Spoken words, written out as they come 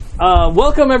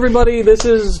Welcome everybody. This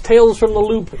is Tales from the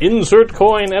Loop, Insert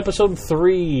Coin, Episode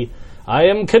 3. I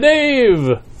am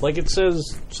Kadave, like it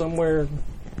says somewhere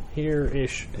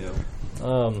here-ish. Yeah.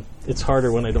 It's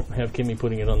harder when I don't have Kimmy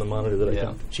putting it on the monitor that I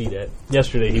can cheat at.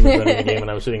 Yesterday he was running the game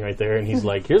and I was sitting right there and he's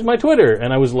like, here's my Twitter.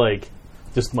 And I was like,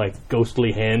 just my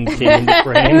ghostly hand came into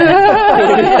frame.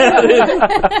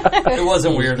 It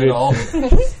wasn't weird at all.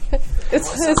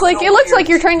 It's like, it looks like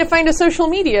you're trying to find a social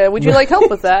media. Would you like help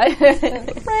with that?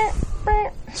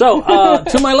 So,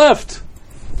 to my left.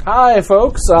 Hi,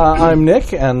 folks. I'm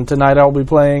Nick, and tonight I'll be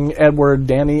playing Edward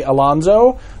Danny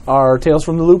Alonzo, our Tales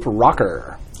from the Loop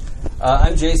rocker.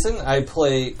 I'm Jason. I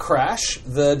play Crash,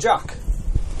 the jock.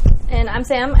 And I'm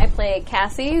Sam. I play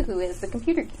Cassie, who is the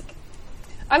computer geek.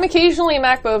 I'm occasionally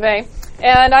Mac Beauvais,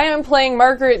 and I am playing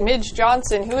Margaret Midge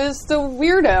Johnson, who is the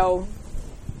weirdo.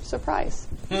 Surprise.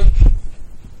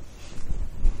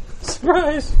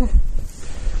 Surprise.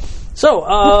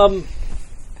 So,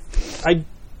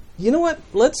 you know what?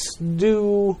 Let's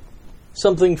do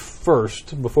something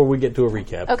first before we get to a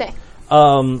recap. Okay.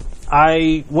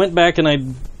 I went back and I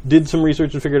did some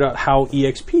research and figured out how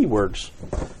EXP works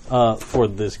for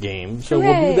this game. So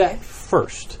we'll do that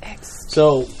first.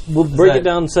 So we'll break it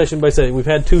down session by session. We've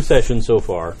had 2 sessions so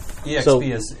far.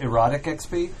 EXP is erotic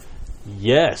XP?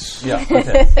 Yes. Yeah,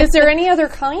 okay. Is there any other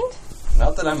kind?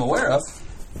 Not that I'm aware of.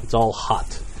 It's all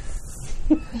hot.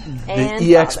 And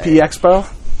The EXP Expo?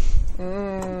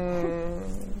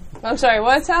 I'm sorry,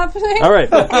 what's happening? All right.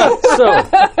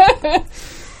 So,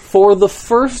 for the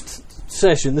first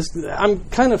session, I'm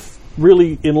kind of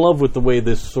really in love with the way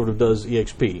this sort of does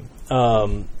EXP.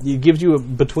 It gives you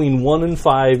between 1 and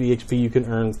 5 EXP you can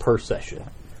earn per session.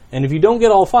 And if you don't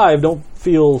get all 5, don't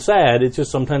feel sad. It's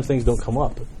just sometimes things don't come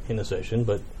up in a session,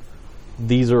 but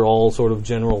these are all sort of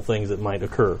general things that might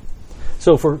occur.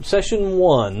 So for session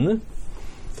 1,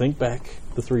 think back,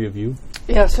 the 3 of you.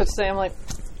 Yeah, so today I'm like,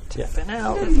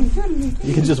 out.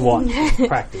 You can just watch,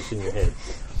 practice in your head.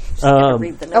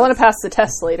 read the I want to pass the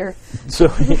test later. So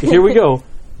here we go.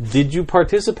 Did you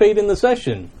participate in the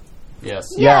session? Yes.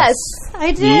 Yes, I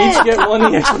You did. each get 1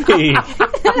 EXP.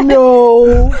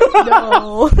 No.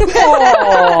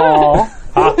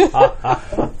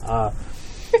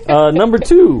 No. Number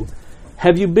 2,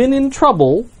 have you been in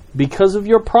trouble because of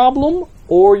your problem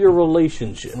or your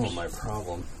relationships? Oh, my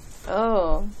problem.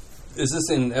 Oh. Is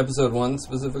this in episode 1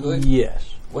 specifically?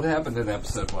 Yes. What happened in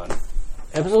episode 1?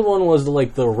 Episode 1 was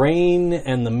like the rain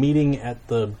and the meeting at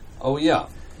the Oh, yeah.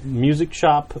 music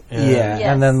shop. And Yeah, Yes.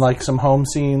 and then like some home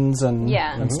scenes and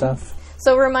Yeah. and stuff.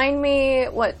 So remind me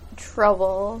what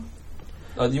trouble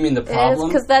You mean the is, problem?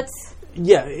 because that's...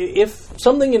 Yeah, if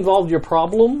something involved your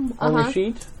problem on your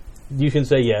sheet, you can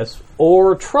say yes.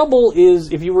 Or trouble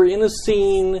is if you were in a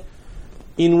scene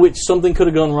in which something could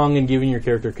have gone wrong and given your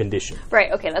character condition.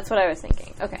 Right, okay, that's what I was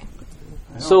thinking. Okay.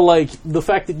 So, like, the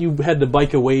fact that you had to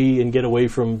bike away and get away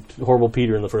from Horrible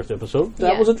Peter in the first episode,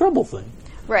 that Yeah. was a trouble thing.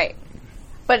 Right.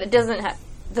 But it doesn't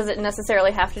does it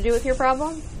necessarily have to do with your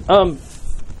problem?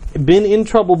 Been in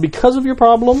trouble because of your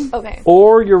problem Okay.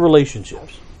 or your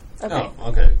relationships. Okay. Oh,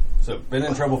 okay. So, been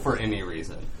in trouble for any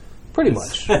reason. Pretty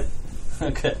much.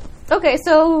 Okay. Okay,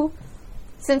 so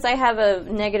since I have a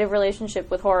negative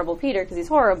relationship with Horrible Peter because he's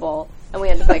horrible and we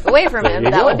had to break away from him, you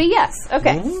that go. would be yes.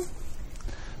 Okay.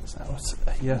 So that was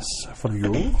a yes for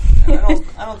you.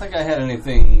 I don't think I had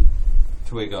anything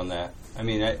twig on that. I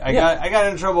mean, I got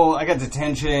in trouble. I got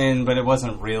detention, but it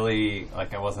wasn't really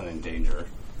like I wasn't in danger.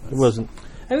 It wasn't.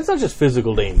 And it's not just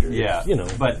physical danger. Yeah, It's, you know.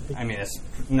 But I mean, it's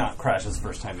not Crash's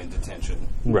first time in detention.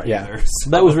 Right. Yeah. Either, so.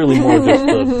 That was really more just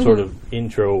the sort of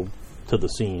intro to the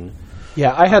scene.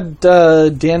 Yeah, I had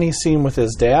Danny's scene with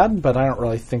his dad, but I don't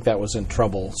really think that was in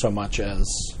trouble so much as,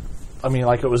 I mean,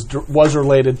 like it was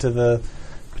related to the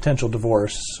potential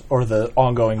divorce or the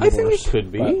ongoing divorce. I think it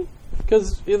could be.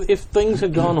 Because if things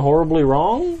had gone horribly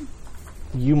wrong,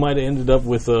 you might have ended up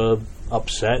with a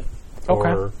upset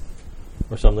or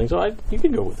something. So you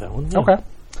could go with that one. Yeah.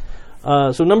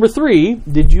 Okay. So number 3,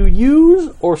 did you use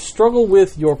or struggle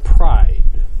with your pride?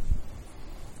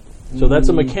 So that's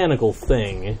a mechanical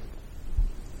thing.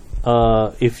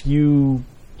 If you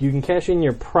can cash in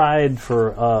your pride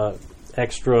for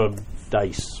extra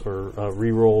dice or a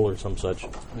reroll or some such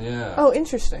Yeah. Oh,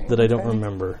 interesting. that I don't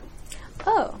remember.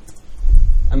 Oh.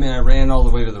 I mean, I ran all the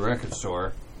way to the record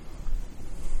store.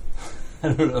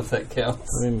 I don't know if that counts.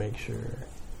 Let me make sure.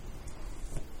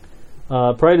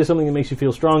 Pride is something that makes you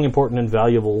feel strong, important, and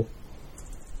valuable.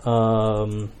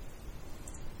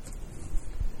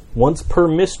 Once per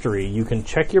mystery, you can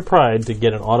check your pride to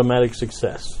get an automatic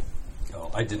success.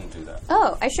 Oh, I didn't do that.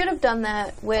 Oh, I should have done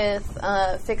that with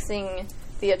fixing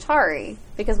the Atari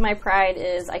because my pride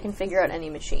is I can figure out any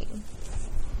machine.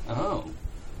 Oh.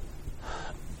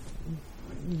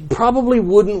 Probably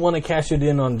wouldn't want to cash it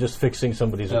in on just fixing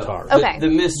somebody's Atari. Okay. The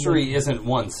mystery isn't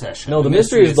one session. No, the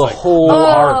mystery is the like whole Oh,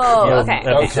 arc of okay.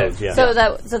 episodes. Okay. Yeah.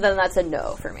 So then that's a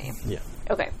no for me. yeah.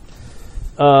 Okay.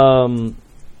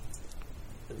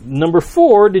 Number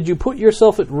 4, did you put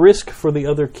yourself at risk for the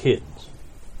other kids?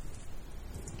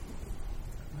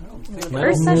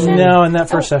 First session? No, in that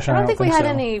first session, I don't think we had so.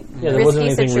 any there risky wasn't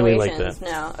anything situations. really like that.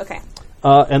 No. Okay.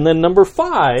 And then number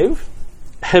 5,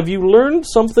 have you learned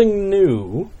something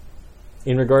new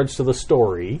in regards to the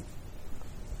story?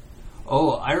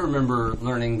 Oh, I remember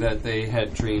learning that they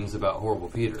had dreams about Horrible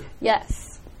Peter.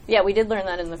 Yes. Yeah, we did learn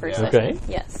that in the first Yeah. session. Okay.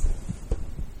 Yes.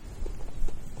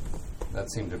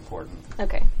 That seemed important.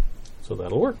 Okay. So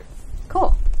that'll work.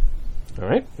 Cool. All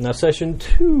right. Now session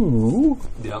 2.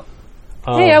 Yep.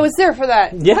 Hey, I was there for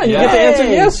that. Yeah, you get to answer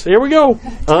yes. Here we go.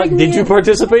 Did you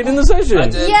participate in the session? I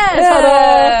did. Yes.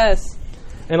 Yes.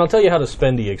 And I'll tell you how to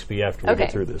spend EXP after we Okay.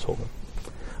 get through this. Hold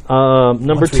on.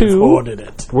 Number Once we've 2. ordered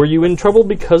it. Were you in trouble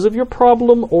because of your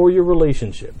problem or your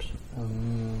relationships?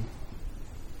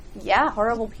 Yeah,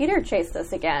 Horrible Peter chased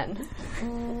us again.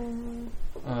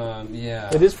 Yeah.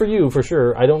 It is for you, for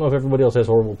sure. I don't know if everybody else has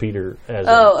Horrible Peter as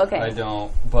Oh, okay. I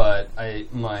don't, but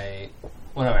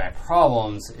one of my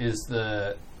problems is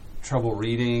the trouble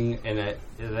reading, and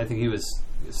I think he was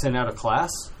sent out of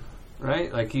class,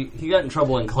 right? Like he got in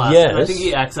trouble in class. Yes. And I think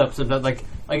he acts up sometimes. Like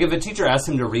if a teacher asks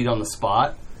him to read on the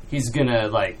spot, he's gonna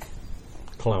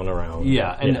clown around.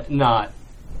 and not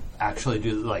actually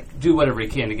do whatever he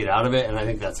can to get out of it. And I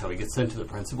think that's how he gets sent to the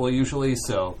principal usually.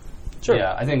 So. Sure.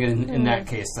 Yeah, I think in that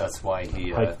case, that's why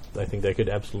he. I think that could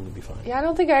absolutely be fine. Yeah, I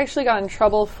don't think I actually got in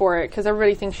trouble for it because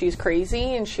everybody thinks she's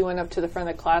crazy, and she went up to the front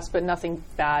of the class, but nothing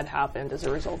bad happened as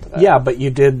a result of it. Yeah, but you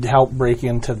did help break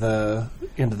into the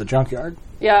junkyard.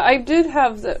 Yeah, I did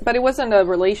have, but it wasn't a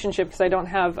relationship because I don't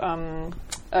have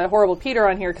a Horrible Peter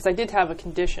on here because I did have a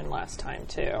condition last time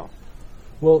too.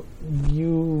 Well,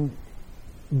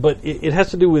 but it has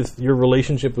to do with your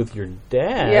relationship with your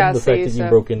dad. Yeah, the fact see, that you so-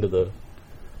 broke into the.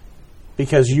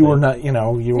 Because you were not, you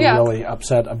were Yeah. really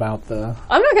upset about the...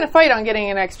 I'm not going to fight on getting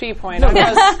an XP point. I'm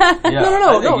just,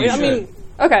 No. I I mean,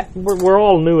 okay. we're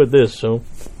all new at this, so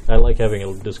I like having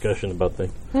a discussion about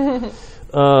things.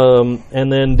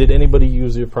 And then, did anybody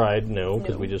use their pride? No,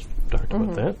 because we just talked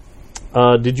about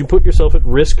that. Did you put yourself at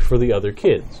risk for the other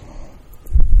kids?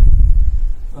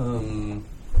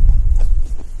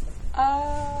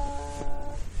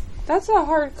 That's a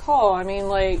hard call. I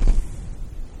mean,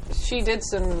 she did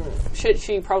some shit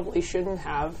she probably shouldn't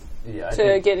have Yeah, I to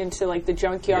think- get into the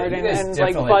junkyard you guys and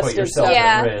definitely bust put yourself herself.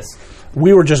 Yeah. at risk.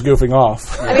 We were just goofing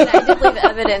off. I mean, I did leave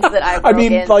evidence that I broke I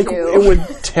mean, into. it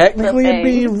would technically the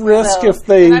be thing, risk so- if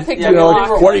they, And I picked up like,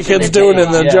 rocks. what are you kids doing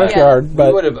in the Yeah. junkyard? We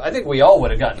But would've- I think we all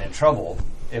would have gotten in trouble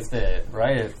if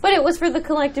But it was for the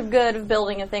collective good of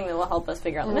building a thing that will help us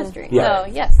figure out the mystery. Yeah.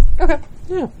 So, yes. Okay.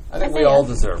 I think we all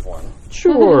deserve one.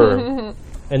 Sure.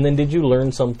 And then, did you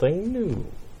learn something new?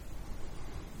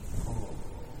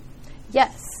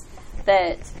 Yes.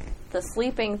 That the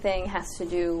sleeping thing has to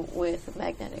do with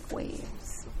magnetic waves.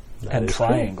 and is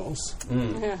triangles.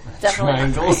 Definitely.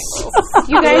 Triangles.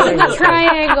 You guys are the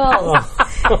triangles.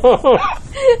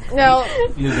 Now,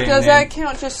 You didn't does name- that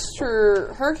count just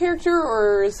for her character,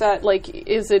 or is that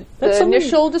is it That's the something-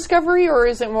 initial discovery, or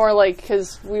is it more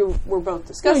because we were both No,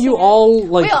 discussing you it? all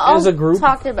We all as a group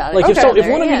talked about it. Like if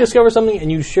together, one of you yeah. discovers something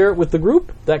and you share it with the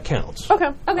group, that counts.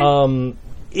 Okay. Okay.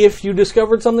 If you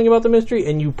discovered something about the mystery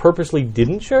and you purposely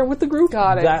didn't share it with the group,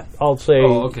 Got it. that I'll say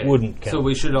Oh, okay. wouldn't count. So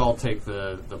we should all take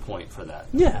the point for that.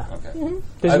 yeah. Okay.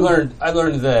 'Cause I you-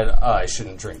 learned that I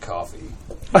shouldn't drink coffee.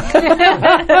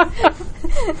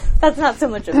 That's not so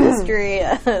much a mystery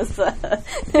as...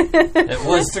 It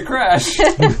was to crash.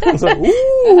 It's like,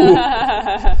 ooh.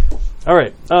 All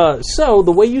right. So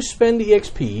the way you spend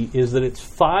EXP is that it's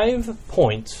 5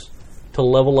 points to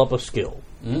level up a skill.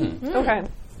 Okay.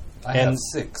 I have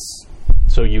 6.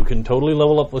 So you can totally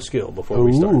level up a skill before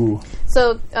we start. Ooh.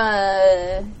 So,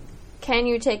 can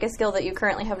you take a skill that you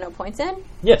currently have no points in?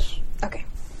 Yes. Okay.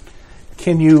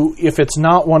 Can you, if it's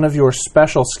not one of your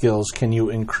special skills, can you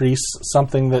increase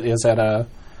something that is at a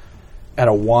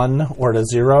 1 or at a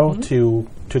 0 to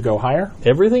go higher?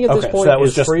 Everything at this Okay, so point that was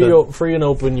is just free and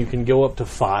open. You can go up to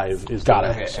 5. Is Got the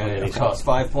it. max Okay, on and any it skill. costs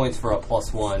 5 points for a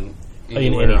 +1 In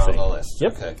anywhere anything. on the list.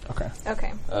 Yep. Okay. Okay.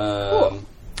 Okay.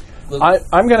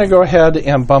 I'm going to go ahead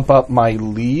and bump up my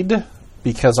lead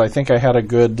because I think I had a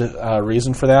good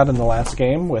reason for that in the last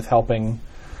game with helping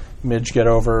Midge get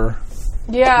over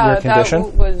Yeah, your condition,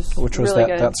 that was which was really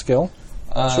that good. skill.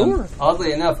 Sure.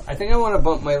 Oddly enough, I think I want to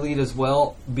bump my lead as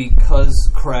well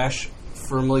because Crash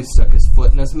firmly stuck his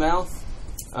foot in his mouth,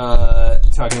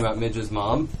 talking about Midge's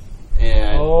mom,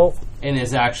 and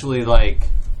is actually like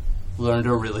learned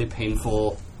a really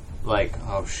painful, like,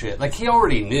 oh shit, like he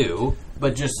already knew,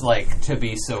 but just like to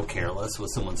be so careless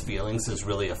with someone's feelings has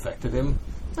really affected him.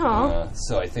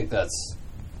 So I think that's,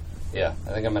 I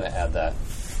think I'm going to add that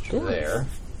there.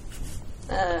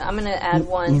 I'm going to add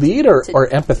one. Lead or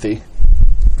empathy?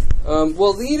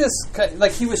 Well, lead is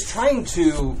like he was trying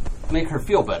to make her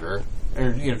feel better,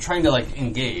 or trying to like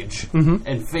engage,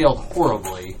 and failed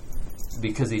horribly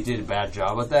because he did a bad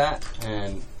job at that.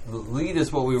 And the lead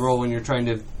is what we roll when you're trying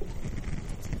to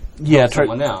help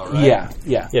someone out, right?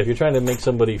 Yeah. If you're trying to make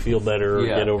somebody feel better or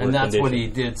get over and a that's condition. what he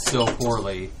did so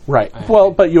poorly. Right. Well,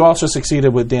 but you also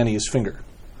succeeded with Danny's finger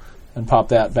and popped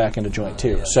that back into joint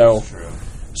too. Yeah, So that's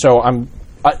true.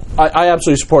 I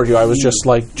absolutely support you. I was just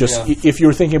if you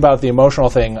were thinking about the emotional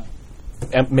thing,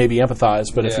 maybe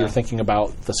empathize. But if you're thinking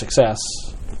about the success,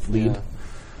 lead.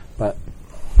 But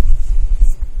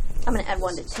I'm going to add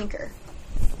one to Tinker.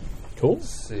 Cool.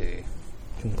 Let's see.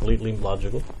 Completely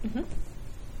logical. I'm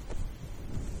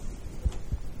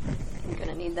going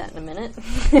to need that in a minute.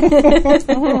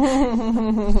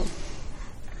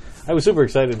 I was super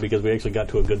excited because we actually got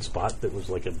to a good spot that was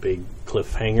like a big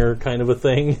cliffhanger kind of a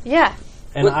thing. Yeah.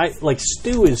 And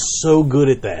Stu is so good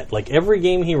at that. Like every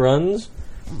game he runs,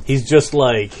 he's just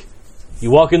like,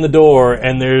 you walk in the door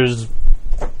and there's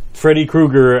Freddy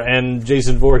Krueger and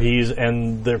Jason Voorhees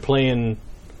and they're playing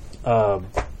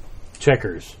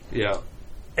checkers. Yeah.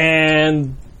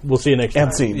 And we'll see you next time.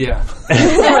 end scene. Yeah.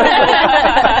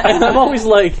 And I'm always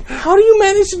like, how do you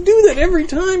manage to do that every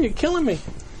time? You're killing me.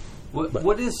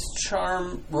 What is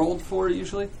charm rolled for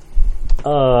usually?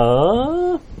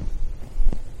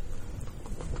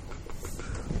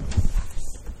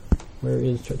 Where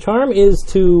is charm? Is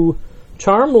to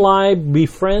charm, lie,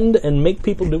 befriend, and make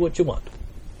people do what you want.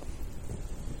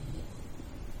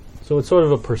 So it's sort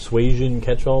of a persuasion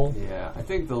catch-all. Yeah, I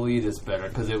think the lead is better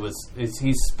because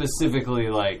he's specifically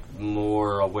like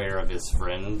more aware of his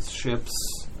friendships.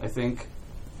 I think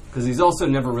because he's also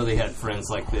never really had friends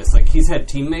like this. Like he's had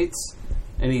teammates,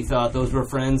 and he thought those were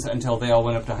friends until they all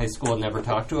went up to high school and never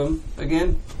talked to him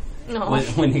again. No.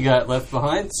 When he got left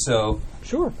behind. So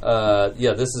Sure.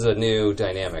 this is a new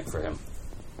dynamic for him.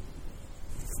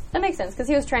 That makes sense, because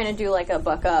he was trying to do like a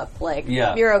buck up, like,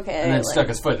 you're okay. And then like, stuck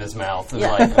his foot in his mouth and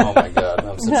like, oh my god,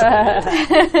 I'm such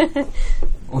an idiot.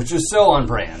 Which is so on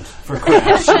brand for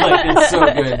Crash. Like, it's so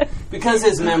good. Because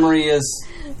his memory is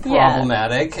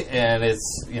problematic, and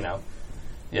it's,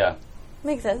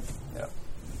 Makes sense. Yeah.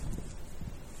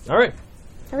 All right.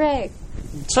 Hooray.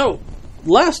 So,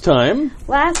 last time,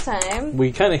 Last time,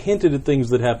 we kind of hinted at things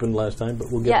that happened last time,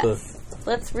 but we'll get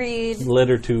let's read the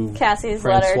letter to Cassie's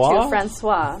letter to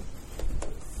Francois,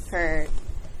 her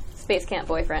space camp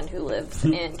boyfriend who lives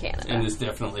in Canada. And is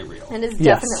definitely real. And is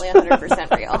definitely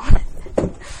 100% real.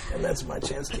 And that's my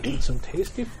chance to eat some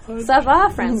tasty food. Ça va,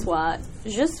 Francois?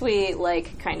 Je suis,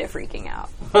 kind of freaking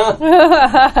out.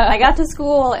 I got to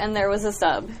school and there was a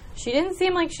sub. She didn't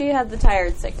seem like she had the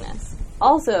tired sickness.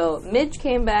 Also, Midge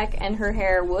came back and her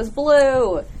hair was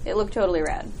blue. It looked totally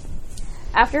rad.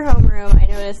 After homeroom, I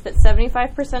noticed that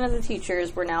 75% of the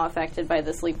teachers were now affected by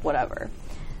the sleep whatever,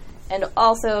 and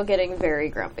also getting very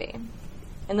grumpy.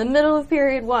 In the middle of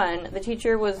period 1, the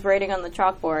teacher was writing on the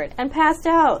chalkboard and passed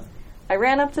out. I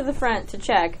ran up to the front to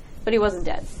check, but he wasn't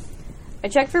dead. I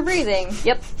checked for breathing.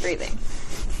 Yep, breathing.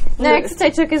 Next,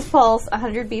 I took his pulse,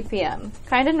 100 BPM.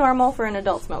 Kind of normal for an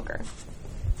adult smoker.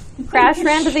 Crash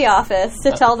ran to the office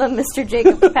to tell them Mr.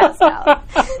 Jacobs passed out.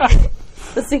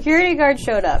 The security guard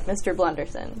showed up, Mr.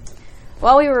 Blunderson.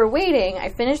 While we were waiting, I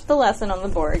finished the lesson on the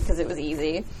board because it was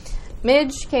easy.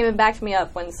 Midge came and backed me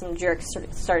up when some jerks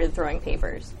started throwing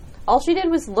papers. All she did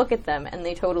was look at them, and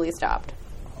they totally stopped.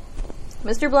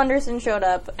 Mr. Blunderson showed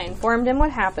up, I informed him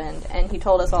what happened, and he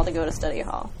told us all to go to study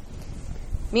hall.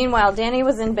 Meanwhile, Danny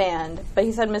was in band, but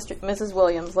he said Mrs.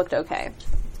 Williams looked okay.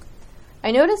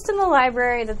 I noticed in the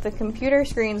library that the computer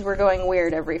screens were going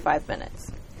weird every 5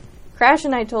 minutes. Crash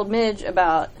and I told Midge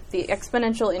about the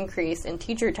exponential increase in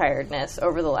teacher tiredness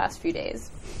over the last few days.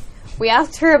 We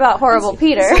asked her about Horrible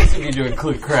Peter. It's easy to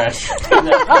include Crash.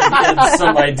 I had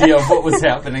some idea of what was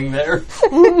happening there.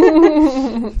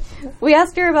 We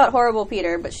asked her about Horrible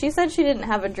Peter, but she said she didn't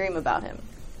have a dream about him.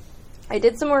 I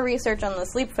did some more research on the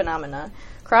sleep phenomena,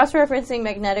 cross-referencing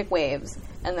magnetic waves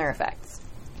and their effects.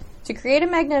 To create a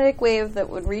magnetic wave that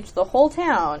would reach the whole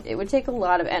town, it would take a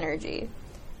lot of energy.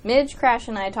 Midge, Crash,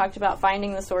 and I talked about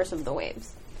finding the source of the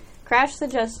waves. Crash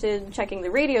suggested checking the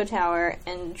radio tower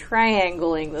and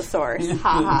triangling the source.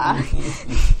 Haha.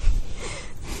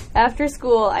 After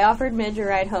school, I offered Midge a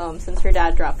ride home since her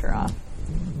dad dropped her off.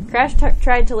 Crash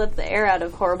tried to let the air out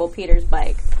of Horrible Peter's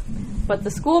bike, but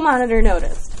the school monitor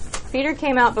noticed. Peter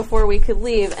came out before we could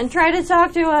leave and tried to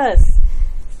talk to us.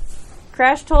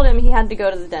 Crash told him he had to go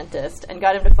to the dentist and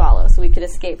got him to follow so we could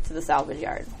escape to the salvage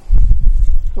yard.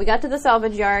 We got to the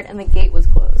salvage yard and the gate was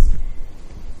closed.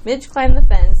 Midge climbed the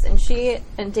fence and she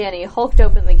and Danny hulked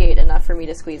open the gate enough for me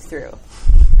to squeeze through.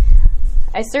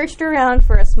 I searched around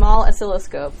for a small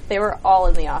oscilloscope. They were all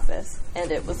in the office,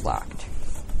 and it was locked.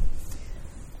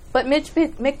 But Midge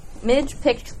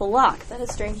picked the lock. That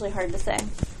is strangely hard to say.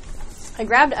 I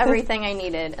grabbed everything I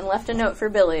needed and left a note for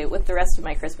Billy with the rest of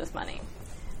my Christmas money.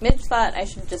 Midge thought I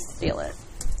should just steal it.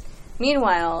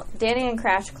 Meanwhile, Danny and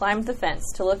Crash climbed the fence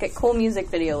to look at cool music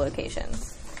video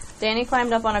locations. Danny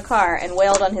climbed up on a car and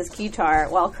wailed on his guitar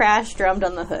while Crash drummed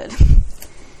on the hood.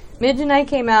 Midge and I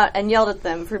came out and yelled at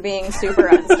them for being super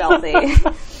unstealthy.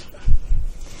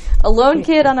 A lone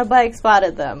kid on a bike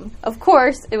spotted them. Of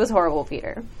course, it was Horrible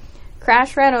Peter.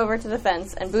 Crash ran over to the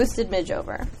fence and boosted Midge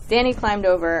over. Danny climbed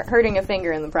over, hurting a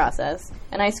finger in the process,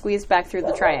 and I squeezed back through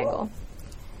the triangle.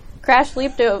 Crash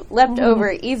leapt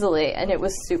over easily, and it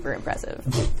was super impressive.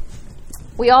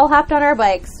 We all hopped on our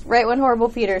bikes right when Horrible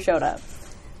Peter showed up.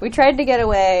 We tried to get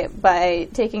away by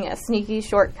taking a sneaky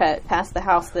shortcut past the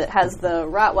house that has the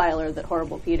Rottweiler that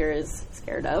Horrible Peter is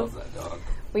scared of. I love that dog.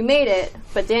 We made it,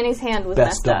 but Danny's hand was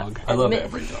Best messed dog. up. I love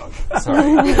every dog.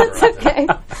 Sorry. That's okay.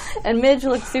 And Midge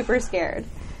looked super scared.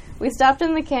 We stopped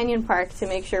in the canyon park to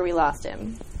make sure we lost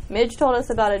him. Midge told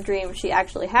us about a dream she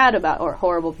actually had about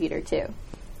Horrible Peter, too.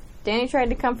 Danny tried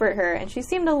to comfort her, and she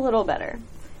seemed a little better.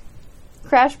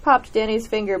 Crash popped Danny's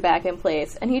finger back in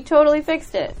place, and he totally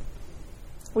fixed it.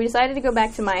 We decided to go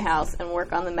back to my house and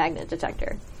work on the magnet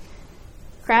detector.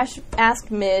 Crash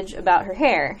asked Midge about her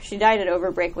hair. She dyed it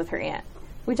over break with her aunt.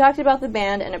 We talked about the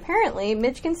band, and apparently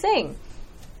Midge can sing.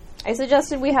 I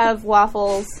suggested we have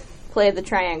Waffles play the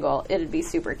triangle. It'd be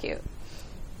super cute.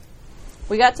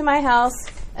 We got to my house,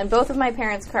 and both of my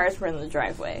parents' cars were in the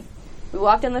driveway. We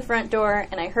walked in the front door,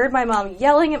 and I heard my mom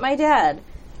yelling at my dad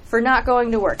for not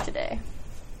going to work today.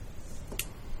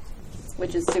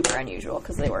 Which is super unusual,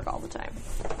 because they work all the time.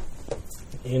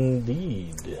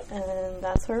 Indeed. And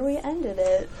that's where we ended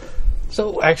it.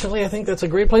 So, actually, I think that's a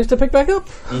great place to pick back up.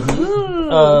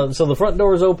 Mm-hmm. So the front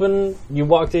door is open. You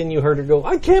walked in, you heard her go,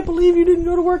 "I can't believe you didn't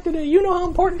go to work today. You know how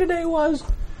important today was."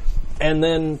 And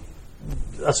then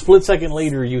a split second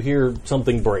later, you hear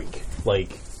something break.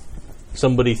 Like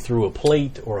somebody threw a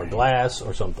plate or a glass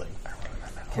or something.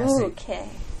 Cassie, Okay.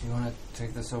 do you want to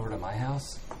take this over to my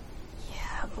house?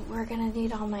 Yeah, but we're going to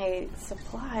need all my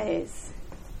supplies.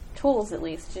 Tools, at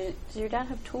least. Does your dad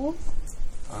have tools?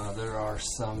 There are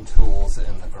some tools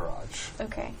in the garage.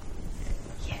 Okay.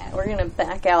 Yeah, we're going to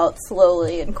back out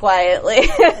slowly and quietly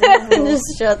and just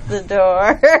shut the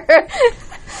door.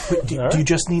 Wait, do you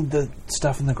just need the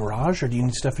stuff in the garage, or do you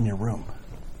need stuff in your room?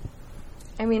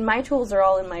 I mean, my tools are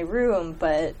all in my room,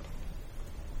 but...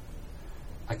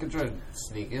 I could try to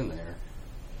sneak in there.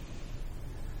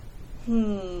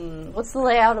 What's the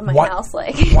layout of my house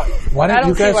like? Why I don't don't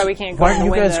you see guys? why we can't go Why in don't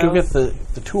you the guys go window.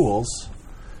 get the tools,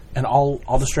 and I'll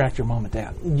distract your mom and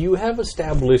dad. You have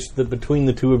established that between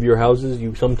the two of your houses,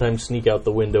 you sometimes sneak out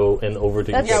the window and over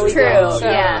to That's each other's true, house.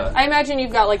 yeah. I imagine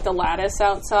you've got like the lattice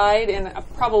outside, and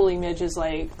probably Midge has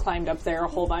like climbed up there a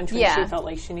whole bunch when Yeah. she felt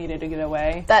like she needed to get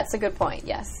away. That's a good point,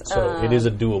 yes. So it is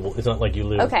a doable. It's not like you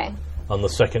live Okay. on the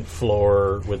second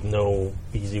floor with no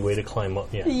easy way to climb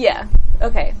up. Yeah. Yeah,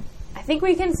 okay. I think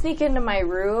we can sneak into my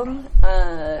room.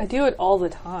 I do it all the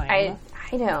time.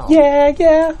 I know. Yeah.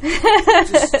 It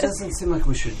just doesn't seem like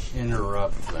we should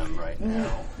interrupt them right now.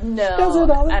 Does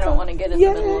it all No, the I don't time. want to get in the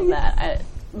middle of that.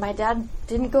 My dad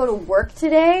didn't go to work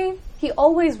today. He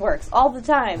always works all the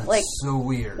time. That's Like, so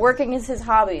weird. working is his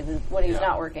hobby when he's Yeah.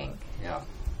 not working. Yeah.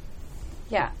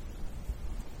 Yeah.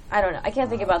 I don't know. I can't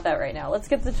think about that right now. Let's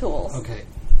get the tools. Okay.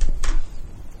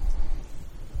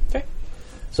 Okay.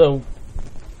 So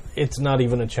it's not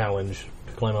even a challenge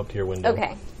to climb up to your window.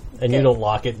 Okay. And you Good. don't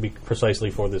lock it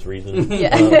precisely for this reason.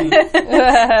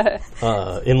 Yeah.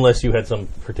 Unless you had some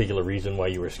particular reason why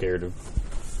you were scared of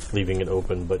leaving it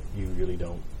open, but you really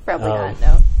don't. Probably not,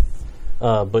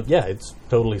 no. But yeah, it's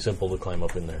totally simple to climb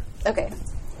up in there. Okay.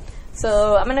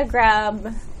 So I'm going to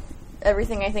grab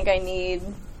everything I think I need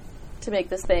to make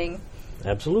this thing,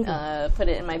 Absolutely. put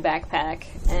it in my backpack,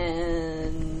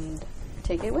 and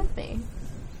take it with me.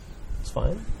 It's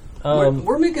fine.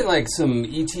 We're making like some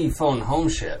ET phone home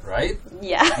shit, right?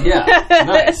 Yeah. Yeah.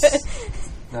 Nice.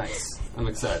 Nice. I'm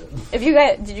excited.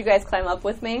 Did you guys climb up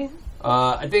with me?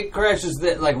 I think Crash is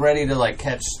ready to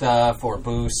catch stuff or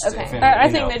boost. Okay. If any, I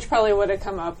think Mitch probably would have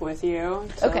come up with you.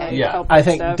 To, Okay. Yeah. help I with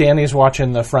think stuff. Danny's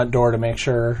watching the front door to make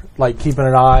sure, keeping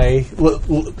an eye.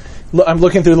 I'm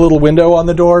looking through the little window on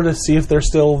the door to see if they're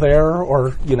still there, or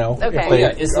if Okay.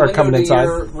 they Is the are window coming to inside.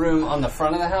 your room on the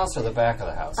front of the house or the back of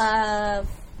the house? I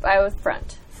was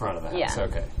front. Front of the house. Yeah.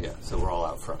 Okay. Yeah. So we're all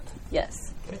out front.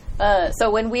 Yes. So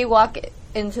when we walk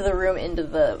into the room, into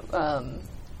the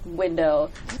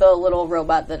window, the little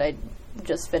robot that I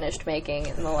just finished making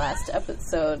in the last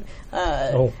episode,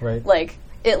 right.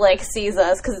 it sees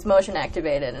us because it's motion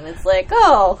activated, and it's like,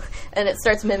 oh, and it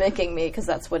starts mimicking me because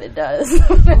that's what it does.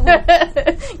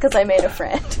 Because I made a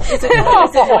friend. Is it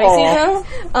noisy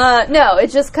though? No, it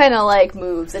just kind of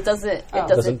moves. It doesn't. It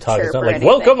doesn't Talk. chirp It's not or like anything.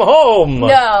 welcome home.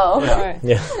 No. Yeah.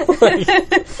 Yeah.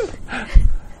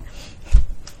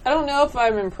 I don't know if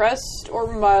I'm impressed or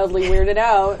mildly weirded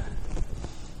out.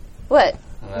 What?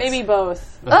 Maybe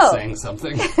both. That's Oh. saying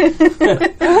something.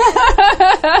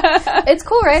 It's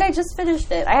cool, right? I just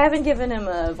finished it. I haven't given him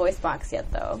a voice box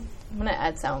yet, though. I'm gonna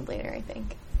add sound later, I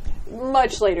think.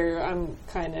 Much later, I'm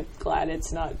kind of glad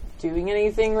it's not doing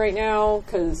anything right now,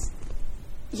 because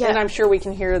and I'm sure we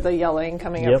can hear the yelling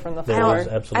coming up from the there floor. is,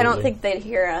 absolutely. I don't think they'd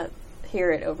hear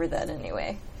it over that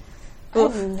anyway.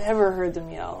 I've never heard them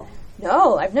yell.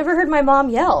 No, I've never heard my mom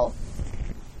yell.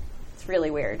 It's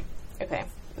really weird. Okay,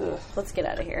 let's get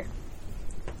out of here.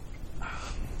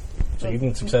 So you can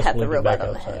Pat successfully the get back robot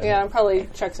on the outside. head. Yeah, I'll probably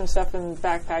check some stuff in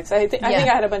backpacks. I think I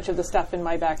had a bunch of the stuff in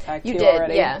my backpack You too did,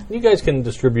 already. yeah. You guys can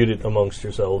distribute it amongst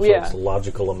yourselves, Yeah. so it's a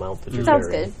logical amount that you're Sounds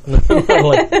carrying. good. Not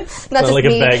Not not just like a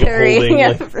me bag of carrying holding,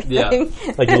 like- everything. Yeah.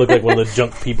 Like you look like one of the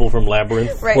junk people from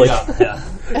Labyrinth, Right. like Yeah.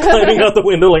 climbing out the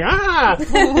window, like ah.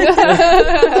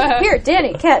 Here,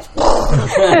 Danny, catch.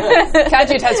 Catch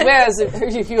it as well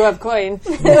if you have coin.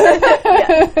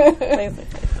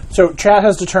 So chat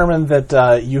has determined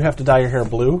that you have to dye your hair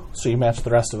blue, so you match the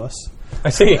rest of us. I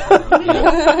see.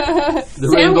 The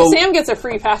Sam gets a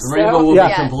free pass the rainbow though. will Yeah.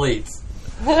 be complete.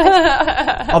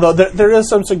 Although there is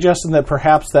some suggestion that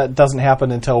perhaps that doesn't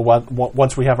happen until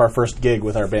once we have our first gig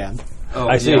with our band. Oh,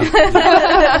 I see.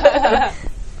 Yeah.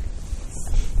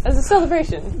 As a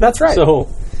celebration. That's right. So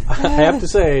I have to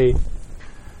say,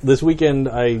 this weekend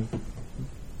I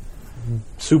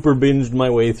super binged my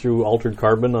way through Altered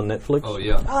Carbon on Netflix, Oh,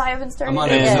 yeah. Oh, I haven't started I'm on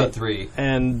it yet. episode 3.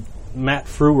 and Matt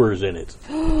Frewer's in it.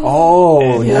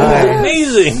 Oh, And yeah.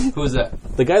 he's amazing. Who's that?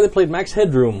 The guy that played Max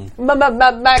Headroom.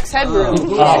 Max Headroom.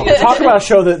 Talk about a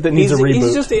show that needs a reboot.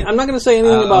 He's just. I'm not going to say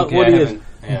anything about okay, what I he is, haven't-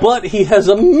 yeah. but he has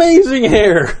amazing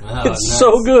hair. Oh, it's nice.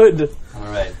 so good.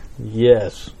 All right.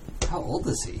 Yes. How old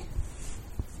is he?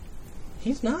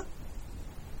 He's not.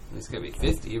 He's got to be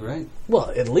 50, right?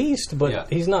 Well, at least, but Yeah.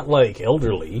 he's not like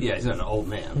elderly. Yeah, he's not an old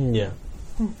man. Yeah.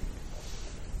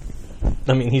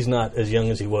 I mean, he's not as young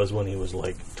as he was when he was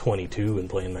like 22 and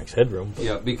playing Max Headroom. But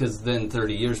Yeah, because then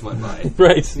 30 years went by.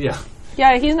 right. Yeah.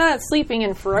 Yeah, he's not sleeping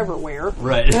in Foreverwear.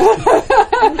 Right.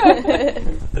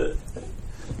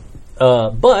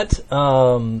 But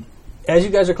as you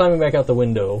guys are climbing back out the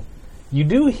window, you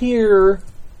do hear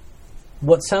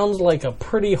what sounds like a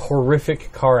pretty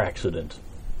horrific car accident,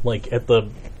 like at the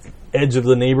edge of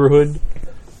the neighborhood.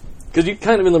 Because you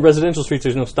kind of in the residential streets,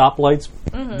 there's no stoplights,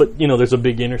 but there's a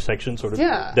big intersection sort of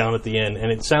Yeah. down at the end,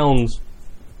 and it sounds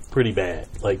pretty bad.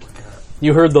 Like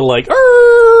you heard the like.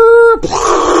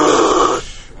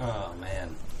 Oh,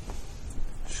 man.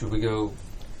 Should we go?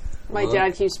 My look?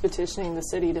 dad keeps petitioning the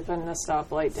city to put in a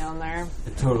stoplight down there.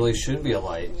 It totally should be a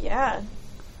light. Yeah.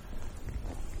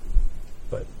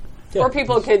 But Or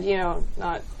people could,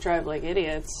 not drive like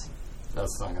idiots.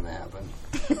 That's not going to happen.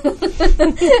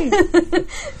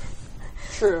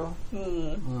 True.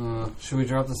 Should we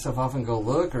drop the stuff off and go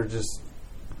look, or just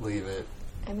leave it?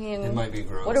 I mean, It might be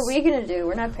gross. what are we going to do?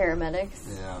 We're not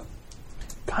paramedics. Yeah.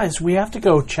 Guys, we have to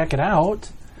go check it out.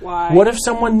 Why? What if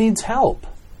someone needs help?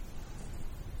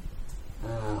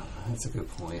 That's a good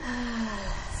point. I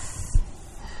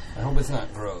hope it's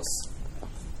not gross.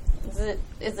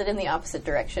 Is it in the opposite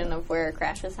direction of where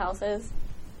Crash's house is?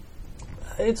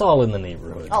 it's all in the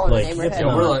neighborhood. All in the Like, neighborhood. it's Yeah,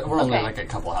 not- we're only Okay. like a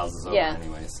couple houses over Yeah.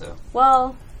 anyway, so.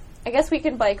 Well, I guess we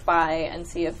can bike by and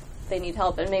see if they need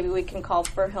help, and maybe we can call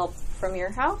for help from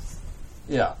your house.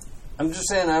 Yeah. I'm just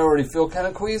saying I already feel kind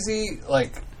of queasy,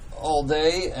 like, all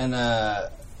day, and, I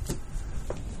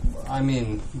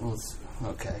mean, well,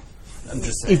 okay. I'm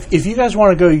just saying. If you guys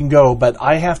want to go, you can go, but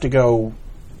I have to go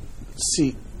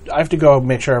see. I have to go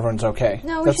make sure everyone's okay.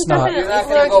 No, we That's should not. definitely You're not go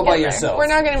going to go by together. yourself. We're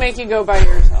not going to make you go by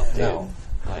yourself, dude. No.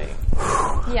 Like,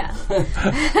 Yeah.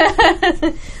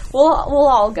 we'll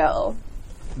all go.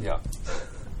 Yeah.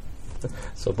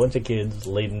 So a bunch of kids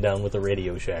laden down with a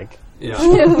Radio Shack. Yeah.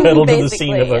 Pedal to the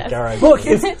scene of a yes. car. Look,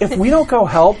 if we don't go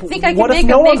help, I think I can what if make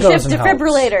no a one goes makeshift and helps?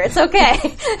 defibrillator. It's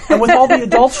okay. And with all the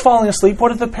adults falling asleep,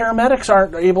 what if the paramedics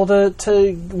aren't able to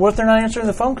what if they're not answering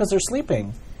the phone because they're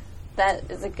sleeping? That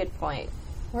is a good point.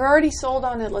 We're already sold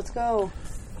on it. Let's go.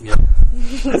 Yeah.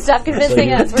 Stop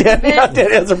convincing us. We're Dan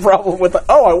convinced. has a problem with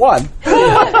I won.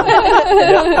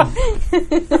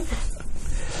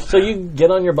 So you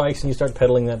get on your bikes and you start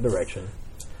pedaling that direction.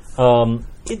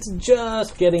 It's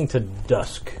just getting to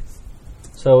dusk.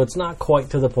 So it's not quite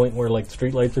to the point where like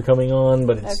street lights are coming on,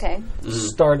 but it's Okay.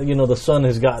 the sun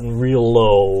has gotten real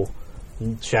low.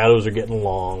 Shadows are getting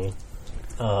long.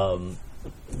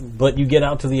 But you get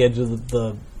out to the edge of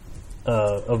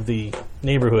the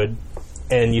neighborhood,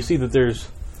 and you see that there's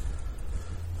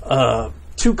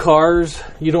two cars.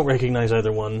 You don't recognize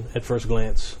either one at first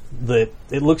glance. That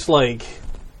it looks like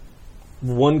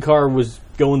one car was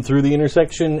going through the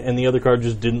intersection, and the other car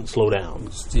just didn't slow down.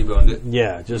 Just T-boned it.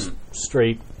 Yeah, just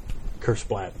straight curse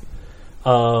splat.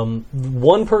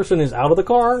 One person is out of the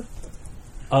car,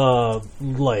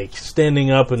 like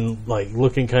standing up and like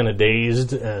looking kind of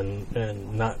dazed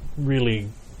and not really,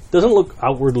 doesn't look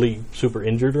outwardly super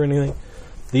injured or anything.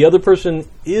 The other person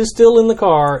is still in the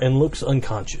car and looks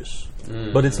unconscious,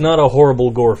 but it's not a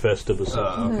horrible gore fest of a scene.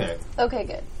 Okay. Okay,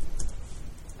 good.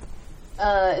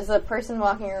 Is the person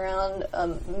walking around a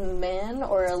man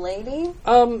or a lady?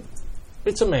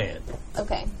 It's a man.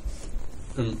 Okay.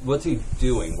 And what's he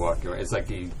doing walking around? It's like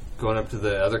he going up to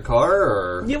the other car,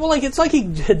 or Yeah, well, like it's like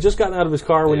he had just gotten out of his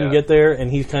car when you Yeah. get there, and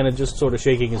he's kind of just sort of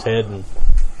shaking his head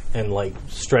and like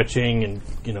stretching and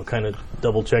kind of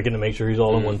double checking to make sure he's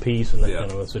all in one piece and that Yeah.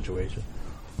 kind of a situation.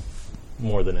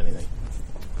 More than anything,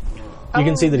 you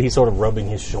can see that he's sort of rubbing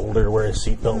his shoulder where his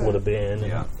seatbelt would have been, and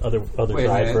Yeah. other wait a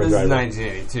drive minute, for a this is driver.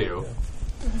 1982.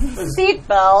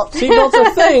 Seatbelt. Seatbelts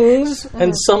are things,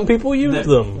 and some people use That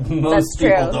them. most That's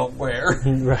people true. don't wear.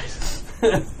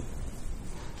 Right.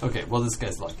 Okay, well this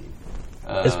guy's lucky.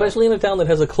 Especially in a town that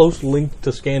has a close link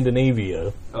to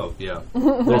Scandinavia. Oh yeah,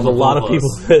 There's a lot of people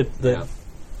that Yeah.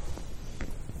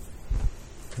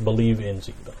 believe in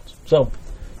seatbelts. So,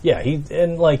 yeah,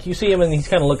 you see him and he's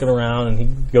kind of looking around, and he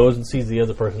goes and sees the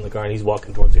other person in the car, and he's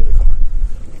walking towards the other car.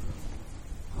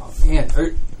 Oh man,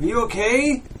 are you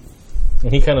okay?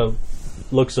 And he kind of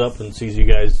looks up and sees you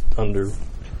guys under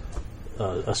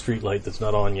a street light that's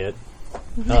not on yet.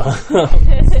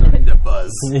 Starting to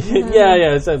buzz.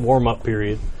 Yeah, it's that warm up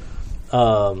period.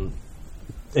 And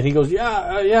he goes,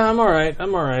 yeah, I'm all right.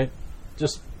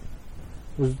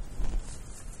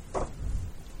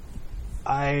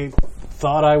 I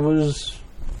thought I was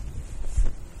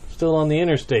still on the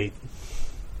interstate.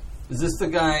 Is this the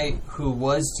guy who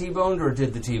was T-boned or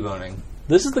did the T-boning?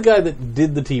 This is the guy that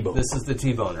did the T-bone. This is the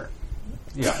T-boner.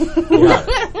 Yeah. Got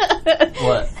it.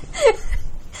 What?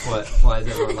 Why is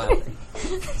everyone laughing?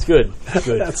 It's good. It's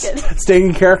good. That's staying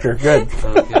in character. Good.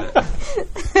 I don't get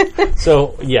it.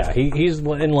 So, yeah, he's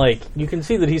in, like, you can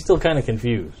see that he's still kind of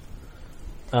confused.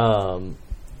 And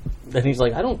he's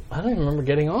like, I don't even remember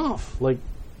getting off. Like,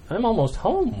 I'm almost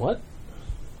home. What?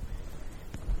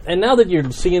 And now that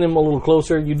you're seeing him a little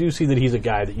closer, you do see that he's a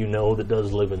guy that you know that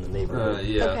does live in the neighborhood.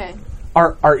 Yeah. Okay.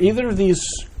 Are either of these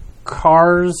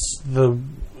cars the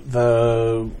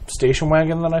station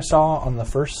wagon that I saw on the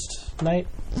first night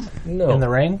No. in the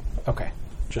rain? Okay,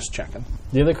 just checking.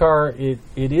 The other car, it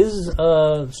is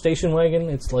a station wagon.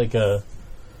 It's like one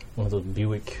of those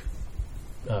Buick.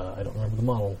 I don't remember the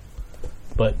model,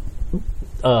 but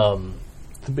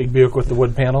The big Buick with the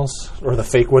wood panels or the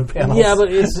fake wood panels. yeah,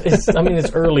 but it's I mean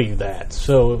it's early that,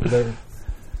 so they're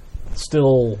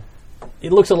still.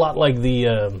 It looks a lot like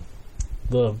the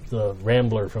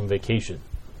Rambler from Vacation.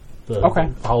 The Okay.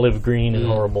 olive green and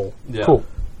horrible. Yeah. Cool.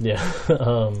 Yeah.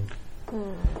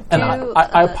 And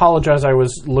I apologize. I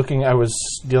was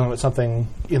dealing with something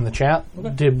in the chat.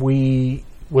 Okay.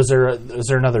 Is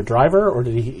there another driver, or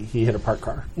did he hit a parked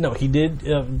car? No, he did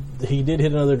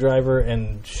hit another driver,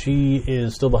 and she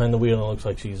is still behind the wheel, and it looks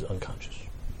like she's unconscious.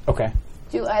 Okay.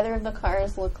 Do either of the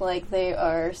cars look like they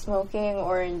are smoking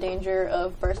or in danger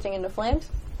of bursting into flames?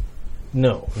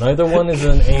 No, neither one is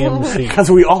an AMC. Because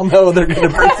we all know they're going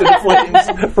to burst into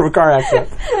flames from a car accident.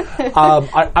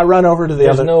 I run over to the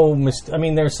There's other. no I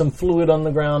mean, there's some fluid on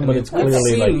the ground, but it's We've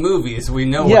clearly seen like movies. We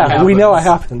know. what Yeah, happens. we know what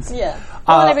happens. Yeah.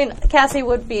 Well, I mean, Cassie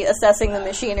would be assessing the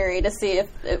machinery to see if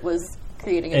it was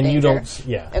creating a and danger. you don't.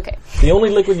 Yeah. Okay. The only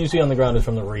liquid you see on the ground is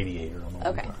from the radiator. On the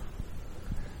Okay.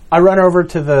 I run over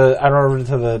to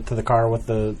the car with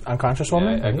the unconscious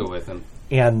woman. Yeah, I go with him.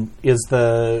 And is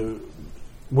the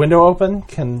window open?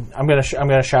 I'm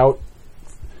gonna shout.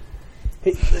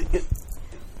 Hey,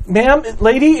 Ma'am,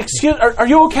 lady, excuse, are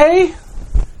you okay?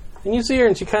 And you see her,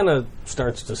 and she kind of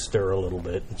starts to stir a little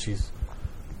bit, and she's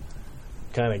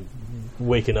kind of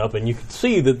waking up, and you can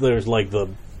see that there's like the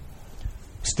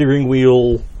steering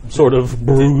wheel sort of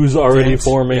bruise already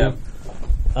forming.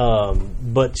 Yeah.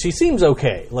 But she seems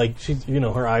okay. Like she's,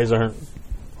 her eyes aren't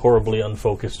horribly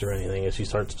unfocused or anything as she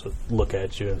starts to look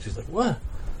at you, and she's like, "What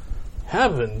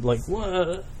happened? Like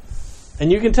what?"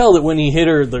 And you can tell that when he hit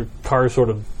her, the car sort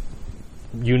of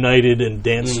united and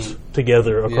danced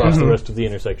together across the rest of the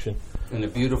intersection. In a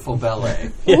beautiful ballet.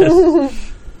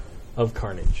 Yes. Of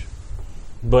carnage.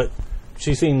 But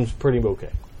she seems pretty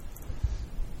okay.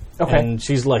 Okay. And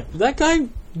she's like, that guy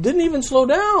didn't even slow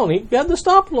down. He had the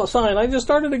stop sign. I just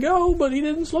started to go, but he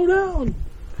didn't slow down.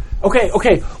 Okay.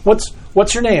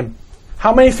 What's your name?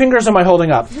 How many fingers am I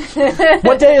holding up?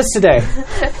 What day is today?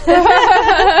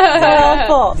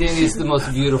 Danny's the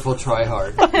most beautiful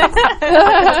try-hard.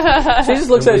 She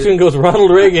just looks at you and goes, Ronald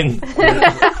Reagan.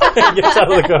 And gets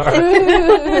out of the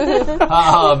car.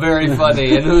 Ah, very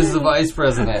funny. And who's the vice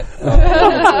president?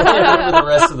 Remember the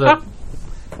rest of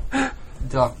the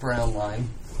Doc Brown line.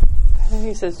 I think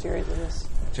he says Jerry Lewis.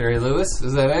 Jerry Lewis?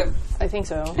 Is that it? I think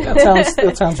so.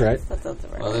 That sounds right.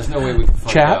 Well, there's no way we can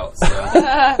find out.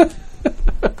 So.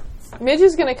 Midge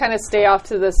is going to kind of stay off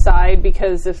to the side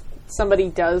because if somebody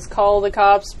does call the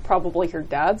cops, probably her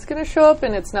dad's going to show up,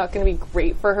 and it's not going to be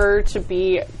great for her to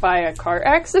be by a car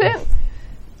accident.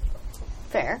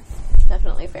 Fair.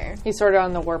 Definitely fair. He's sort of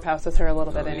on the warpath with her a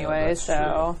little bit anyway, that's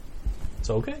so...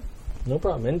 It's okay. No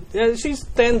problem. And she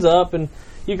stands up, and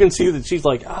you can see that she's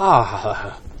like,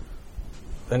 ah.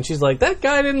 And she's like, that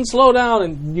guy didn't slow down.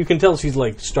 And you can tell she's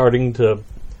like starting to...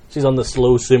 She's on the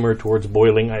slow simmer towards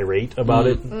boiling irate about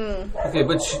it. Okay,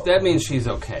 but that means she's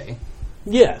okay.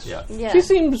 Yes. Yeah. She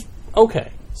seems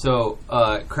okay. So,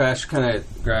 Crash kind of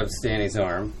grabs Danny's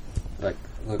arm. Like,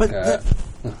 look,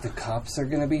 the cops are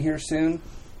going to be here soon.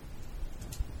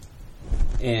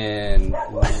 And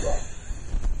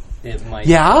it might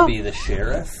be the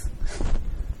sheriff.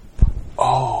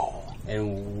 Oh.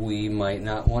 And we might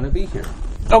not want to be here.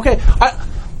 Okay.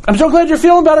 I'm so glad you're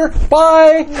feeling better.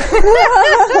 Bye.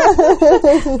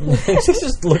 She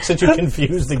just looks at you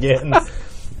confused again.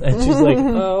 And she's like,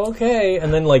 oh, okay.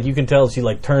 And then, like, you can tell she,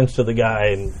 like, turns to the guy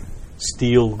and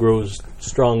steel grows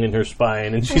strong in her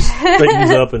spine. And she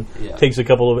straightens up and takes a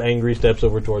couple of angry steps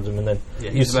over towards him. And then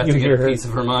he's about to get a piece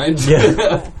of her mind.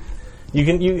 Yeah.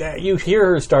 You hear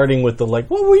her starting with the,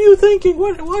 like, what were you thinking?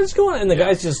 What is going on? And the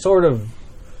guy's just sort of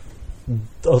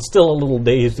still a little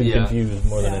dazed and confused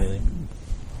more than anything.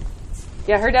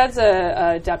 Yeah, her dad's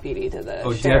a deputy to the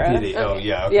sheriff. Deputy. Oh,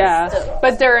 yeah. Okay. Yeah,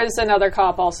 but there is another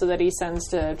cop also that he sends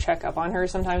to check up on her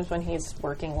sometimes when he's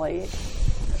working late.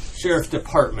 Sheriff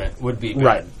department would be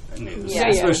bad news,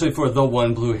 especially for the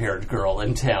one blue-haired girl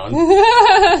in town.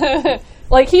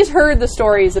 Like, he's heard the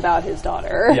stories about his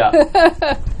daughter.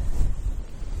 Yeah.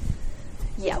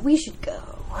 Yeah, we should go.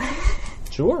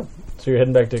 Sure. So you're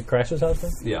heading back to Crash's house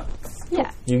then? Yeah. Yeah.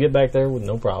 You get back there with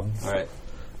no problem. All right.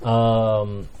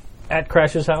 At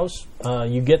Crash's house,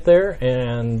 you get there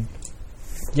and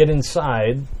get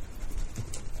inside,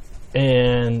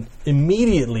 and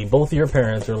immediately both of your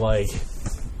parents are like,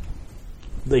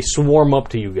 they swarm up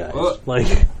to you guys.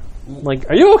 Like,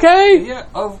 are you okay? Yeah,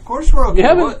 of course we're okay. You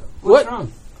haven't, what's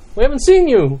wrong? We haven't seen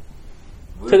you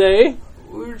today.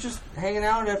 We were just hanging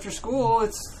out after school.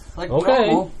 It's like Okay.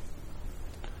 normal.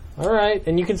 All right,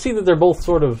 and you can see that they're both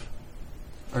sort of...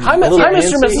 Hi, Mr. and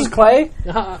Mrs. Clay.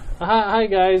 Hi,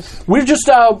 guys. We're just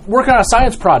working on a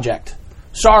science project.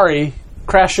 Sorry,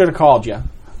 Crash should have called you.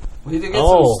 We had to get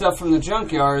some stuff from the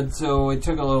junkyard, so it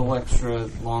took a little extra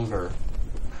longer.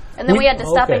 And then we had to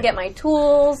stop and get my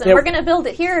tools, and we're going to build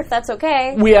it here if that's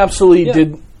okay. We absolutely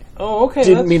didn't. Oh, okay.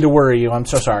 Didn't mean to worry you. I'm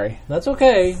so sorry. That's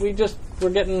okay. We're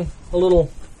getting a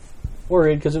little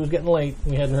worried because it was getting late.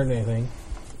 We hadn't heard anything.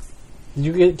 Did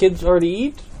you get kids already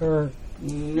eat or?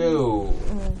 No.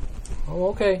 Oh,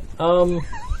 okay.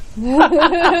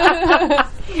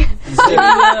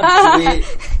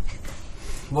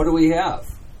 What do we have?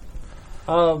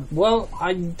 Well,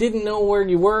 I didn't know where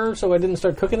you were, so I didn't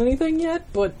start cooking anything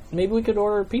yet, but maybe we could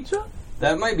order pizza?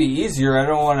 That might be easier. I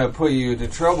don't want to put you to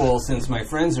trouble since my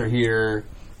friends are here.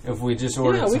 If we just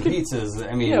ordered some pizzas,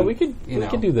 I mean, we could do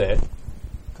that.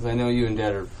 Because I know you and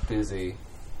Dad are busy.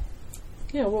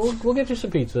 Yeah, we'll get you some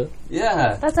pizza.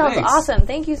 Yeah, that sounds awesome.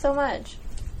 Thank you so much.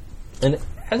 And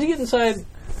as you get inside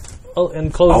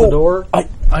and close the door,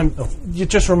 you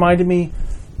just reminded me.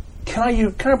 Can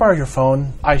I borrow your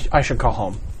phone? I should call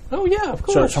home. Oh yeah, of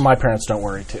course. So my parents don't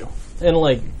worry too. And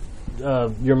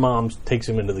your mom takes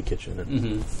him into the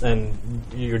kitchen, and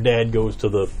your dad goes to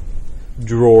the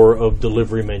drawer of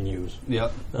delivery menus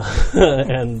Yep.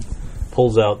 and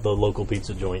pulls out the local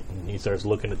pizza joint, and he starts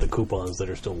looking at the coupons that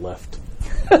are still left.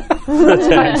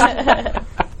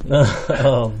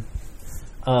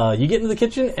 You get into the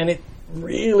kitchen, and it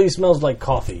really smells like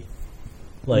coffee.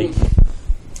 Like,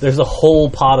 there's a whole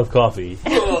pot of coffee.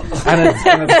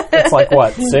 And it's like,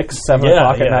 what, 6, 7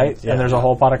 o'clock at night? yeah. And there's a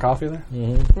whole pot of coffee there?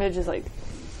 Midge is like...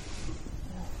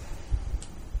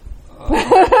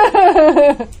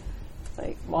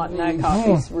 like, wanting that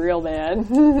coffee's real bad.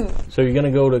 So you're going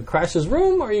to go to Crash's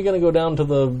room, or are you going to go down to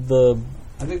the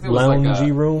I think there was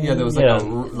loungy room? Yeah, there was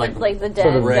Like the den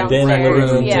sort of downstairs. den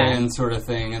red room, Yeah. den sort of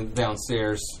thing, and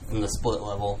downstairs in the split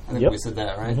level. I think Yep. we said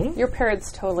that, right? Mhm. Your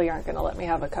parents totally aren't going to let me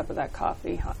have a cup of that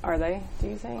coffee, are they? Do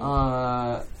you think?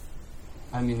 I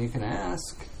mean, you can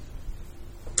ask.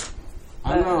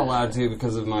 I'm not allowed to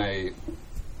because I'm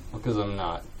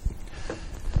not.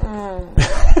 Did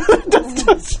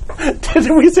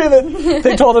we say that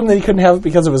they told him that he couldn't have it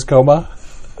because of his coma?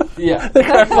 Yeah. They're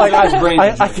kind of like, brain I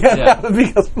injury. can't Yeah. have it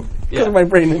because of my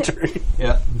brain injury.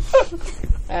 Yeah.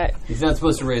 Uh, He's not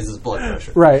supposed to raise his blood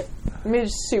pressure. Right. Midge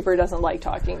super doesn't like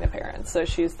talking to parents, so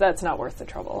that's not worth the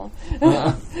trouble.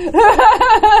 Yeah.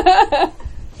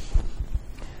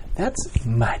 That's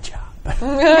my job.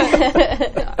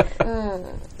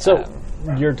 So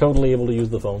you're totally able to use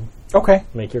the phone, Okay.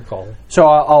 make your call. So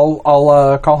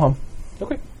I'll call home.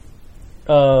 Okay.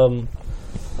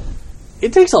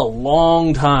 It takes a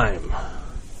long time.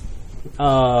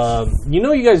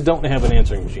 You guys don't have an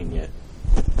answering machine yet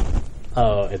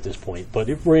at this point, but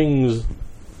it rings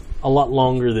a lot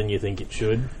longer than you think it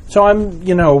should. So I'm,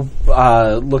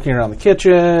 looking around the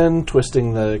kitchen,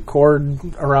 twisting the cord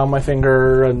around my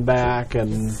finger and back,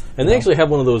 and they actually have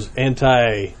one of those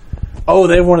anti oh,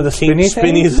 they have one of the spinny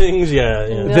things. Yeah.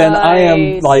 Then I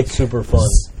am Nice. like Super fun.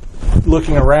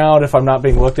 looking around. If I'm not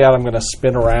being looked at, I'm going to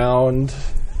spin around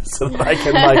so that I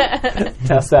can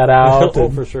test that out. Oh,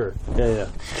 and- for sure. Yeah.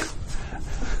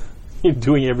 You're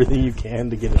doing everything you can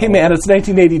to get it. hey all man, it's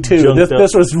 1982. Junked up.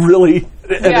 This was really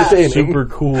entertaining. super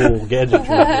cool gadgetry.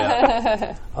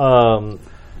 Yeah.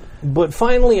 But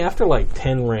finally, after like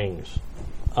 10 rings,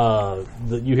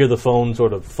 you hear the phone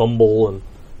sort of fumble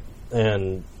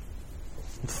and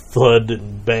thud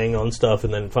and bang on stuff,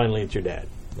 and then finally it's your dad,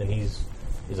 and he's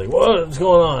like, "What's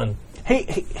going on?"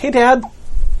 Hey, Dad.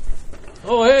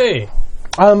 Oh, hey.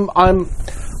 I'm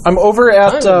over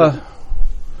at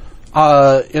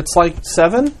it's like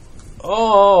 7.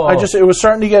 Oh, It was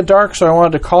starting to get dark, so I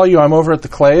wanted to call you. I'm over at the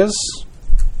Clays,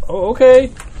 Oh,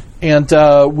 okay. and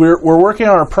we're working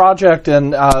on a project,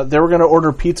 and they were going to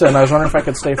order pizza, and I was wondering if I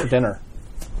could stay for dinner.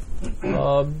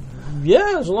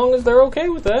 Yeah, as long as they're okay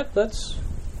with that, that's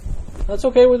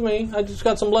okay with me. I just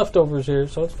got some leftovers here,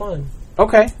 so it's fine.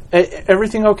 Okay,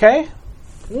 everything okay?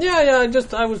 Yeah.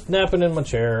 I was napping in my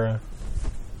chair.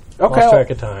 Okay, Lost track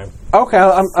of time. okay.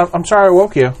 I'm sorry I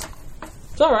woke you.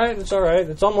 It's all right.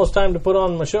 It's almost time to put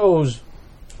on my shows.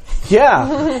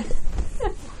 Yeah.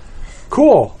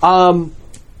 Cool.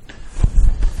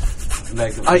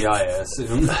 Back to the I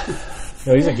assume.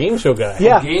 No, he's a game show guy.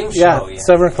 Yeah, Game yeah. show, yeah.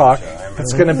 7 o'clock.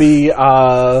 It's going to be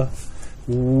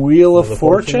Wheel of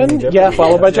Fortune. Jeopardy. Yeah,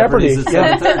 followed by Jeopardy. Jeopardy's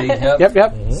at Yeah. 7:30.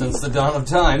 Yep. Since the dawn of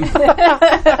time.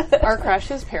 Are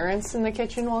Crash's parents in the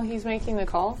kitchen while he's making the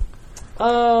call?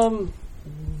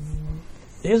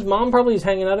 His mom probably is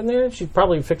hanging out in there. She's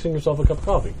probably fixing herself a cup of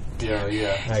coffee,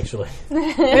 Yeah. actually.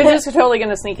 They're just totally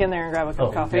going to sneak in there and grab a cup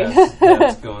of coffee.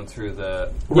 Yes, going through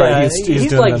the. Right, Yeah, he's he's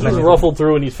doing that. ruffled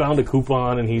through and he's found a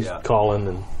coupon and he's calling.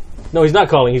 And no, he's not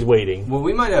calling. He's waiting. Well,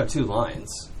 we might have 2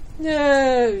 lines,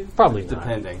 Yeah, probably not.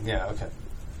 depending. Yeah, okay.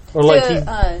 Or like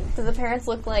Do the parents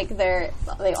look like they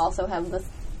also have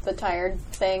the tired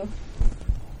thing?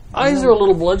 eyes are a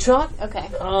little bloodshot. Okay.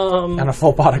 And a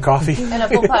full pot of coffee. And a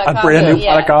full pot of A brand new coffee,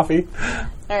 pot yeah. of coffee.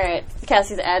 All right.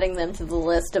 Cassie's adding them to the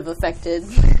list of affected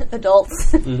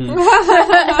adults.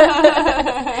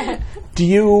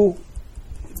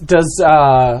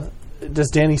 Does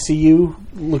Danny see you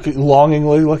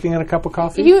longingly looking at a cup of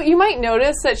coffee? You might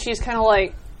notice that she's kind of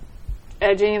like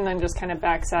edging and then just kind of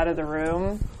backs out of the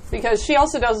room because she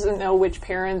also doesn't know which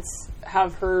parents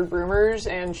have heard rumors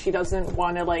and she doesn't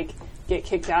want to like get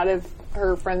kicked out of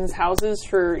her friends' houses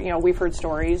for we've heard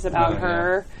stories about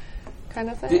her kind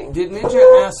of thing. Did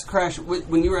Ninja ask Crash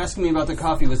when you were asking me about the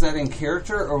coffee? Was that in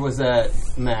character or was that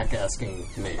Mac asking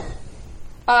me?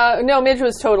 No, Midge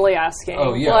was totally asking.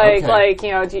 Oh, yeah, like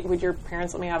okay. would your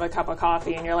parents let me have a cup of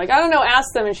coffee? And you're like, I don't know,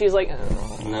 ask them. And she's like,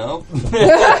 No.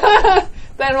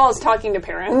 then while I was talking to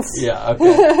parents. Yeah.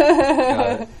 Okay.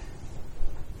 Got it.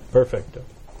 Perfect.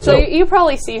 So you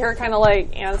probably see her kind of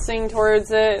like answering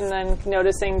towards it, and then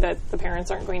noticing that the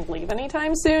parents aren't going to leave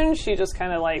anytime soon. She just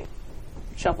kind of like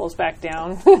shuffles back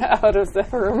down out of the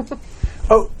room.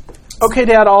 Oh, okay,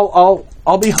 Dad.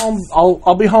 I'll be home.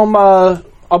 I'll be home.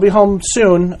 I'll be home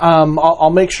soon. I'll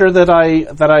make sure that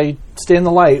I stay in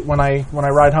the light when I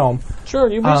ride home. Sure,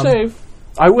 you be safe.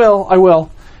 I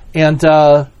will. And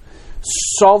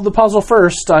solve the puzzle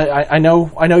first. I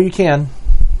know you can.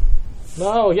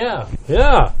 Oh, yeah.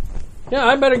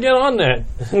 I better get on that.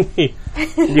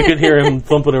 You could hear him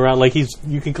thumping around like he's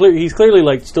clearly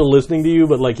like still listening to you,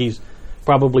 but like he's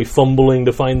probably fumbling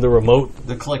to find the remote.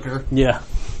 The clicker. Yeah.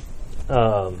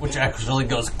 Which actually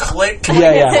goes click.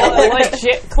 Yeah.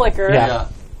 Legit clicker. Yeah.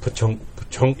 Pa-chunk,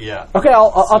 pa-chunk. Yeah. Okay,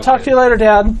 I'll talk to you later,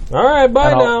 Dad. All right,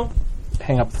 bye And I'll now.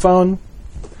 hang up the phone.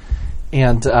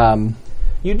 And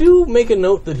You do make a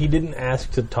note that he didn't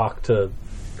ask to talk to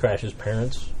Crash's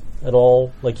parents at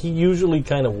all. Like, he usually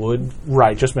kind of would.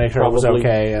 right, just make sure it was Probably.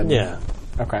 okay. And, Yeah.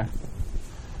 Okay.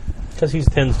 Because he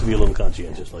tends to be a little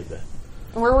conscientious like that.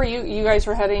 Where were you? You guys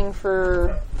were heading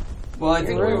for... Well, I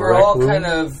think we Rec were all room? kind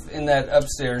of in that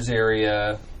upstairs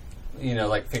area,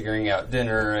 like figuring out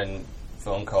dinner and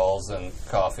phone calls and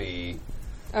coffee.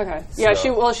 Okay. Yeah,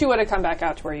 So- she would have come back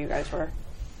out to where you guys were.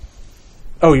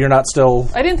 Oh, you're not still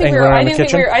I didn't think we angling were. around I the didn't think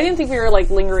kitchen? we were. I didn't think we were like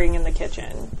lingering in the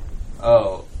kitchen.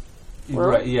 Oh. Were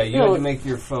Right, we? yeah, you No. had to make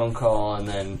your phone call and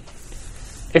then...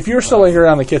 If you're still lingering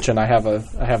around the kitchen, I have a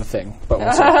thing. But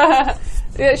we'll see.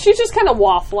 Yeah, she's just kind of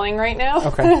waffling right now.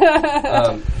 Okay.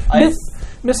 I,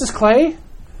 Mrs. Clay,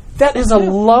 that is a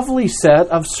lovely set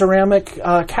of ceramic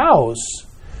cows.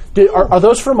 Are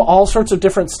those from all sorts of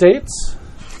different states?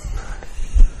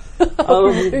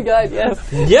 Oh God, yes.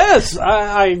 Yes,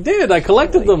 I did. I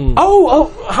collected them.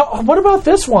 What about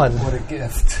this one? what a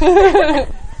gift.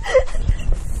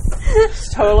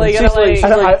 Totally She's gonna like. she's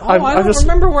like, I'm I don't just-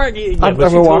 remember where. Yeah, I'm but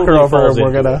she gonna walk her totally over falls and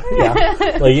we're into gonna. it.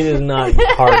 Yeah. Like, it is not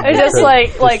hard. I just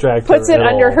like distract puts her it at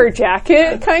under all. her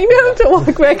jacket, kind of, to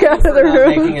walk back out of the For not room.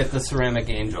 making it the ceramic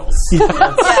angels.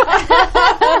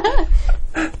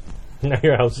 Now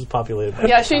your house is populated by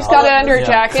Yeah, she's got it under her Yeah.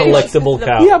 jacket. collectible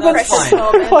cows. Yeah, but Precious fine.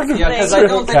 moments Fucking- Yeah, because I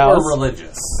don't think Cows. we're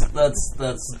religious.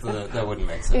 That wouldn't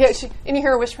make sense. Yeah, and you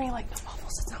hear her whispering like, "No,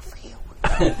 Waffles, it's not for you."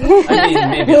 I mean,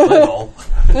 maybe a little.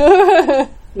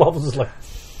 Waffles is like,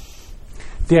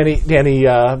 Danny,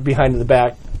 behind in the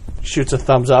back, shoots a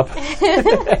thumbs up.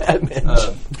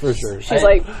 for sure. She's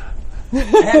like, I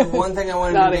had one thing I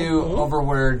wanted Nodding. to do over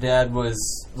where Dad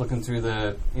was looking through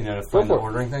the, to find the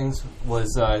ordering things,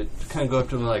 was kind of go up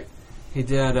to him like, "Hey,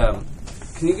 Dad,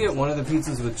 can you get one of the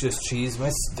pizzas with just cheese? My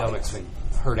stomach's been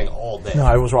hurting all day. No,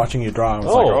 I was watching you draw. I was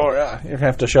Oh. like, oh yeah, you're gonna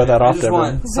have to show that I off just to everyone.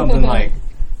 want something like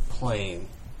plain."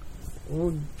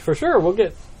 For sure, we'll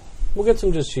get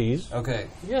some just cheese. Okay.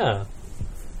 Yeah,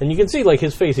 and you can see like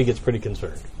his face; he gets pretty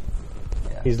concerned.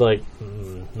 Yeah. He's like,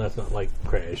 "That's not like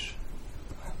Crash,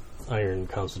 Iron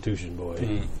Constitution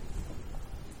boy."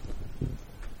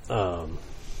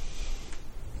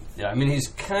 Yeah, I mean, he's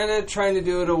kind of trying to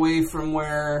do it away from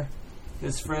where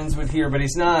his friends would hear, but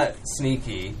he's not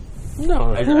sneaky.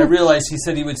 No, I realized he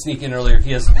said he would sneak in earlier.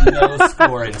 He has no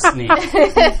score in sneak.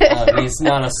 He's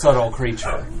not a subtle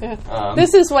creature.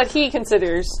 this is what he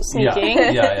considers sneaking.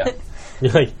 Yeah.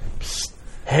 you're like, "Psst,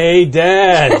 hey,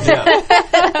 Dad,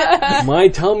 Yeah. my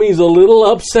tummy's a little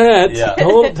upset. Yeah.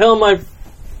 Don't tell my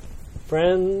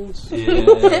friends."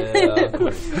 Yeah.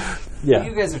 Yeah,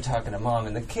 You guys are talking to Mom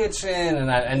in the kitchen,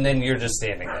 and then you're just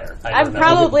standing there. I I'm don't know.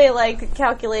 probably like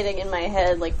calculating in my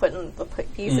head, like putting the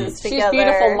pieces She's together.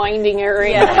 beautiful minding it right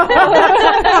Yeah.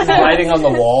 now. He's writing on the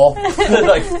wall.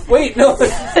 Like, wait, no.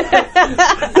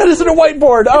 That isn't a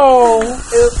whiteboard. Oh,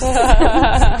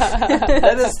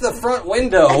 That is the front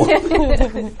window.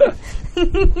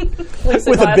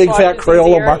 with a big fat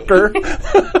Crayola marker.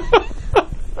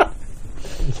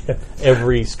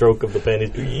 every stroke of the pen is.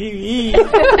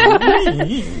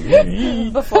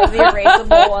 Before the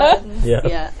erasable one.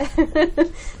 Yeah.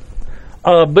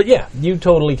 But yeah, you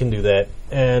totally can do that.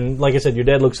 And like I said, your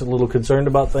dad looks a little concerned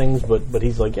about things, but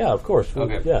he's like, yeah, of course.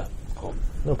 Okay. Yeah. Cool.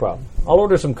 No problem. I'll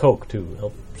order some Coke too.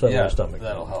 Help settle Yeah, your stomach.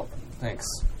 that'll help. Thanks.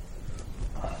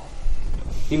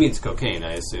 He means cocaine,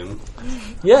 I assume.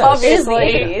 Yes.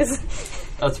 Obviously.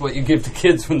 That's what you give to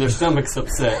kids when their stomach's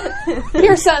upset.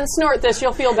 Here, son, snort this.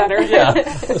 You'll feel better. Yeah.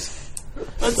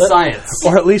 That's science.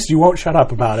 Or at least you won't shut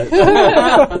up about it.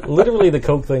 Literally, the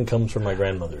Coke thing comes from my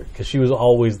grandmother because she was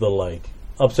always the like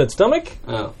upset stomach.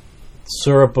 Oh.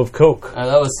 syrup of Coke.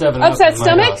 That was 7 Upset in my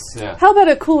stomach? house, yeah. How about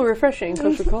a cool, refreshing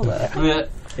Coca-Cola? Yeah.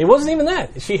 It wasn't even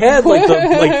that. She had like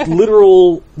the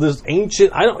literal this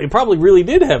ancient. It probably really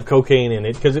did have cocaine in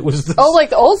it because it was this like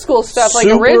the old school stuff, like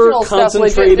super original stuff.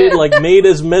 concentrated, like made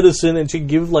as medicine, and she'd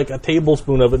give like a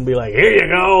tablespoon of it and be like, "Here you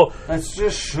go." That's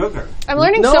just sugar. I'm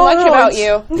learning so much about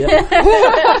you.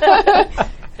 Yeah.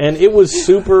 And it was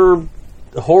super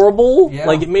horrible. Yeah.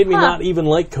 Like it made me not even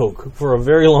like Coke for a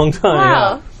very long time.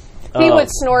 Wow. He would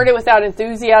snort it without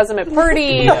enthusuasm at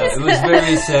parties. Yeah, it was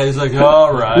very sad. He's like,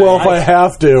 all right. Well, if I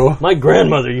have to. My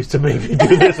grandmother used to make me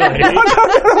do this.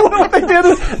 What they did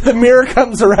is the mirror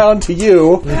comes around to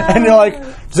you, and you're like,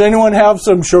 does anyone have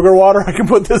some sugar water I can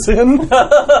put this in?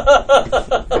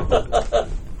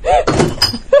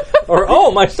 Or,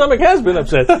 oh, my stomach has been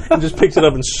upset. And just picks it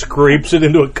up and scrapes it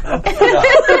into a cup.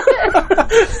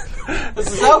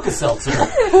 This is Alka-Seltzer.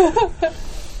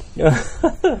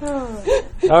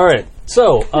 All right.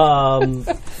 So,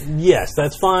 yes,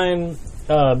 that's fine.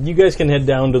 You guys can head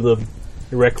down to the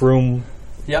rec room.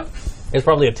 Yep. There's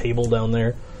probably a table down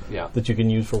there Yeah. that you can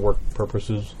use for work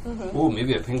purposes. Ooh,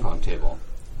 maybe a ping pong table.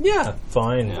 Yeah,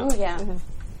 fine. Yeah. Oh, yeah.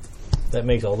 That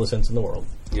makes all the sense in the world.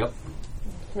 Yep.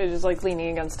 Maybe just like leaning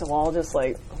against a wall, just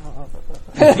like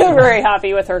very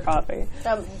happy with her coffee.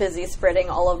 I'm busy spreading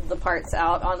all of the parts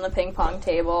out on the ping pong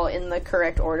table in the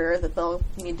correct order that they'll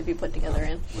need to be put together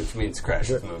in. Which means Crash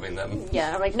is moving them.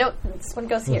 Yeah, I'm like, no, this one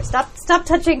goes here. Stop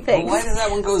touching things. Why does that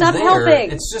one go Stop there?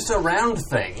 helping. It's just a round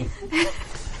thing.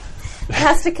 It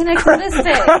has to connect to this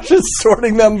thing. Just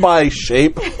sorting them by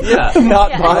shape, Yeah.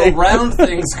 not Yeah. by The round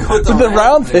things go with the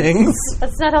round things.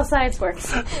 That's not how science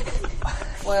works.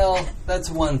 Well, that's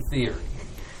one theory.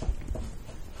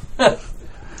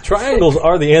 Triangles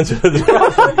are the answer to the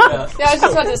problem. Yeah, I was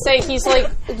just about to say, he's like,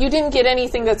 you didn't get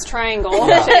anything that's triangle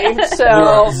shaped, There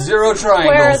are so. 0 triangles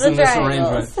Where are the in this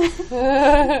triangles? arrangement.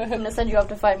 I'm going to send you up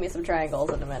to find me some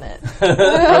triangles in a minute.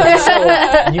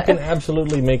 So you can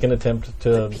absolutely make an attempt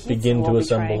to begin to won't be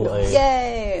assemble triangles. a...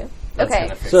 Yay! That's Okay,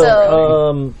 gonna fix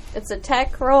so it's a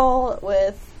tech roll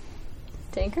with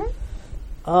Tinker?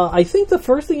 I think the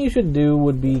first thing you should do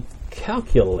would be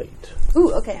calculate.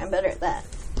 Ooh, okay, I'm better at that.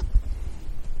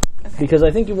 Because I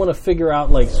think you want to figure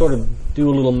out, like, sort of do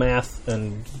a little math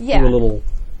and Yeah. do a little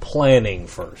planning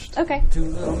first Okay. Do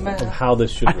little of math. how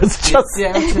this should work. It's just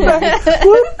Down tonight.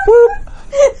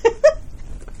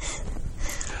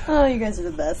 Oh, you guys are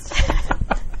the best.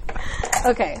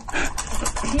 Okay.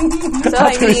 So that's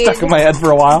I going to be stuck in need my head for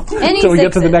a while Any until we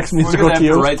get to the sixes. next We're musical going to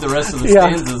have to cue. write the rest of the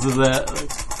Yeah. stanzas of that.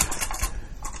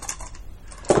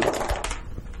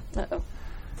 Uh-oh.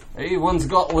 Hey, one's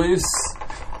got loose.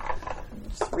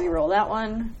 Just re-roll that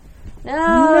one.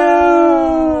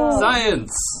 No!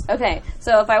 Science. Okay,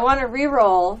 so if I want to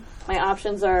re-roll, my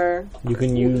options are... You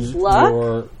can use Luck?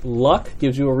 your luck,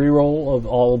 gives you a reroll of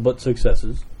all but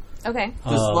successes. Okay.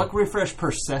 Does luck refresh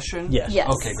per session? Yes. Yes.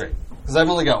 Okay, great. Because I've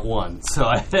only got one, so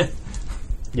I...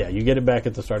 Yeah, you get it back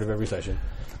at the start of every session.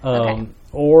 Okay.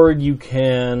 Or you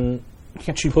can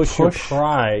Can't you push your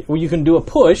pride. Well, you can do a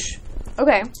push,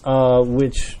 Okay.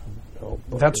 which...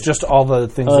 That's just all the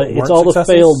things that weren't it's all the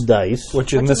successes, failed dice.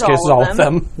 which in Which this is case is all all of of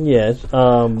them. Yes.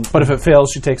 But if it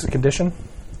fails, she takes a condition.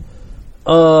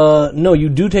 No, you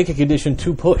do take a condition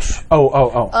to push. Oh.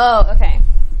 Oh, okay.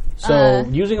 So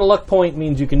using a luck point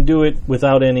means you can do it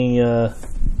without any.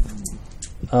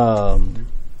 I'm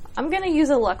going to use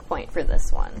a luck point for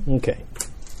this one. Okay,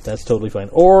 that's totally fine.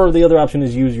 Or the other option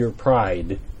is use your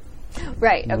pride,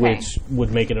 Right, okay. which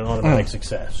would make it an automatic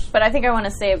success. But I think I want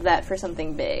to save that for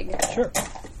something big. Sure.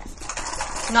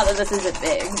 Not that this isn't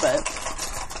big, but...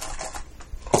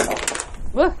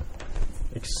 Woo.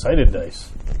 Excited dice.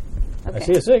 Okay. I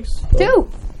see a 6. So. 2!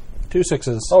 2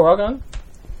 6s. Oh, rock on.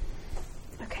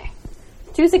 Okay.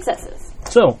 2 successes.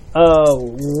 So,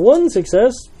 one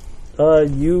success.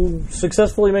 You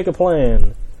successfully make a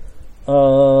plan.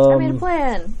 I made a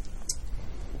plan.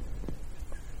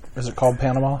 Is it called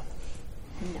Panama?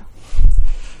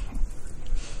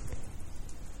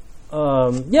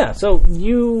 No. Yeah. So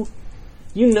you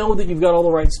know that you've got all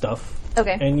the right stuff.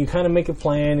 Okay. And you kind of make a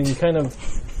plan, and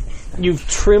you've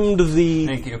trimmed the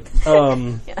Thank you.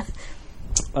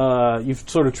 you've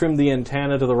sort of trimmed the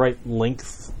antenna to the right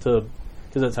length because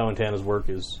that's how antennas work,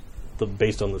 is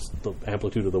based on the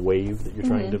amplitude of the wave that you're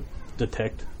trying to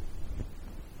detect.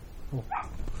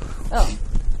 Oh.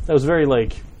 That was very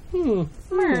like Yeah.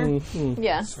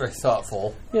 It's very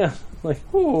thoughtful. yeah, like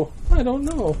I don't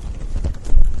know.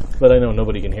 But I know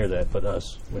nobody can hear that but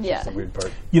us, which Yeah. is the weird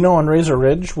part. You know, on Razor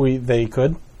Ridge, they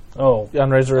could. Oh, On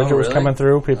Razor Ridge, Oh, it was really? coming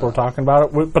through. People were talking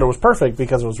about it, but it was perfect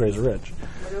because it was Razor Ridge.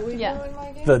 Yeah.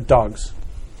 The dogs.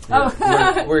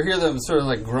 We're here them sort of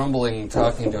like grumbling,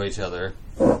 talking to each other.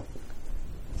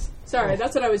 Sorry,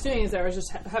 that's what I was doing. Is I was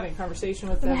just having a conversation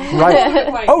with them.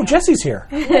 Right. Oh, Jesse's here.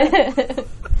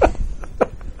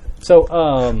 So,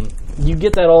 you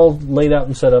get that all laid out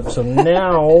and set up. So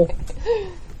now,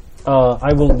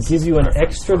 I will give you an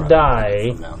extra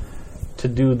die to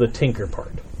do the tinker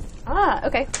part. Ah,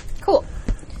 okay. Cool.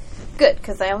 Good,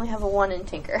 because I only have a 1 in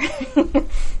tinker.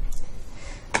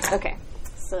 Okay.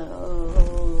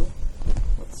 So,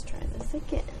 let's try this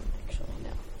again. Actually,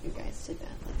 no. You guys did that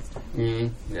last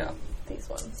time. Yeah. These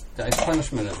ones. Dice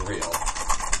punishment is real.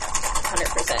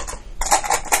 100%.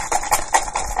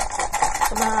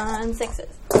 Come on, 6s.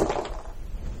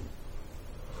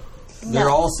 They're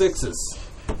all 6s.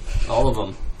 All of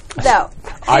them. No.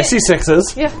 I see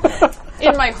 6s. Yeah.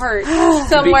 In my heart.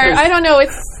 Somewhere. Because- I don't know.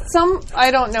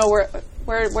 I don't know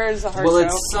where's the heart Well, go?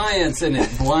 it's science, and it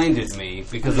blinded me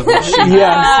because of machine.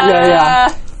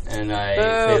 Yeah. And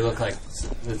they look like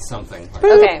it's something.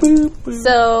 Okay.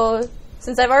 So,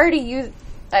 since I've already used...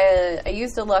 I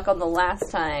used a luck on the last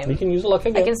time. You can use luck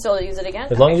again. I can still use it again?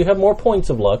 as long as you have more points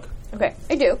of luck. Okay,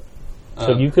 I do.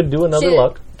 So you could do another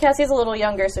luck. Cassie's a little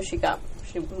younger, so she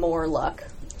more luck.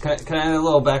 Can I add a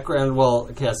little background while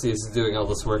Cassie is doing all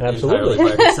this work Absolutely.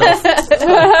 entirely by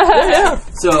herself?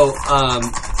 So,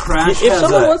 Crash If has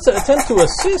someone wants to attempt to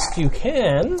assist, you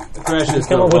can. Crash is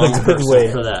come the up with a wrong good person way.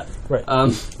 for that. Right.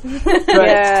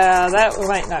 Yeah, that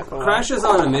might not go well. Crash is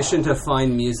on a mission to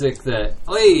find music that...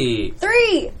 Hey!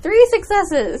 3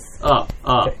 successes.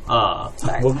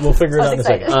 We'll figure it out in a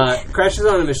second. Crash is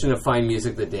on a mission to find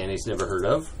music that Danny's never heard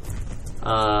of.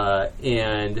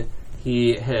 And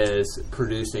he has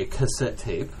produced a cassette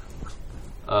tape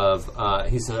of...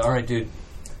 he said, all right, dude,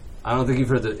 I don't think you've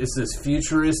heard it's this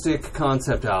futuristic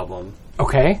concept album.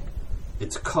 Okay.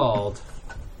 It's called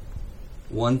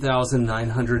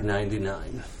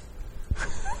 1999.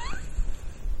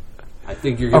 I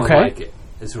think you're going to like it.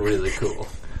 It's really cool.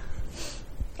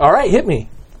 All right, hit me.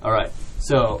 All right,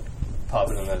 so pop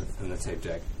it in the tape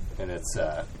deck, and it's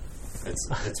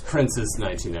Prince's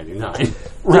 1999.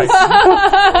 Right.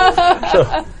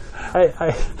 So,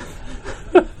 I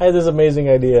had this amazing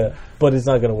idea, but it's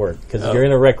not going to work because you're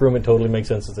in a rec room. It totally makes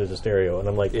sense that there's a stereo, and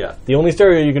I'm like, the only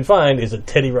stereo you can find is a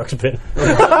Teddy Ruxpin.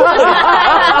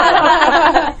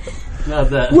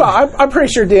 Not that. Well, I'm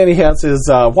pretty sure Danny has his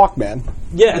Walkman.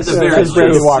 Yes, At the very his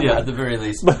brand new least, Walkman. yeah, at the very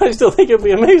least. but I still think it'd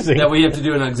be amazing. That we have to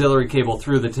do an auxiliary cable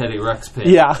through the Teddy Ruxpin.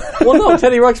 Yeah. Well, no,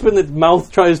 Teddy Ruxpin that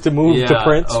mouth tries to move to Yeah.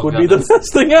 Prince Oh, would God, be the that's-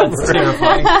 best thing ever. It's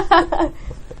terrifying.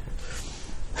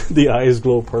 The eyes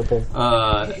glow purple.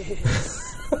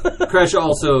 Crash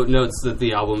also notes that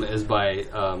the album is by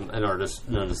an artist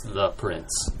known as The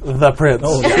Prince. The Prince.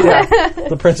 Oh,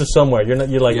 the Prince is somewhere. You're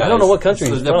like, Yeah, I don't know what country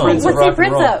so he's the from. Prince of What's rock the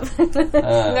and Prince roll.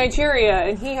 of? Nigeria,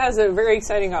 and he has a very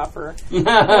exciting offer.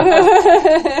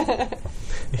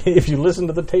 If you listen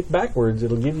to the tape backwards,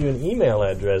 it'll give you an email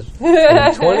address.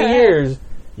 And in 20 years,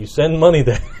 you send money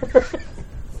there.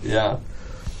 Yeah.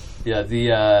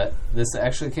 This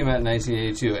actually came out in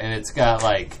 1982, and it's got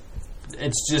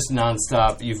it's just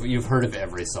nonstop. You've heard of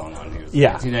every song on here.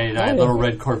 Yeah. 1999, Little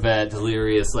Red Corvette,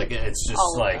 Delirious. It's just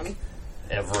All of them.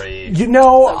 every. You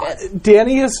know, So good.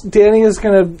 Danny is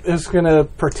gonna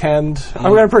pretend.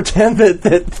 I'm gonna pretend that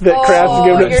Crash is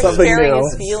giving him you're something sharing new.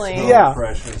 his feelings. Yeah.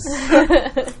 Precious.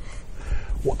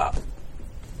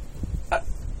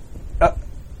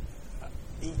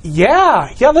 Yeah.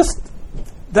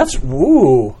 That's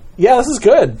woo. Yeah, this is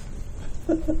good.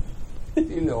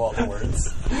 You know all the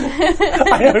words.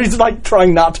 I know he's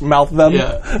trying not to mouth them.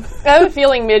 Yeah. I have a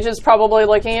feeling Midge is probably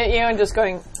looking at you and just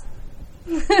going,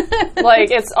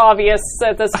 it's obvious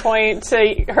at this point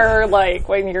to her,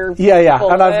 when you're Yeah.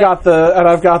 full And of I've it. got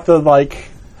the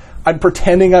I'm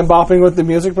pretending I'm bopping with the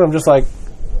music, but I'm just like.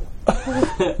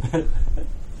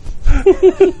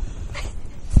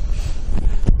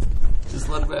 Just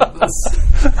let him have this.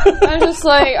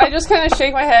 I just kind of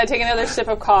shake my head, take another sip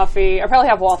of coffee. I probably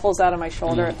have waffles out of my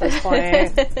shoulder at this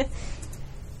point.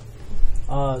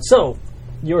 So,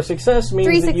 your success means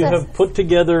 3 that you have successes. put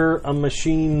together a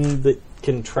machine that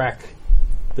can track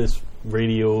this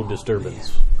radio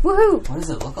disturbance. Woohoo! What does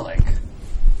it look like?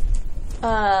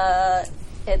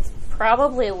 It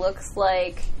probably looks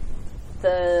like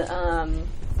the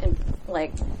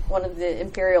like one of the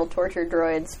Imperial torture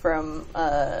droids from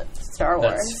Star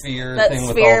Wars. That sphere That thing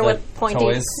sphere with all with the pointy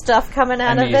toys. stuff coming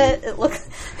out I of mean, it. It looks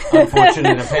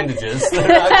Unfortunate appendages. They're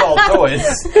not called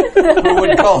toys. Who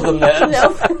would call them that?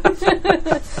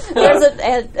 There's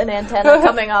an antenna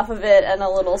coming off of it and a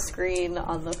little screen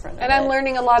on the front of And it. I'm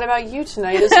learning a lot about you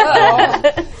tonight as well.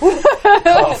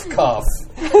 Cough, cough.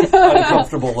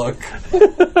 Uncomfortable look.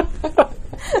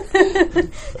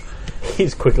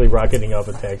 He's quickly rocketing off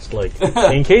a text like,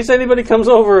 in case anybody comes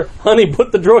over, honey,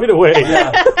 put the droid away.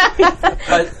 Yeah.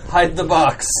 Hide the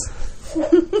box.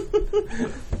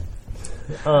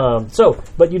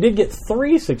 But you did get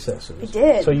 3 successes. I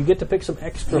did. So you get to pick some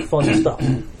extra fun stuff.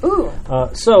 Ooh.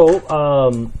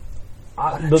 Some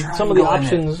of the triangle in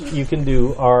options you can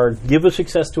do are give a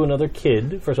success to another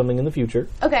kid for something in the future.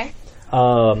 Okay.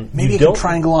 Maybe you can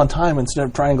triangle on time instead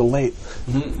of triangle late.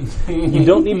 You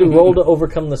don't need to roll to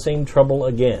overcome the same trouble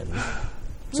again.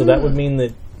 So that would mean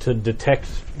that to detect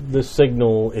the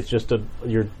signal, it's just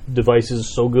your device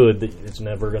is so good that it's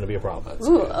never going to be a problem.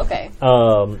 Ooh, okay.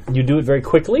 You do it very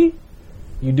quickly.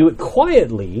 You do it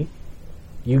quietly.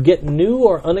 You get new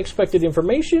or unexpected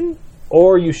information,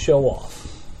 or you show off.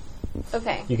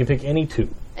 Okay. You can pick any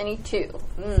 2. Any 2.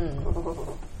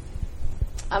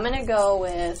 I'm going to go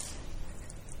with...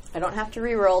 I don't have to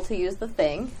re-roll to use the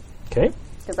thing, Okay.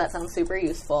 because that sounds super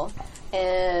useful.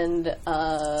 And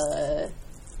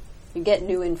you get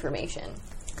new information.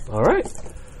 All right.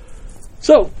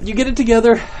 So you get it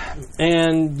together,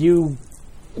 and you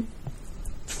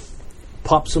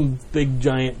pop some big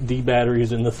giant D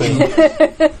batteries in the thing,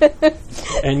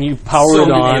 and you power So it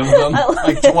many on. of them.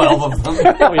 Like 12 of them.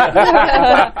 Oh,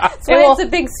 yeah. That's why it's a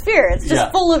big sphere. It's just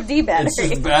Yeah. full of D batteries. It's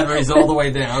just batteries all the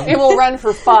way down. It will run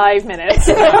for 5 minutes.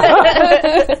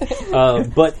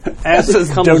 But as This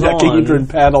it comes dodecahedron on,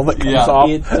 paddle that comes Yeah. off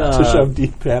It, to shove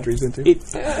deep batteries into. it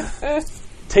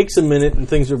takes a minute, and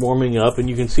things are warming up, and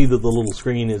you can see that the little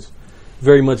screen is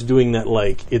very much doing that.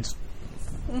 Like it's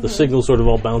the signal sort of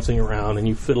all bouncing around, and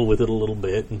you fiddle with it a little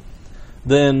bit, and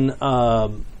then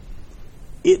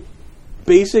it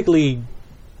basically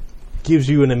gives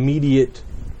you an immediate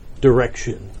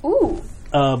direction, Ooh.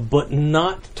 but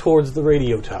not towards the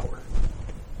radio tower.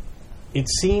 It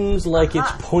seems like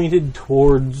it's pointed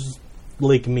towards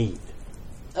Lake Mead,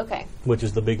 Okay. which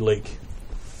is the big lake.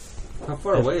 How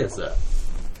far away is that?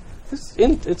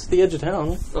 It's the edge of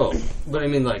town. Oh, but I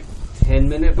mean like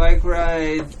 10-minute bike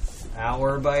ride,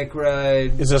 hour bike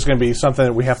ride. Is this going to be something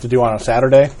that we have to do on a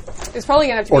Saturday? It's probably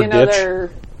going to have to Or be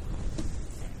another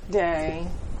day.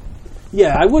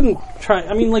 Yeah, I wouldn't try.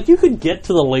 I mean, like, you could get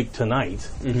to the lake tonight,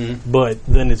 but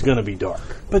then it's going to be dark.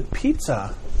 But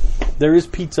pizza. There is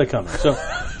pizza coming. So,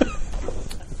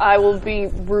 I will be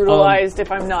brutalized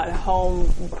if I'm not home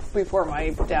before my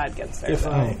dad gets there. if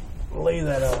I lay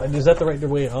that out, is that the right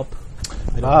way up?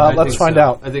 I Let's think find so.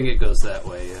 out. I think it goes that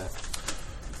way, yeah.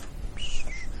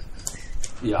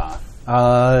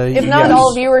 If not,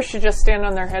 all viewers should just stand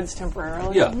on their heads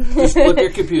temporarily. Yeah. Just flip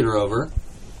your computer over.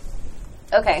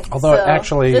 Okay. Although so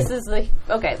actually- this is the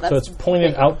okay. That's So it's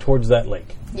pointed out towards that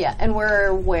lake. Yeah, and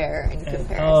we're where in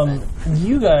comparison?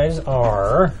 You guys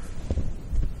are.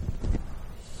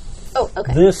 Oh,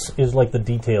 okay. This is like the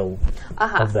detail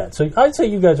of that. So I'd say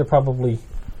you guys are probably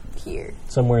Here,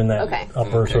 somewhere in that Okay.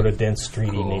 upper Okay. sort of dense,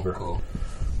 streety neighborhood. Cool.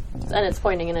 and it's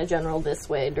pointing in a general this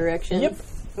way direction. Yep.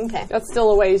 Okay. That's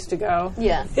still a ways to go.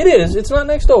 Yeah. It is. It's not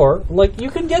next door. Like, you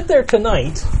could get there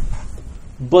tonight,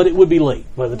 but it would be late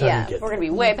by the time Yeah. you get We're there. gonna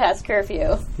be way past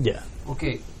curfew. Yeah.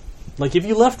 Okay. Like, if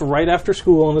you left right after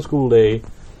school on a school day,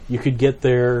 you could get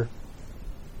there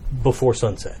before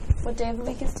sunset. What day of the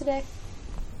week is today?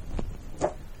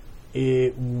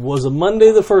 It was a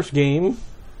Monday, the first game,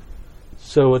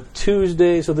 so a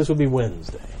Tuesday, so this would be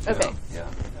Wednesday. Okay. Yeah.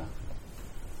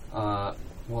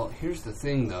 Well, here's the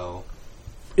thing, though.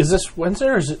 Is this Wednesday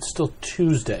or is it still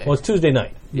Tuesday? Well, it's Tuesday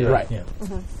night. Right. Yeah.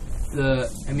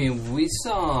 We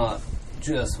saw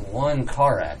just one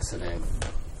car accident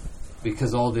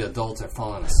because all the adults are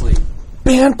falling asleep.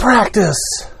 Band practice.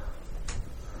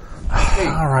 Hey,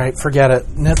 All right, forget it.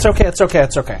 It's okay. It's okay.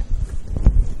 It's okay.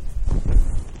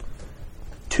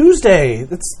 Tuesday.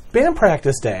 It's band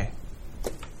practice day.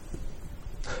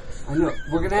 I know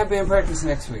we're gonna have band practice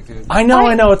next week, dude. I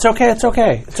know. It's okay. It's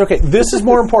okay. It's okay. This is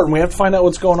more important. We have to find out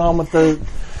what's going on with the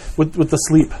with the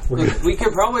sleep. Look, we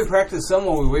could probably practice some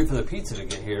while we wait for the pizza to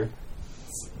get here.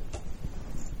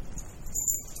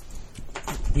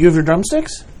 You have your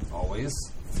drumsticks? Always.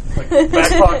 Like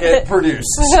back pocket produced.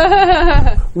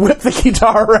 Whip the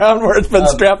guitar around where it's been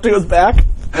strapped to his back.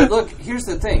 But look, here's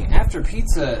the thing. After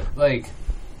pizza, like,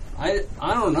 I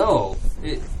don't know.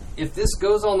 if this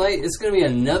goes all night, it's going to be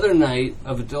another night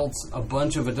of a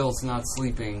bunch of adults not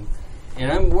sleeping.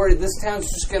 And I'm worried this town's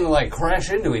just going to, like,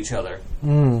 crash into each other.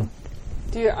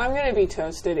 Dude, I'm going to be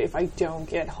toasted if I don't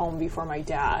get home before my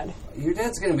dad. Your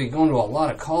dad's going to be going to a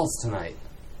lot of calls tonight.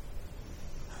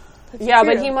 Yeah,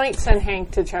 but he might send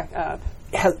Hank to check up.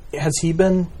 Has he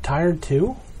been tired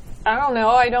too? I don't know.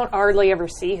 I don't hardly ever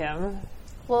see him.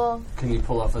 Well, Can you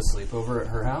pull off a sleepover at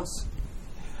her house?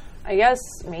 I guess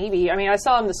maybe. I mean, I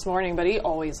saw him this morning, but he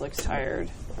always looks tired.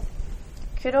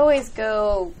 could always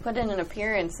go put in an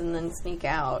appearance and then sneak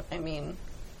out. I mean,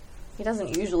 he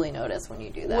doesn't usually notice when you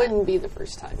do that. Wouldn't be the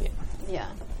first time, yeah. Yeah.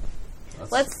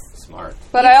 That's smart.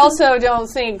 But I also don't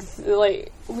think,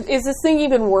 like, is this thing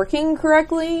even working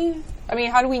correctly? I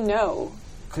mean, how do we know?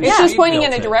 It's just pointing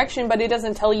in a direction, but it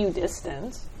doesn't tell you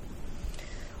distance.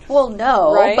 Well,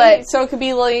 no, Right? but So it could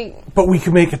be like... But we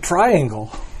could make a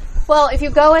triangle. well, if you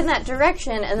go in that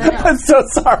direction and then I'm so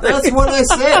sorry. That's what I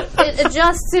said. it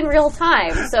adjusts in real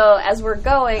time. So as we're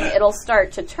going, it'll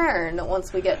start to turn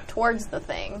once we get towards the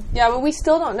thing. Yeah, but we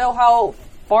still don't know how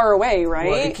far away, right?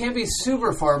 Well, it can't be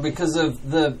super far because of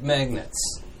the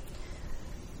magnets.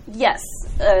 Yes.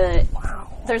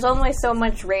 There's only so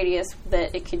much radius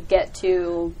that it could get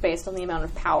to based on the amount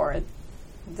of power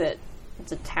that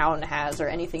the town has or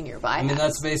anything nearby I mean, has.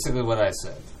 that's basically what I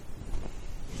said.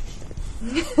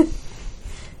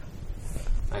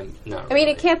 I'm not. I mean,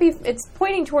 really. it can't be... It's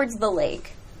pointing towards the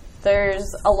lake. There's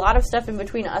a lot of stuff in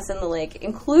between us and the lake,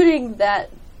 including that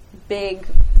big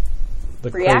The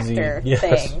reactor crazy,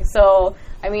 yes. thing. So,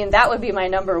 I mean, that would be my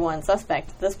number one suspect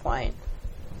at this point.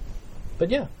 But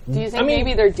yeah. Do you think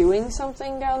maybe they're doing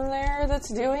something down there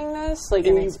that's doing this? Like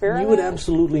an experiment? You would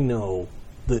absolutely know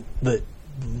that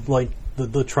like,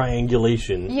 the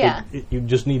triangulation. Yeah. You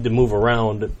just need to move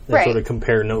around and Right. sort of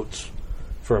compare notes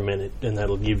for a minute, and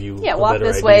that'll give you Yeah, a walk better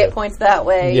this idea. way, it points that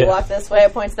way. Yeah. You walk this way,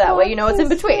 it points that way. You know what's in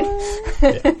between.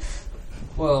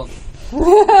 Well,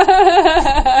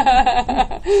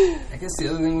 I guess the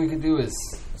other thing we could do is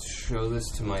show this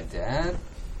to my dad.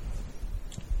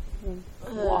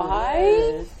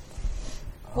 Why?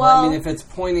 Well, I mean, if it's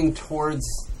pointing towards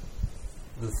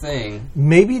the thing,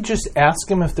 Maybe just ask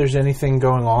him if there's anything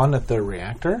going on at the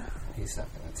reactor. he's not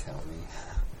going to tell me.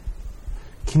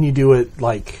 Can you do it,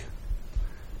 like,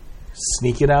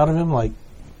 sneak it out of him? Like,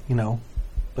 you know,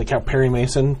 like how Perry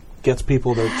Mason gets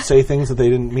people to say things that they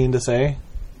didn't mean to say?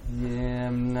 Yeah,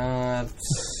 I'm not.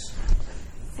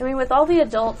 I mean, with all the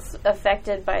adults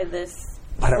affected by this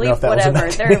I don't sleep, know if that whatever,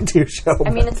 was enough into your show. I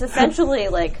mean, it's essentially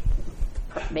like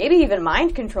maybe even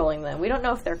mind controlling them. We don't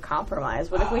know if they're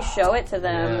compromised. What if we show it to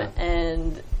them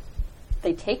and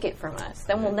they take it from us?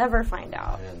 Then we'll never find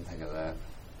out. I didn't think of that.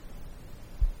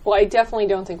 Well, I definitely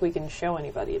don't think we can show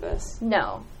anybody this.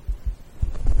 No.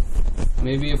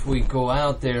 Maybe if we go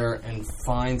out there and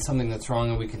find something that's wrong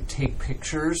and we can take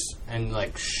pictures and,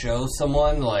 like, show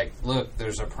someone, like, look,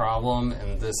 there's a problem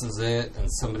and this is it, and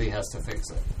somebody has to fix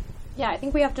it. Yeah, I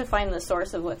think we have to find the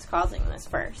source of what's causing this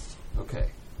first. Okay.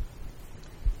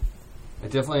 I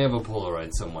definitely have a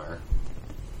Polaroid somewhere.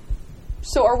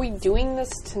 So are we doing this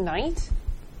tonight?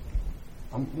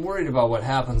 I'm worried about what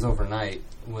happens overnight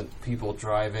with people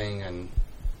driving, and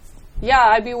Yeah,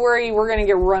 I'd be worried we're going to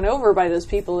get run over by those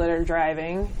people that are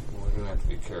driving. we're going to have to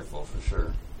be careful for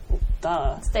sure.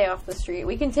 Duh. Stay off the street.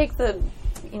 We can take the,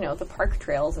 the park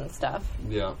trails and stuff.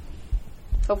 Yeah,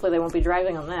 Hopefully they won't be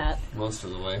driving on that. most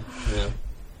of the way. Yeah.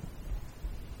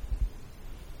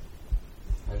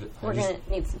 We're going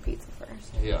to need some pizza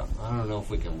first. Yeah, I don't know if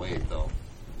we can wait, though.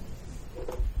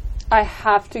 I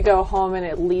have to go home and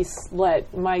at least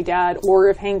let my dad, or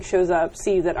if Hank shows up,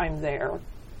 see that I'm there.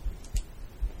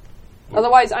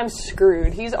 Otherwise, I'm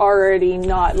screwed. He's already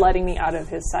not letting me out of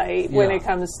his sight when Yeah. it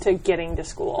comes to getting to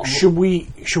school. Should we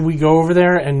go over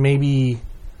there and maybe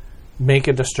make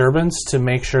a disturbance to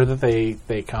make sure that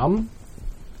they come?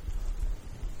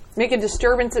 Make a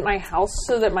disturbance at my house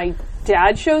so that my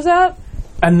dad shows up?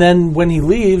 And then when he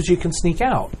leaves, you can sneak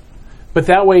out. But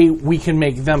that way we can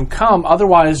make them come.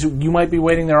 Otherwise, you might be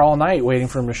waiting there all night waiting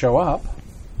for him to show up.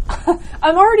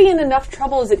 I'm already in enough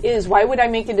trouble as it is. Why would I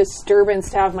make a disturbance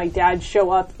to have my dad show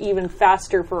up even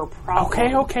faster for a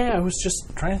problem? Okay. I was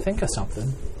just trying to think of something.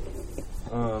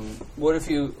 What if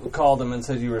you called them and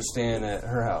said you were staying at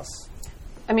her house?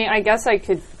 I mean, I guess I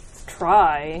could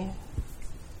try.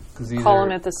 Call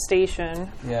him at the station.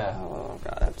 Yeah. Oh,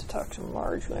 God, I have to talk to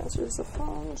Marge who answers the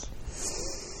phones.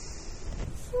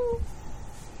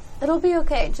 It'll be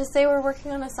okay. Just say we're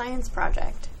working on a science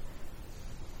project.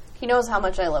 He knows how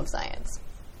much I love science.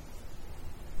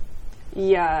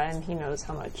 Yeah, and he knows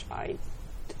how much I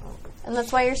don't. And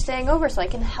that's why you're staying over, so I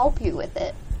can help you with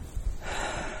it.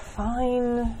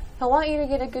 Fine. I want you to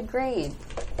get a good grade.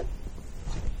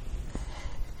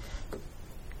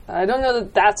 I don't know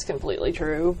that that's completely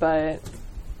true, but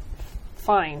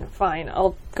fine.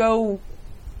 I'll go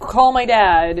call my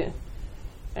dad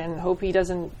and hope he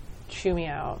doesn't chew me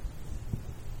out.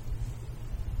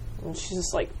 And she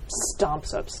just, like,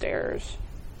 stomps upstairs.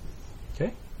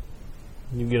 Okay.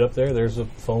 You get up there, there's a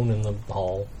phone in the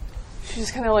hall.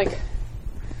 She's kind of like...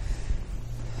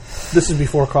 This is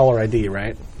before caller ID,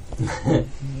 right?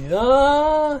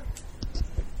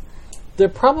 There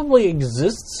probably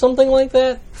exists something like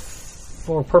that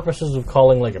for purposes of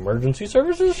calling, like, emergency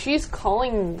services. She's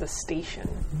calling the station.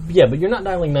 Yeah, but you're not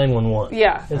dialing 911.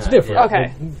 Yeah. It's different.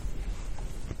 Okay.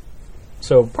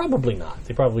 So probably not.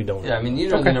 They probably don't. Yeah, I mean, you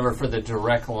know the number for the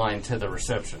direct line to the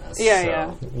receptionist.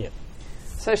 Yeah. Yeah.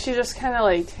 So she just kind of,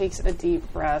 like, takes a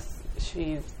deep breath.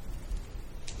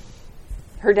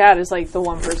 Her dad is, like, the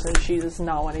one person she does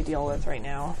not want to deal with right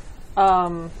now.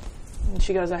 And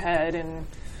she goes ahead and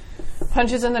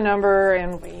punches in the number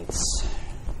and waits.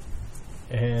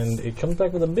 And it comes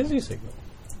back with a busy signal.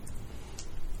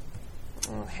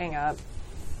 I'll hang up.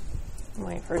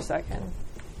 Wait for a second.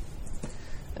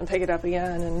 And pick it up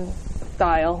again and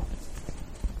dial.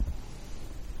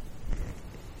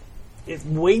 It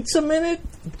waits a minute,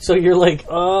 so you're like,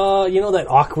 you know that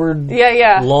awkward,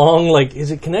 Yeah. long, like,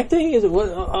 is it connecting? Is it what?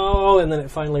 Oh, and then it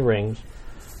finally rings.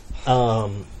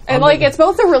 And, like, it's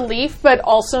both a relief, but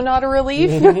also not a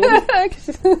relief.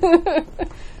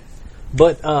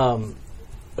 But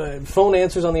phone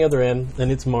answers on the other end,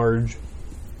 and it's Marge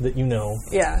that you know.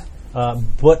 Yeah.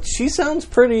 But she sounds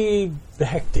pretty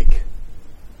hectic.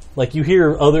 Like, you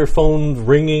hear other phones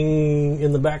ringing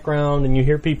in the background, and you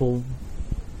hear people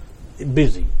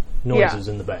busy noises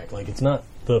in the back. Like, it's not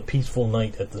the peaceful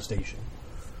night at the station.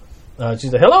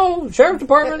 She's like, hello, Sheriff's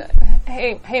Department.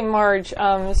 Hey, Marge.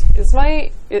 This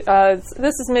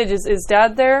is Midge. Is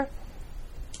Dad there?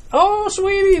 Oh,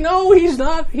 sweetie, no, he's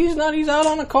not. He's out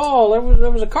on a call.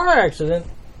 There was a car accident.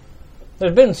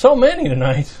 There's been so many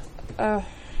tonight.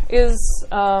 Is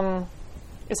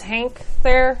Hank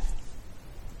there?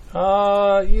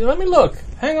 Let me look.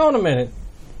 Hang on a minute.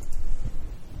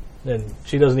 And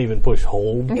she doesn't even push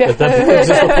hold. At that point, it's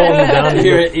just the phone down. You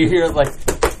hear it, like,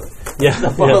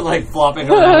 the phone, like, flopping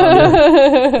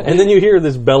around. And then you hear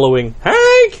this bellowing,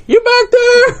 Hank, you back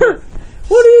there?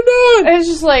 What are you doing?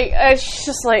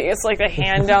 It's like a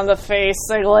hand down the face.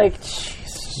 They're like,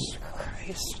 Jesus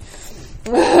Christ.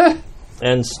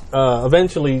 And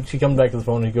eventually she comes back to the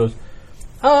phone and he goes,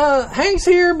 Hank's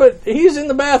here, but he's in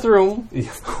the bathroom.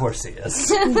 Of course he is.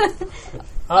 You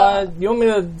want me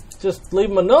to just leave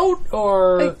him a note,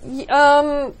 or?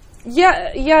 Yeah.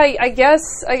 I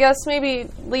guess maybe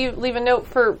leave a note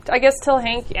for. I guess tell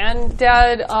Hank and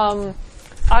Dad. I'm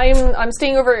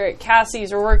staying over at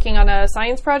Cassie's. We're working on a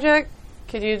science project.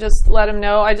 Could you just let him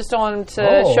know? I just don't want him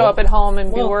to show up at home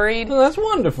and be worried. Well, that's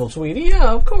wonderful, sweetie.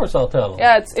 Yeah, of course I'll tell him.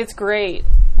 Yeah, it's great.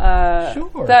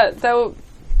 Sure. That.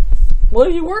 What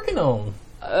are you working on?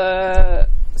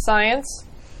 Science.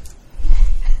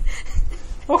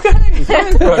 Okay,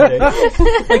 science project.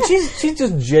 Like, she's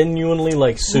just genuinely,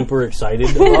 like, super excited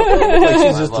about it. Like,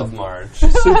 she's just I love Marge.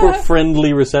 super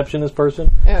friendly receptionist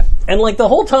person. Yeah. And, like, the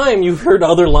whole time you've heard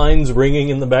other lines ringing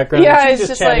in the background. Yeah, and she's it's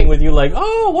just just chatting like- with you, like,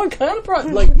 oh, what kind of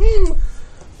project? Like,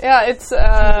 Yeah, it's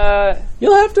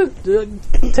you'll have to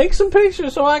take some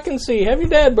pictures so I can see. Have your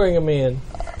dad bring them in.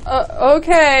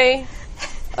 okay.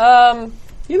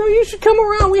 You know, you should come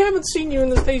around. We haven't seen you in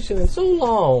the station in so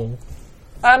long.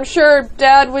 I'm sure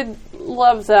Dad would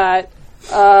love that.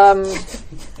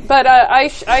 But I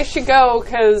should go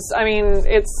because, I mean,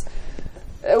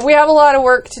 we have a lot of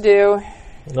work to do.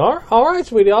 All right,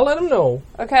 sweetie. I'll let him know.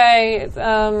 Okay,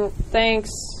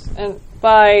 thanks, and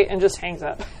bye, and just hangs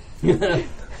up.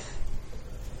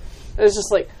 It's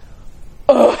just like,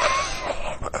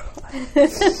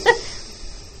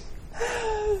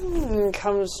 and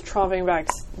comes tromping back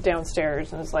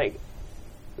downstairs and is like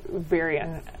very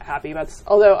unhappy about this.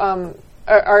 Although,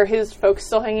 are his folks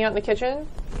still hanging out in the kitchen?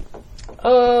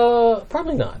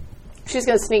 Probably not. She's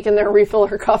gonna sneak in there and refill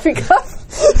her coffee cup.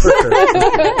 For sure.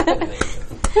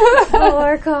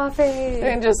 More coffee.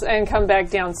 and come back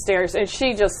downstairs, and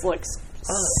she just looks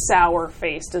sour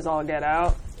faced as all get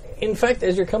out. In fact,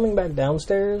 as you're coming back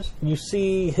downstairs, you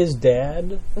see his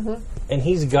dad, and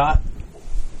he's got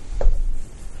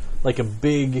like a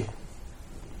big,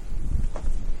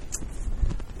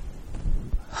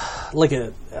 like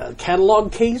a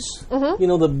catalog case. You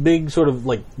know, the big sort of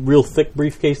like real thick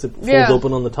briefcase that folds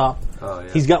open on the top. Oh,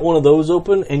 yeah. He's got one of those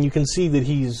open, and you can see that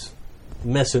he's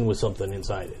messing with something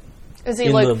inside it. Does he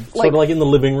in look the, sort of like in the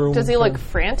living room. Does he look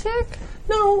frantic?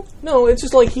 No, it's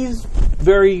just like he's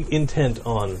very intent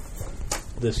on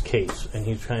this case, and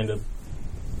he's trying to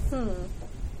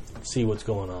see what's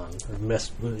going on, or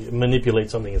manipulate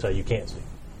something inside you can't see.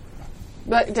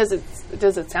 But does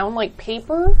it sound like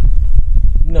paper?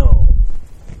 No.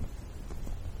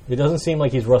 It doesn't seem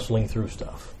like he's rustling through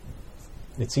stuff.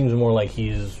 It seems more like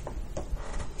he's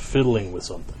fiddling with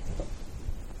something.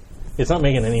 It's not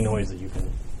making any noise that you can...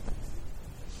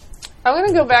 I'm going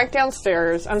to go back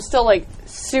downstairs. I'm still, like,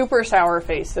 super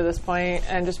sour-faced at this point,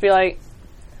 and just be like,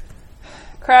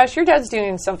 Crash, your dad's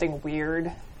doing something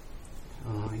weird.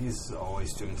 Oh, he's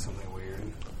always doing something weird.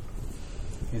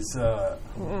 He's,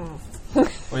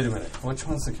 Wait a minute. Which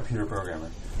one's the computer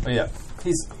programmer? Oh, yeah.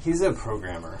 He's a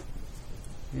programmer.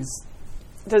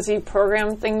 Does he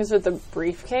program things with a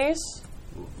briefcase?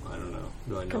 I don't know.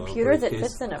 Do I know Computer that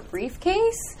fits in a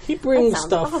briefcase? He brings sounds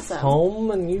stuff awesome.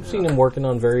 home, and you've seen him working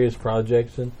on various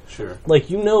projects, and Sure. like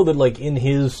you know that like in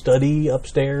his study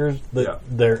upstairs that Yeah.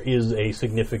 there is a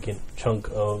significant chunk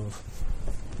of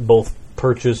both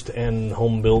purchased and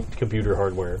home built computer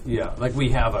hardware. Yeah, like we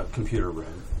have a computer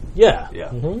room. Yeah. Yeah.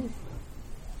 Mm-hmm.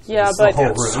 Yeah, It's the but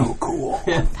whole room. cool.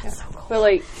 but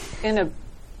like in a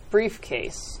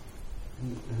briefcase.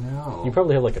 No. You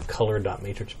probably have like a color dot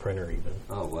matrix printer even.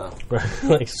 Oh, wow.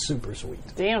 Like super sweet.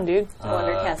 Damn, dude. No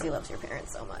wonder Cassie loves your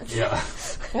parents so much. Yeah.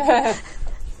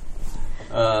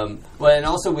 Well, and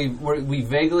also we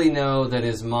vaguely know that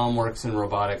his mom works in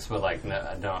robotics, but like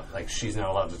she's not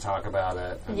allowed to talk about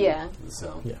it. I mean, Yeah.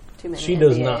 So Yeah. Too many She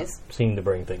does NDAs. not seem to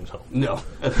bring things home. no,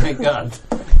 thank God.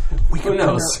 Who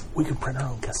knows? We can print our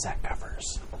own cassette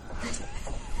covers.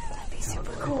 That'd be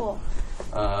super cool.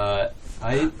 I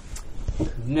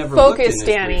never Focus, looked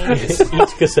in Danny. his briefcase.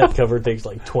 Each cassette cover takes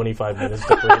like 25 minutes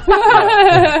to print.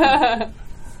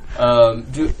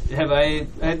 Have I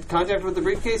had contact with the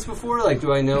briefcase before? Like,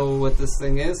 do I know what this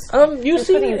thing is? You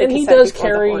see, putting the and he cassette does before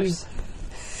the carry horse.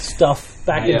 stuff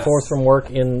back and Yes. forth from work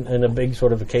in a big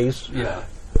sort of a case. Yeah.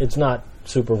 It's not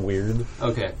super weird.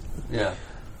 Okay. Yeah.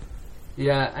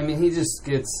 Yeah, I mean, he just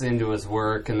gets into his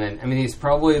work, and then, I mean, he's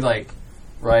probably, like,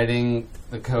 writing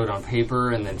the code on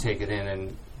paper and then take it in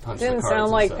and punch the Didn't cards sound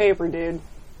and like stuff. paper, dude.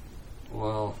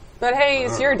 Well, But hey,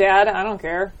 it's your dad. I don't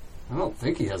care. I don't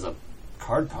think he has a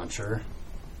card puncher.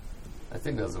 I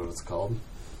think that's what it's called.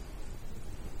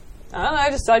 I don't know. I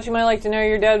just thought you might like to know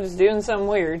your dad was doing something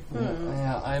weird.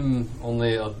 Yeah, I'm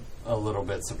only a little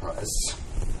bit surprised.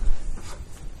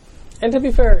 And to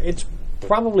be fair, it's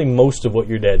probably most of what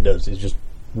your dad does is just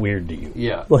weird to you.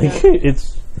 Yeah. Like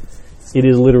it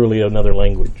is literally another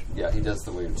language. Yeah, he does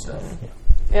the weird stuff.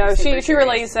 Yeah, she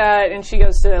relays that, and she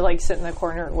goes to like sit in the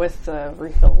corner with the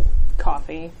refill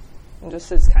coffee, and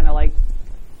just is kind of like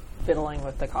fiddling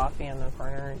with the coffee in the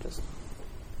corner, and just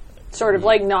sort of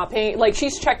like not paying. Like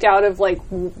she's checked out of like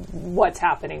what's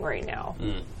happening right now.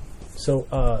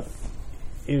 So,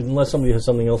 unless somebody has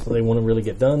something else that they want to really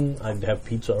get done, I'd have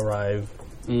pizza arrive.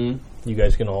 You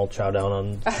guys can all chow down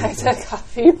on I had a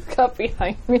coffee cup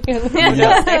behind me and then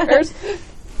downstairs.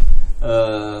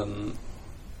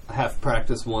 Half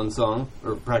practice one song,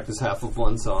 or practice half of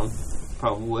one song,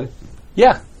 probably.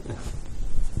 Yeah.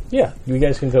 Yeah, you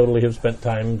guys can totally have spent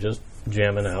time just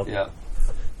jamming out. Yeah.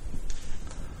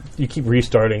 You keep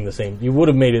restarting the same. You would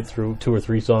have made it through 2 or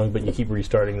 3 songs, but you keep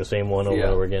restarting the same one over Yeah.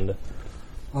 and over again.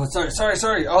 Oh,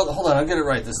 sorry. Oh, hold on, I'll get it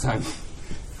right this time.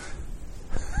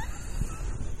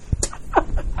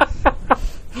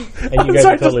 And you guys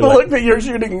Sorry, are just totally the like, look that you're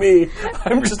shooting me.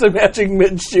 I'm just imagining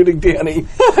Midge shooting Danny.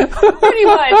 Pretty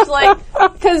much, like,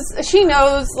 because she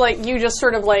knows, like, you just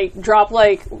sort of, like, drop,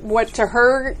 like, what to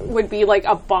her would be, like,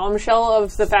 a bombshell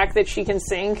of the fact that she can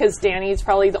sing, because Danny's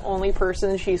probably the only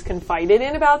person she's confided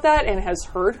in about that and has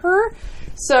heard her.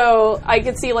 So I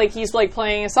could see, like, he's, like,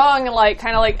 playing a song and, like,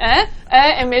 kind of like,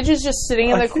 and Midge is just sitting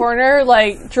in the corner,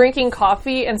 like, drinking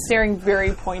coffee and staring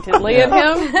very pointedly at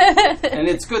him. And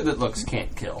it's good that looks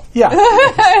can't kill. Yeah.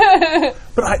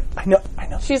 But I know.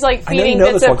 She's, like, I know feeding you know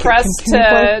bits this of one. crust Can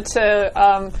you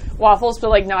to Waffles, but,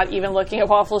 like, not even looking at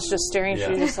Waffles, just staring. Yeah.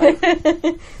 She's just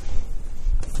like,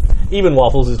 even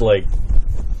Waffles is like,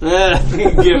 Give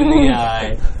me the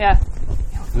eye. yeah.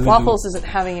 Waffles isn't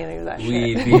having any of that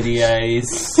Weed, shit. beady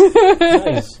eyes.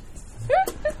 nice.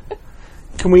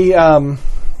 Can we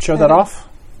show that off?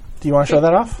 Do you want to show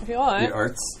that off? If you want. The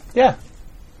arts. Yeah.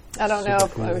 I don't know.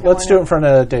 If I would Let's do it wanna- in front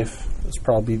of Dave. It's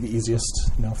probably the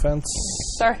easiest. No offense.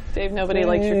 Sorry, Dave. Nobody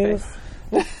likes your face.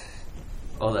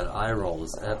 Oh, that eye roll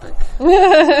is epic.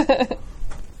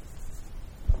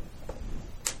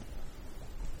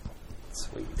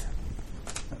 Sweet.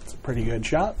 That's a pretty good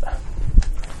shot.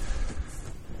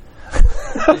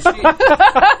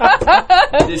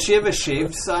 Does she have a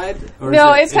shaved side? Or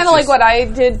No, is it's kind of like what I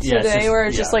did Yeah, it's today, just- where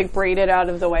it's just yeah. like braided out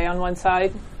of the way on one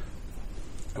side.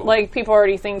 Cool. Like people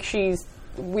already think she's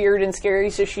weird and scary,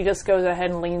 so she just goes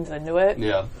ahead and leans into it.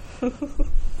 Yeah.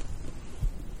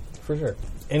 For sure.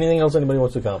 Anything else anybody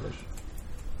wants to accomplish?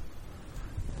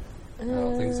 I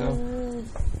don't think so.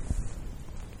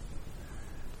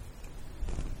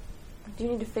 We do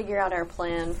need to figure out our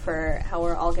plan for how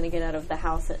we're all going to get out of the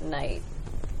house at night.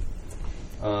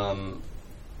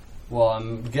 Well,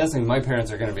 I'm guessing my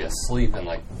parents are going to be asleep in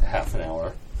like half an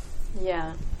hour.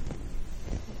 Yeah.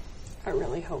 I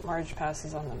really hope Marge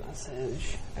passes on the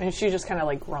message. I mean, she just kind of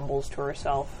like grumbles to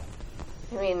herself.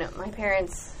 I mean, my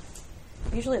parents,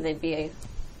 usually they'd be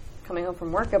coming home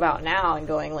from work about now and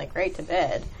going like right to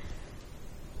bed.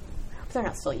 I hope they're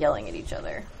not still yelling at each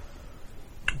other.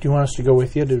 Do you want us to go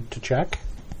with you to check?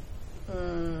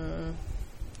 Ugh,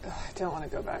 I don't want to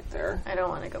go back there. I don't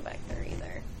want to go back there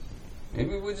either.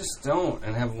 Maybe we just don't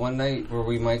and have one night where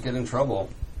we might get in trouble.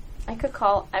 I could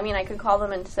call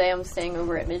them and say I'm staying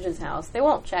over at Midge's house. They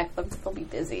won't check, but they'll be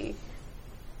busy.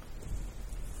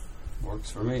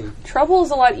 Works for me. Trouble is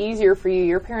a lot easier for you.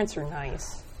 Your parents are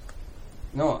nice.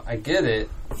 No, I get it,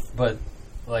 but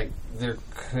like there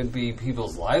could be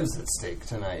people's lives at stake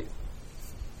tonight.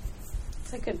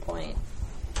 That's a good point.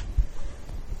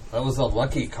 That was a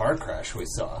lucky car crash we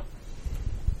saw.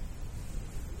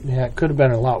 Yeah, it could have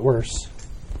been a lot worse.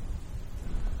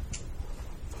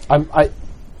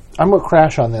 I'm with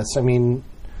Crash on this. I mean,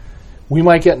 we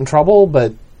might get in trouble,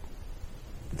 but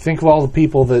think of all the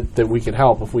people that we could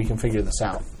help if we can figure this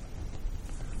out.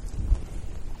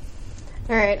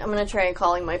 Alright, I'm going to try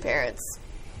calling my parents.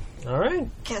 All right.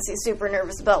 Cassie's super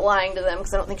nervous about lying to them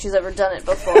because I don't think she's ever done it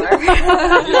before.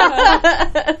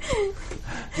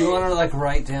 Do you want to like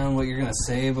write down what you're going to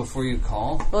say before you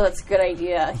call? Well, that's a good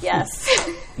idea. Yes.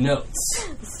 Notes.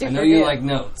 Super I know you good. like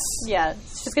notes. Yeah,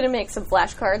 she's going to make some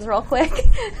flashcards real quick.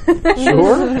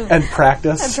 Sure. And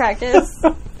practice. And practice.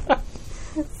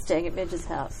 Staying at Midge's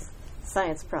house.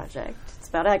 Science project. It's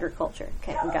about agriculture.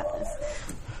 Okay, we got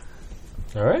this.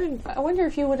 All right. I wonder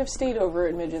if you would have stayed over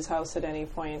at Midge's house at any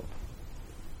point.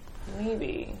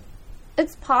 Maybe.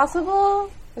 It's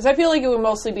possible. Because I feel like it would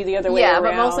mostly be the other way around.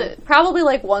 But mostly, probably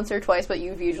like once or twice, but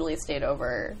you've usually stayed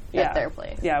over at their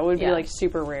place. Yeah, it would be Yeah. like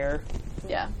super rare.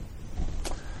 Yeah.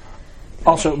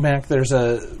 Also, Mac, there's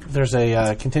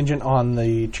a contingent on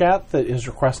the chat that is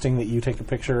requesting that you take a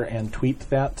picture and tweet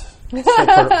that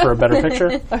for a better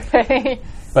picture. Okay.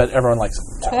 But everyone likes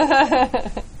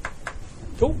it.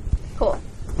 Cool. Cool.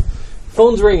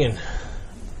 Phone's ringing.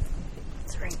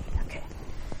 It's ringing. Okay.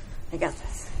 I got this.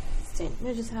 Staying at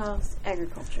Midge's house,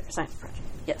 agriculture, science project.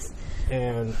 Yes.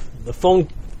 And the phone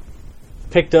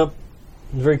picked up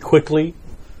very quickly.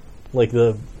 Like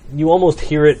you almost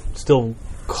hear it still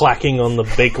clacking on the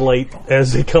Bakelite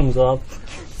as it comes up.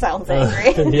 Sounds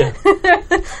angry. Yeah.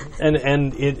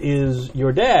 And it is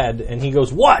your dad, and he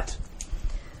goes, "What?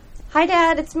 Hi,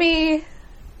 Dad. It's me.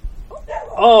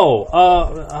 Oh,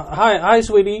 hi,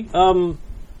 sweetie.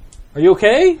 Are you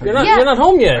okay? You're not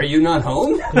home yet. Are you not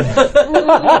home? Yeah,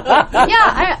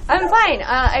 I'm fine.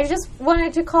 I just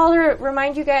wanted to call to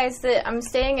remind you guys that I'm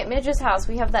staying at Midge's house.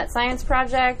 We have that science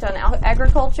project on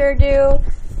agriculture due,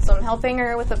 so I'm helping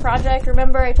her with the project.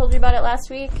 Remember, I told you about it last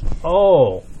week?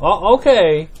 Oh,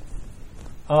 okay.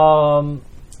 I know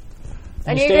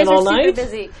you staying guys are all super night?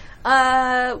 busy.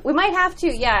 We might have to.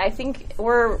 Yeah, I think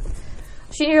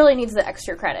she really needs the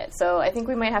extra credit, so I think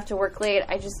we might have to work late.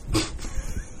 I just...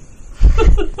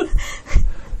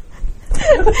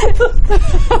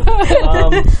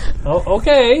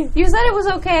 Okay. You said it was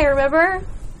okay, remember?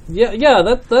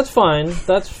 Yeah. That's fine.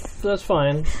 That's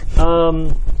fine.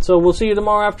 So we'll see you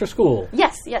tomorrow after school.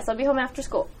 Yes, I'll be home after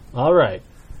school. All right.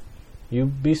 You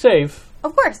be safe.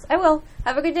 Of course, I will.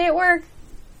 Have a good day at work.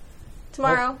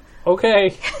 Tomorrow.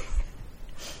 Okay.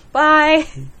 Bye.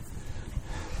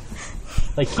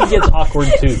 Like he gets awkward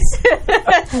too.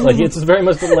 Like it's very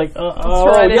much like, oh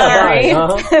right, yeah,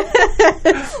 bye.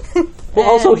 sorry. Well,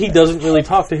 also he doesn't really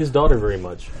talk to his daughter very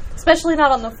much. Especially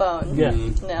not on the phone. Yeah.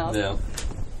 No. No.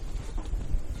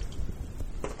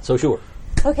 So sure.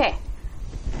 Okay,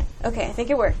 I think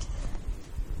it worked.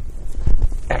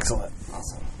 Excellent.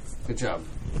 Awesome. Good job.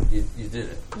 You did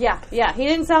it. Yeah. He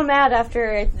didn't sound mad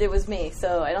after it was me,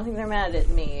 so I don't think they're mad at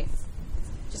me.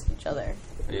 Just each other.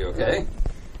 Are you okay?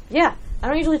 Yeah. I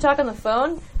don't usually talk on the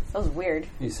phone. That was weird.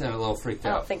 You sound a little freaked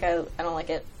I out. don't like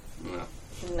it. No.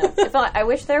 No. I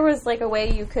wish there was like a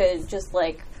way you could just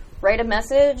like write a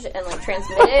message and like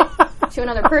transmit it to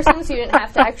another person so you didn't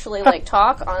have to actually like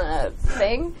talk on a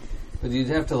thing. But you'd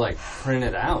have to, like, print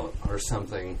it out or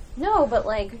something. No, but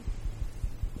like,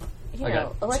 you Like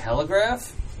know, a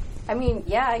telegraph? I mean,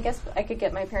 yeah, I guess I could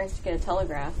get my parents to get a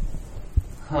telegraph.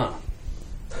 Huh.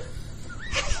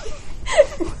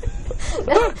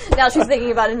 Now she's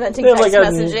thinking about inventing They have text like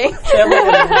a- messaging. They have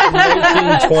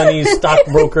like a 1920s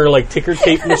stockbroker like ticker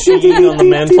tape machine on the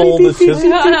mantle that's just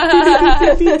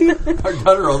Our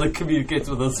daughter only communicates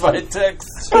with us via text.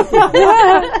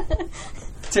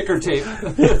 Ticker tape.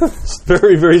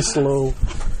 very, very slow.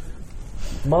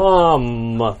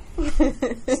 Mom,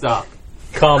 Stop.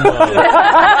 come on.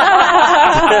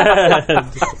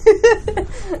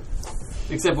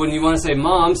 Except when you want to say,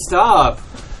 Mom, stop.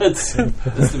 That's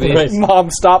the baby. Right. Mom,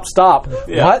 stop.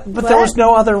 Yeah. What? But there was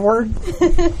no other word?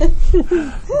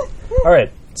 All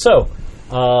right, so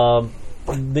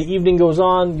the evening goes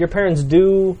on. Your parents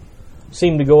do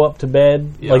seem to go up to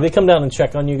bed. Yeah. Like they come down and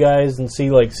check on you guys and see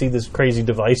this crazy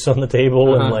device on the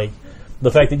table and like the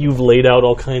fact that you've laid out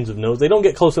all kinds of notes. They don't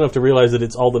get close enough to realize that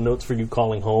it's all the notes for you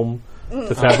calling home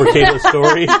to fabricate a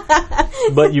story.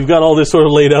 But you've got all this sort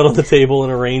of laid out on the table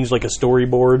and arranged like a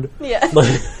storyboard. Yeah.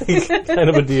 Like, kind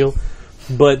of a deal.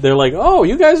 But they're like, oh,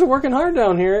 you guys are working hard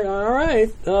down here. All right.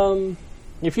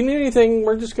 If you need anything,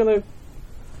 we're just going to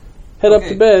head up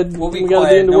to bed. We'll be we got to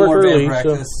quiet. be into No work more early. band So.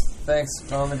 practice. Thanks,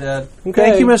 Mom and Dad. Okay.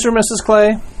 Thank you, Mr. and Mrs.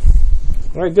 Clay.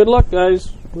 All right, good luck,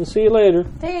 guys. We'll see you later.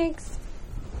 Thanks.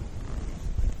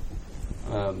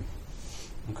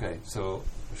 Okay, so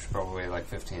we should probably wait like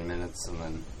 15 minutes and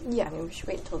then... Yeah, I mean, we should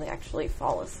wait until they actually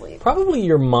fall asleep. Probably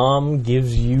your mom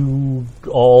gives you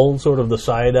all sort of the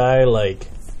side eye, like,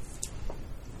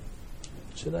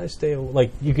 should I stay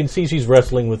like, you can see she's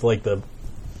wrestling with, like, there's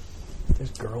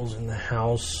girls in the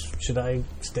house. Should I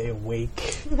stay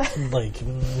awake? Like,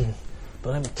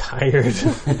 but I'm tired.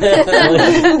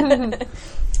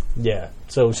 Yeah,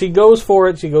 so she goes for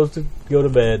it. She goes to go to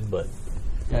bed, but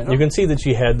Yeah, you can see that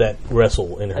she had that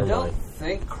wrestle in her I don't mind.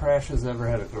 think Crash has ever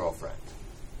had a girlfriend.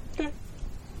 Okay.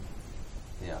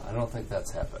 Yeah, I don't think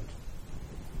that's happened.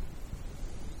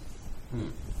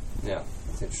 Yeah,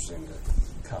 it's interesting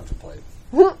to contemplate.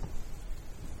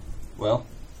 Well,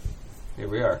 here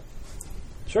we are.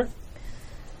 Sure.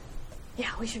 Yeah,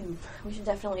 we should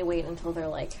definitely wait until they're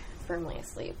like firmly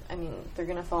asleep. I mean, they're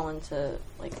gonna fall into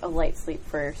like a light sleep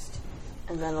first,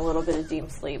 and then a little bit of deep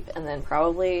sleep, and then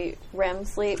probably REM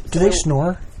sleep. Do they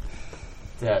snore?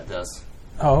 Dad does.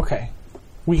 Oh, okay.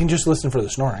 We can just listen for the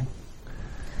snoring.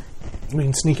 We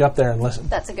can sneak up there and listen.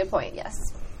 That's a good point. Yes,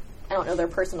 I don't know their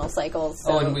personal cycles,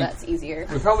 so and that's easier.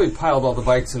 We probably piled all the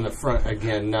bikes in the front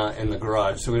again, not in the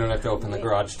garage, so we don't have to open the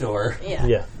garage door. Yeah.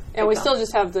 Yeah. And we still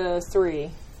just have the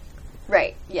 3.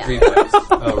 Right. Yeah. 3 bikes.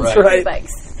 Oh, right. right.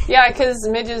 Bikes. Yeah, because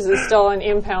Midge's is still an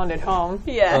impound at home.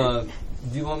 Yeah.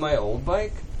 Do you want my old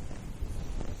bike?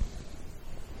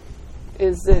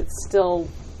 Is it still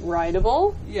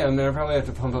rideable? Yeah, I mean, I probably have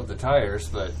to pump up the tires,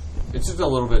 but it's just a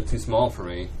little bit too small for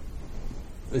me.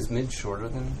 Is Midge shorter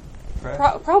than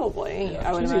Crash? Probably. Yeah.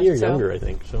 I would She's a imagine year so. younger, I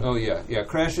think. So. Oh, yeah. Yeah,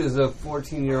 Crash is a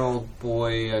 14-year-old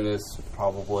boy and is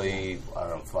probably, I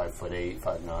don't know, 5'8",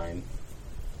 5'9".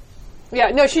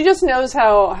 Yeah, no, she just knows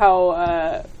how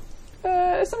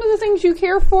some of the things you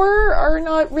care for are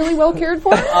not really well cared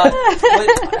for.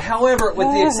 However, with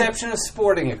the exception of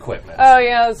sporting equipment. Oh,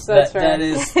 yeah, that's fair. That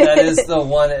is the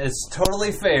one. It's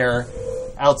totally fair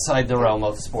outside the realm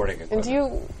of sporting equipment. And do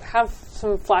you have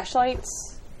some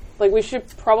flashlights? Like, we should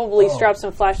probably strap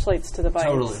some flashlights to the bike.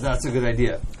 Totally, that's a good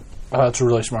idea. Oh, that's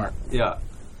really smart. Yeah.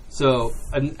 So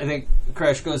I think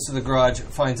Crash goes to the garage,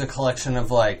 finds a collection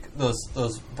of like those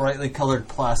brightly colored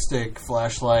plastic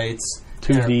flashlights,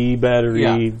 2D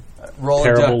battery, roll of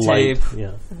duct terrible light. tape,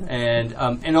 Yeah.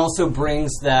 and also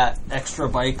brings that extra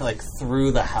bike like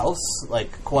through the house,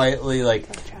 like quietly, like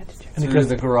through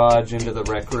the garage into the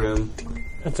rec room.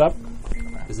 It's up.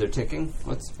 Is there ticking?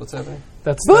 What's happening?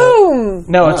 That's Boom!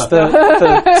 No, it's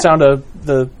the sound of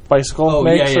the bicycle Oh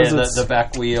makes. yeah, as it's- the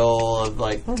back wheel of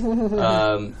like,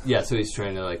 yeah. So he's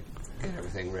trying to like get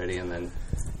everything ready, and then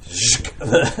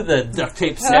the duct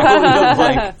tape sound of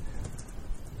like,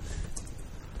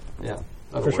 yeah,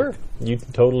 that'll For work. sure. You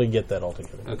totally get that all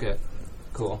together. Okay,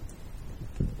 cool.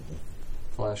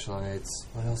 Flashlights.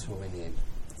 What else will we need?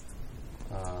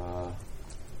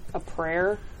 A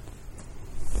prayer?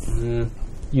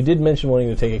 You did mention wanting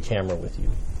to take a camera with you,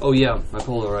 Oh yeah, my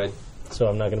Polaroid. so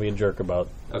I'm not going to be a jerk about,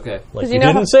 Okay. like, 'Cause you you know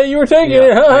didn't how- say you were taking Yeah,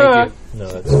 it. thank you. No,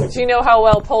 that's... Do you know how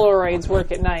well Polaroids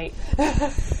work at night?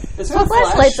 It's what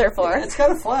flashlights are for. It's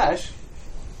got a flash.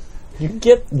 You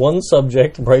get one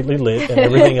subject brightly lit, and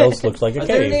everything else looks like a Are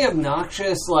there cave. any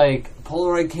obnoxious like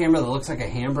Polaroid camera that looks like a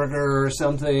hamburger or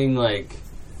something? Like,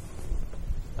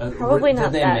 Probably not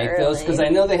Did they that make those? early. Because I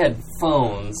know they had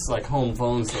phones, like home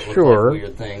phones that looked Sure. like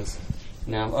weird things.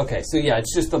 No? Okay, so yeah,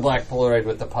 it's just the black Polaroid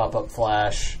with the pop-up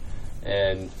flash,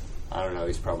 and I don't know,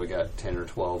 he's probably got 10 or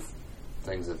 12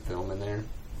 things of film in there.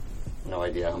 No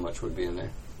idea how much would be in there.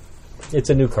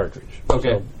 It's a new cartridge.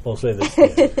 Okay. So we'll say this.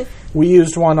 Yeah. We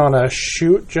used one on a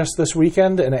shoot just this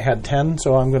weekend, and it had 10,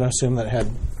 so I'm going to assume that it had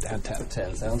 10.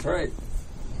 10 sounds right.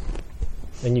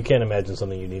 And you can't imagine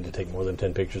something you need to take more than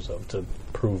 10 pictures of to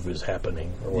prove is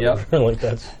happening or Yep. whatever. Like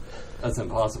That's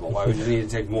impossible. Why would you need to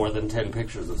take more than 10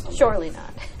 pictures of something? Surely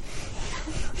not.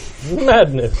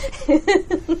 madness.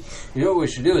 You know what we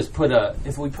should do is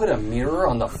if we put a mirror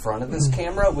on the front of this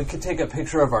camera, we could take a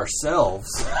picture of ourselves.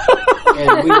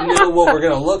 And we know what we're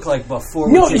going to look like before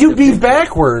we No, take you'd the be picture.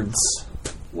 backwards.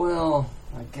 Well,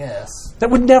 I guess. That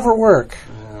would never work.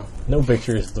 No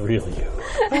picture is the real you.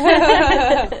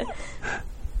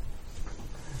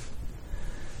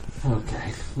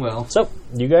 Okay, well, So,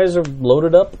 you guys are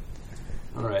loaded up.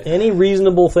 all right. Any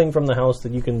reasonable thing from the house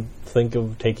that you can think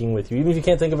of taking with you, even if you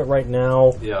can't think of it right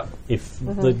now, Yeah. if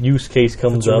the use case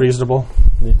comes It's up, reasonable.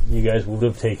 that you guys would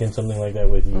have taken something like that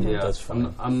with you. Yeah, That's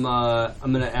fine. I'm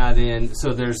gonna add in.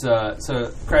 So there's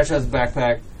so Crash has a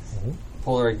backpack.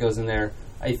 Polaroid goes in there.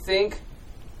 I think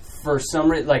for some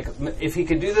reason, like if he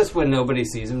could do this when nobody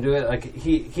sees him do it, like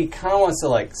he kind of wants to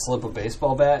like slip a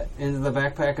baseball bat into the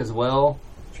backpack as well,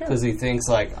 because he thinks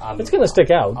like It's going to stick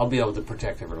out. I'll be able to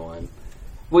protect everyone.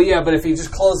 Well, yeah, but if he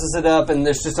just closes it up and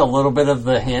there's just a little bit of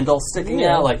the handle sticking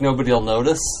out, like nobody will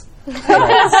notice.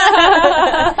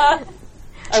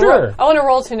 Sure. I want to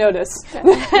roll to notice.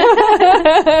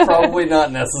 Probably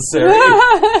not necessary.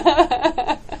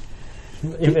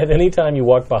 If at any time you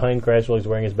walk behind Crash while he's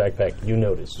wearing his backpack, you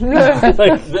notice.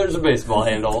 Like, There's a baseball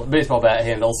bat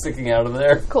handle sticking out of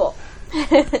there. Cool.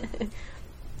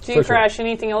 Do you Crash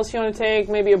anything else you want to take?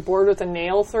 Maybe a board with a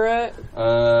nail through it?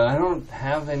 I don't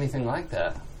have anything like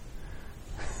that.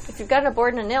 If you've got a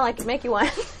board and a nail, I could make you one.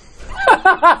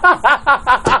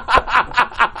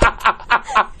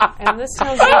 And this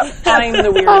sounds like I'm the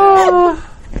weirdo.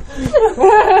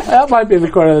 That might be the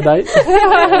corner of the night. If you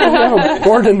have a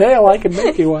board and nail, I can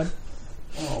make you one.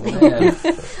 Oh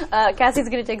man. Cassie's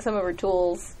going to take some of her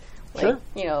tools. Like,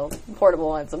 portable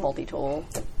ones, a multi-tool.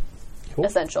 Cool.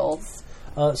 Essentials.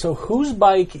 so whose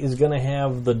bike is going to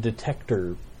have the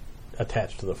detector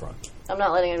attached to the front? I'm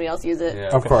not letting anybody else use it. Yeah.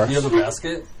 Of course. You have a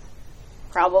basket?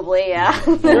 Probably, yeah.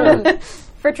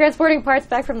 For transporting parts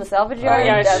back from the salvage yard,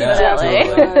 yeah,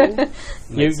 definitely.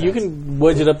 You can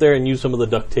wedge it up there and use some of the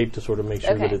duct tape to sort of make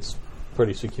sure that Okay. it's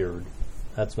pretty secured.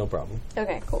 That's no problem.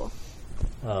 Okay, cool.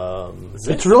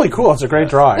 It's really cool. It's a great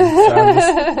drawing. So I'm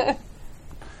just-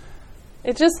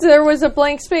 It just, there was a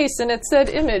blank space and it said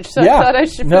image, so Yeah. I thought I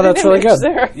should No, put that's an really image good.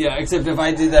 there. Yeah, except if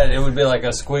I did that, it would be like a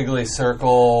squiggly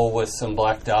circle with some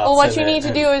black dots. Well, what in you it, need to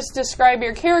and- do is describe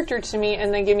your character to me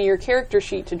and then give me your character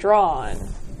sheet to draw on.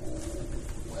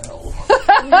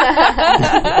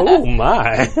 Oh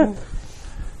my!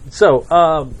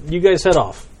 So you guys head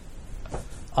off.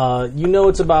 You know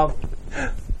it's about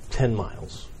 10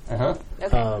 miles,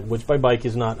 Uh-huh. which by bike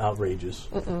is not outrageous.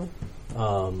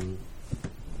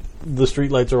 The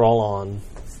streetlights are all on.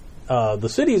 The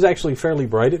city is actually fairly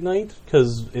bright at night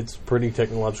because it's pretty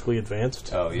technologically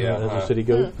advanced. Oh, yeah, as the huh. city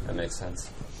goes. That makes sense.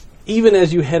 Even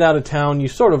as you head out of town, you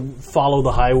sort of follow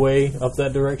the highway up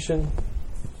that direction.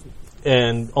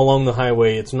 And along the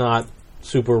highway, it's not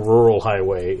super rural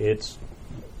highway. It's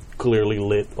clearly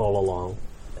lit all along.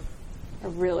 I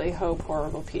really hope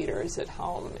Horrible Peter is at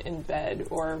home in bed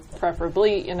or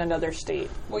preferably in another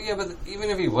state. Well, yeah, but even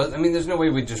if he was, I mean, there's no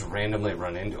way we'd just randomly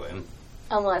run into him.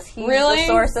 Unless he's Really? the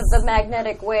source of the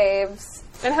magnetic waves.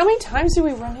 And how many times did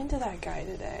we run into that guy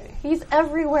today? He's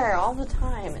everywhere all the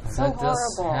time. It's so that does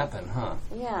horrible. happen, huh?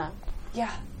 Yeah,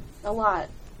 Yeah. a lot.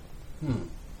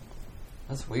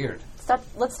 That's weird.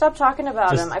 Let's stop talking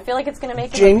about Just him. I feel like it's going to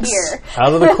make Jinx. him appear.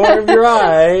 Out of the corner of your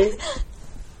eye,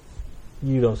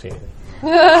 you don't see anything.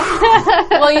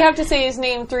 Well, you have to say his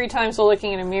name 3 times while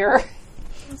looking in a mirror.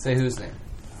 Say whose name?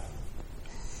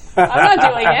 I'm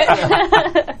not doing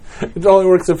it. it only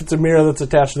works if it's a mirror that's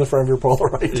attached to the front of your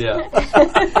Polaroid. Yeah.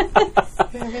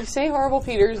 If you say Horrible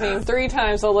Peter's name 3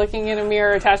 times while looking in a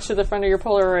mirror attached to the front of your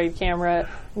Polaroid camera,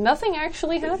 nothing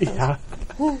actually happens. Yeah.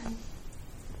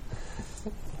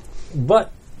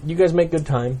 But you guys make good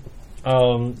time.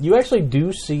 You actually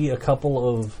do see a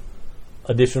couple of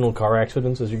additional car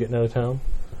accidents as you're getting out of town.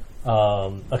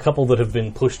 A couple that have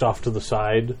been pushed off to the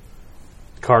side.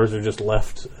 Cars are just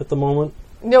left at the moment.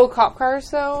 No cop cars,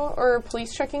 though, or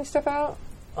police checking stuff out?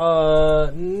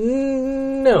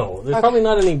 No. There's probably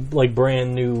not any like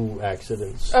brand new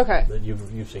accidents Okay. that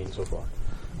you've seen so far.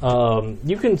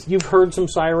 You've heard some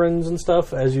sirens and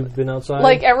stuff as you've been outside.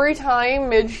 Like every time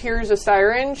Midge hears a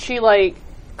siren, she like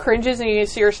cringes, and you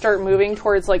see her start moving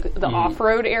towards like the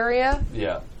off-road area.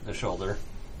 Yeah, the shoulder.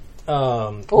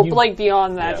 Like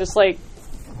beyond that, just like.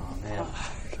 Oh man,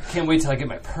 can't wait till I get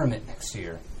my permit next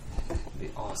year. It'll be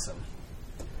awesome.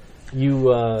 Do you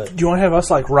want to have us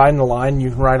like ride in the line? You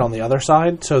can ride on the other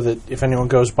side, so that if anyone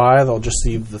goes by, they'll just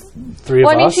see the three of us. Well,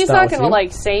 I mean, she's not going to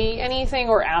like say anything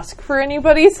or ask for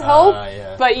anybody's help,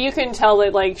 but you can tell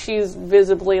that like she's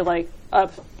visibly like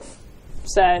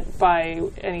upset by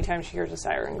any time she hears a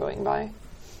siren going by.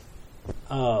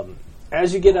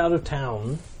 As you get out of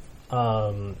town,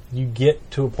 you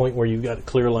get to a point where you've got a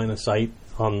clear line of sight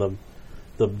on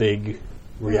the big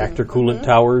reactor coolant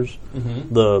towers. I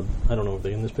don't know, are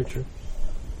they in this picture?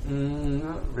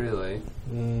 Not really.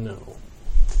 No.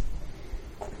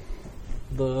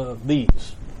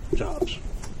 These jobs.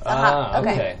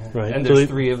 Okay. Right. And there's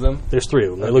 3 of them? There's 3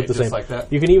 of them. They Okay, look the just same. like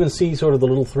that? You can even see sort of the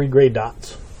little 3 gray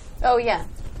dots Oh, yeah.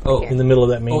 Oh, in the middle of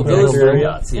that main those reactor area.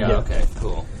 dots. Yeah, okay,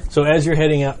 cool. So as you're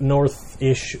heading out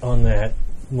north-ish on that,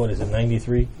 what is it,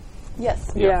 93?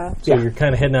 Yes. Yeah. So you're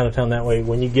kind of heading out of town that way.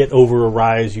 When you get over a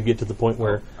rise, you get to the point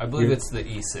where... I believe it's the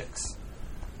E6.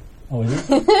 Oh, is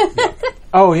it?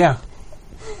 Oh, yeah.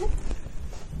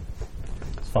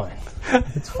 It's fine.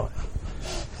 It's fine.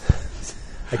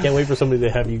 I can't wait for somebody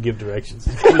to have you give directions.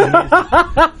 So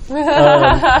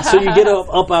you get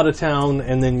up out of town,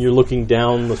 and then you're looking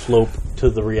down the slope to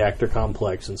the reactor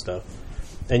complex and stuff.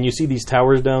 And you see these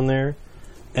towers down there.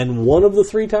 And one of the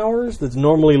 3 towers that's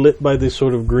normally lit by this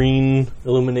sort of green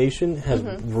illumination has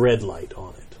red light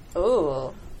on it.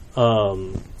 Ooh.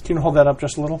 Can you hold that up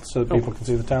just a little so that people can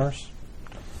see the towers?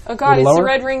 Oh God, it's lower? the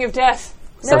Red Ring of Death.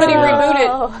 Somebody reboot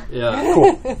it. Yeah.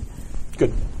 Cool.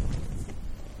 Good.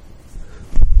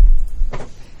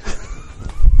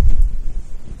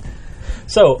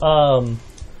 So,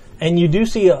 and you do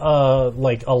see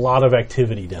like a lot of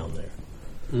activity down there.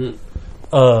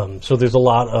 So there's a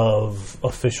lot of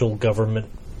official government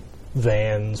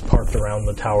vans parked around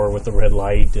the tower with the red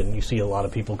light, and you see a lot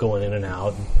of people going in and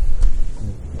out.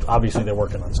 Obviously, they're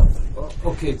working on something.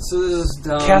 Okay, so this is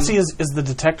down... Cassie, is the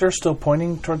detector still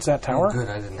pointing towards that tower? Oh, good,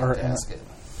 I didn't have to ask it.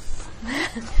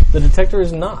 The detector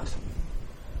is not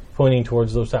pointing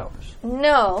towards those towers.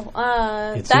 No.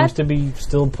 It seems to be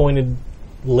still pointed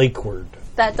lakeward.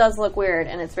 That does look weird,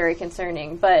 and it's very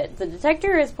concerning. But the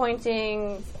detector is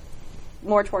pointing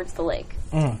more towards the lake.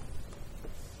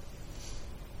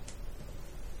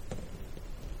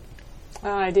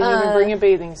 I didn't even bring a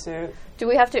bathing suit. Do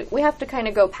we have to? We have to kind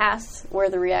of go past where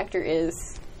the reactor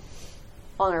is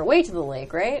on our way to the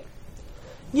lake, right?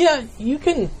 Yeah, you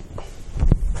can.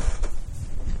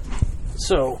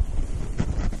 So,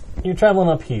 you're traveling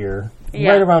up here.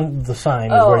 Yeah. Right around the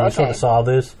sign is Oh, where you okay. sort of saw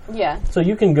this. Yeah. So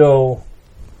you can go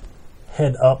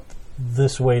head up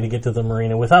this way to get to the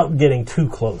marina without getting too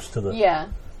close to the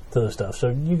to the stuff. So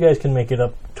you guys can make it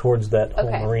up towards that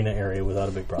whole marina area without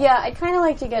a big problem. Yeah, I'd kind of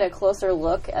like to get a closer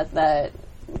look at that,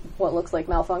 what looks like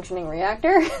malfunctioning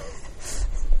reactor.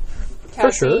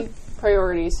 For sure.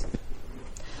 Priorities.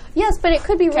 Yes, but it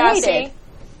could be related. Cassie,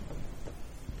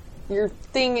 your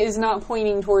thing is not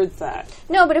pointing towards that.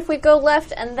 No, but if we go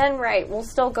left and then right, we'll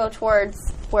still go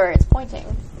towards where it's pointing.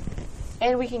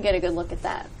 And we can get a good look at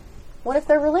that. What if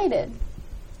they're related?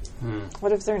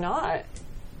 What if they're not?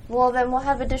 Well, then we'll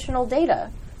have additional data.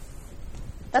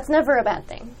 That's never a bad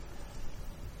thing.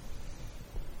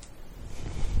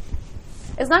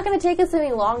 It's not going to take us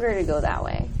any longer to go that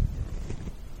way.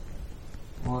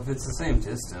 Well, if it's the same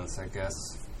distance, I guess.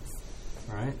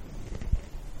 Right?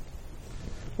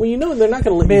 Well, you know they're not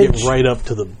going to let you get right up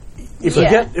to the...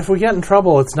 If we get in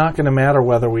trouble, it's not going to matter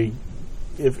whether we...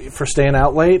 If for staying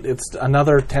out late, it's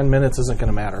another 10 minutes isn't going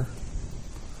to matter.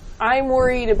 I'm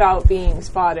worried about being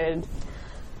spotted.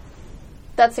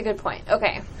 That's a good point.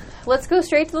 Okay. Let's go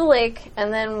straight to the lake,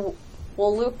 and then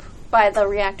we'll loop by the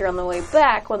reactor on the way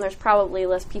back when there's probably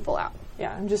less people out.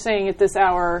 Yeah, I'm just saying at this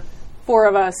hour, 4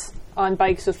 of us on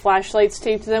bikes with flashlights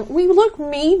taped to them, we look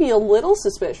maybe a little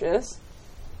suspicious.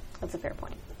 That's a fair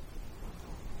point.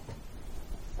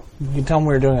 You can tell them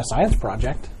we were doing a science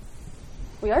project.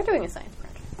 We are doing a science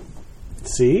project.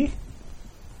 See?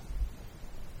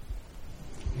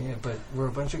 Yeah, but we're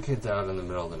a bunch of kids out in the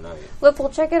middle of the night. Look, we'll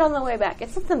check it on the way back.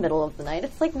 It's not the middle of the night.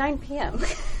 It's like 9 p.m.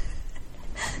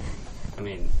 I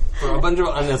mean, for a bunch of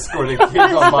unescorted kids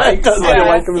on bikes. Does like, feel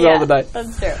like in the middle of the night.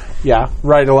 That's true. Yeah,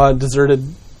 right along a deserted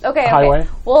highway. Okay.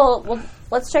 Well,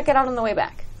 let's check it out on the way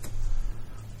back.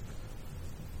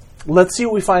 Let's see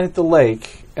what we find at the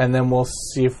lake, and then we'll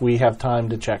see if we have time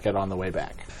to check it on the way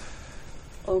back.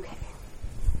 Okay.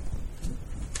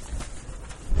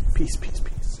 Peace, peace,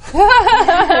 peace.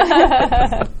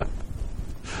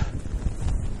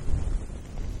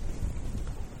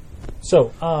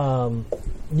 So,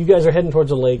 you guys are heading towards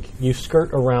the lake. You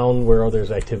skirt around where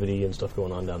there's activity and stuff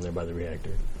going on down there by the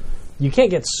reactor. You can't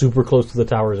get super close to the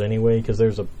towers anyway because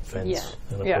there's a fence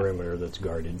and a perimeter that's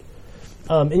guarded.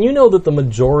 And you know that the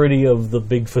majority of the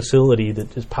big facility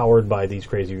that is powered by these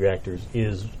crazy reactors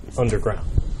is underground.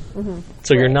 Mm-hmm.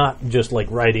 So you're not just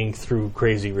like riding through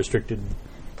crazy restricted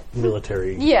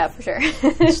military for sure.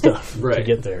 stuff to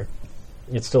get there.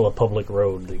 It's still a public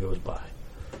road that goes by.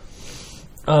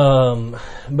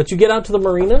 But you get out to the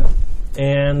marina,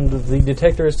 and the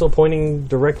detector is still pointing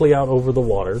directly out over the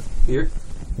water. Here?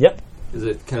 Yep. Is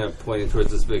it kind of pointing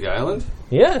towards this big island?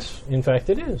 Yes, in fact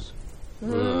it is.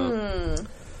 When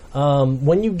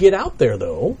you get out there,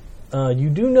 though, you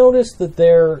do notice that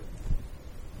they're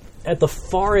at the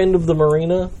far end of the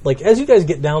marina. Like, as you guys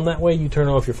get down that way, you turn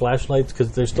off your flashlights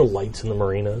because there's still lights in the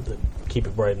marina that keep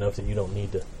it bright enough that you don't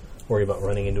need to worry about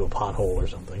running into a pothole or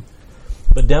something.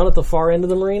 But down at the far end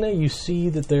of the marina, you see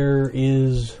that there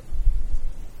is...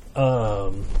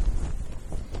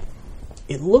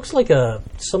 it looks like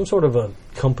some sort of a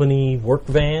company work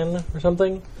van or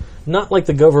something. Not like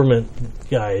the government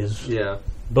guys. Yeah.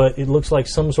 But it looks like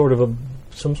some sort of a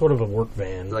work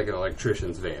van. Like an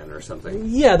electrician's van or something.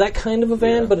 Yeah, that kind of a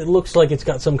van, but it looks like it's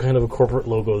got some kind of a corporate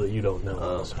logo that you don't know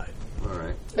on the side. All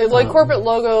right. It's like corporate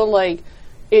logo, like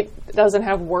it doesn't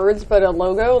have words, but a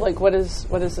logo. Like what does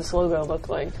this logo look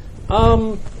like?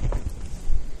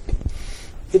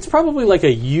 It's probably like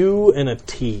a U and a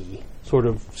T sort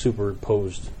of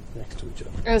superimposed next to each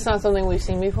other. And it's not something we've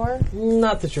seen before?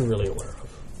 Not that you're really aware of.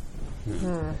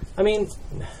 I mean,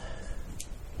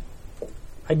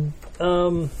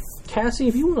 Cassie,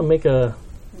 if you want to make a...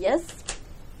 Yes?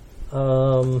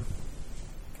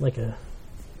 like a... I'm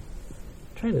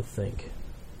trying to think.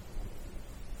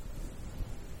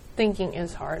 Thinking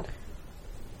is hard.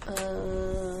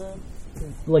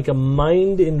 Like a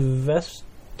mind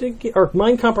investigate... Or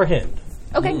mind comprehend.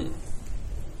 Okay.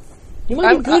 You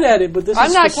might be good at it, but this I'm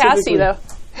is not Cassie, though.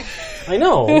 I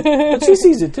know, but she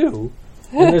sees it too.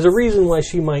 And there's a reason why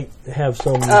she might have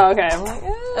some... Oh, okay. I'm like,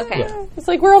 Okay. Yeah. it's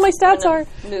like where all my stats are.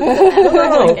 Move to that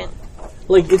for a second.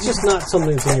 Like, it's just not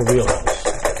something that's in your wheelhouse.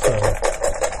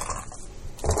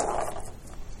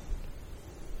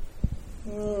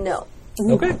 No.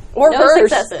 Okay. Or No hers.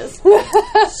 successes. So,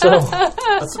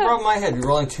 That's the problem I had. You're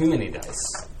rolling too many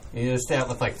dice. You need to stay out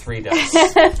with like 3 dice.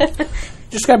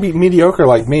 Just gotta be mediocre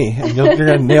like me, and you're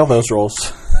gonna nail those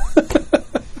rolls.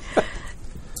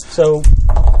 so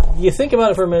you think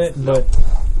about it for a minute, but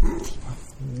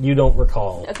you don't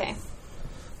recall. Okay.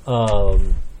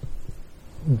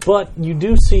 But you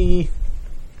do see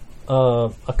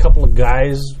a couple of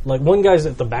guys. Like, one guy's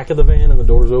at the back of the van and the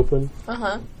door's open.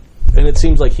 Uh-huh. And it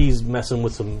seems like he's messing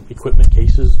with some equipment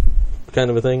cases, kind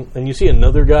of a thing. And you see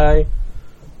another guy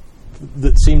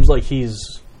that seems like he's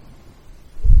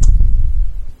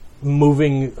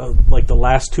moving like the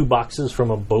last 2 boxes from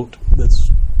a boat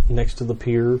that's next to the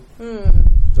pier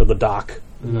or the dock,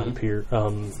 not a pier.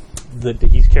 That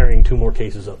he's carrying 2 more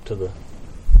cases up to the.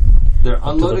 They're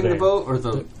unloading the boat or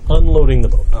the unloading the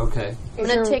boat. Okay. I'm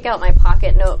going to take out my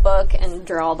pocket notebook and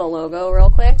draw the logo real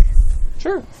quick.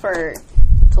 Sure.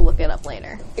 To look it up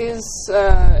later. Is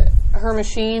her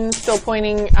machine still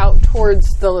pointing out towards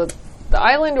the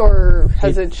island, or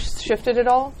has it shifted at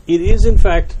all? It is, in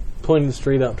fact, pointing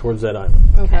straight out towards that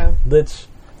island. Okay. That's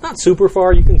not super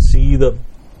far. You can see the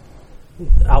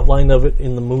outline of it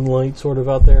in the moonlight sort of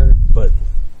out there, but...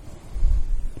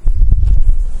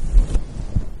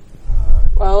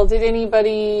 Well, did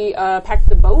anybody pack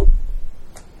the boat?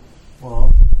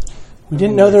 Well, We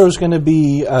didn't know there was going to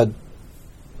be a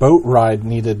boat ride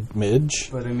needed, Midge.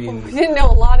 but I mean, We didn't know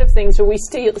a lot of things, but we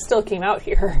still came out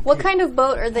here. What kind of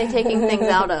boat are they taking things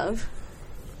out of?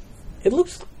 It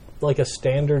looks like a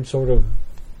standard sort of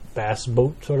bass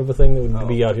boat sort of a thing that would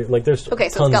be out here. Like, there's Okay,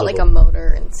 so tons it's got of like them. a motor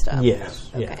and stuff. Yes.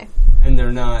 Okay. and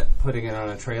they're not putting it on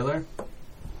a trailer.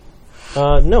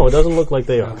 Yeah. No, it doesn't look like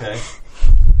they are. Okay.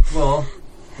 Well,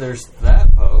 there's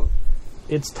that boat.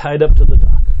 It's tied up to the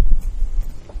dock.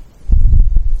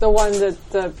 The one that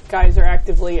the guys are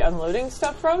actively unloading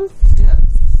stuff from? Yeah,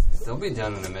 they'll be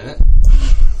done in a minute.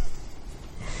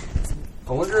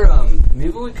 I wonder,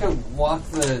 maybe we could walk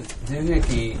the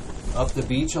doohickey up the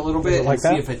beach a little bit like and see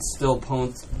that? if it's still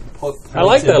points. I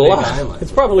like that a lot. Island.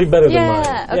 It's probably better than mine.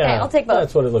 Yeah, okay, I'll take both.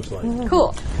 That's what it looks like.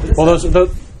 Cool. Well,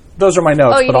 those are my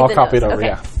notes, You but need I'll the copy it notes. over, Okay,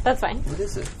 yeah. that's fine. What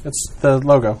is it? It's the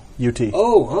logo, UT.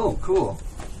 Oh, cool.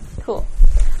 Cool.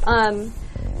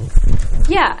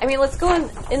 Yeah, I mean, let's go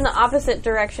in the opposite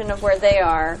direction of where they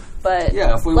are. But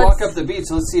yeah, if we walk up the beach,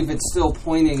 let's see if it's still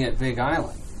pointing at Big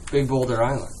Boulder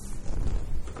Island.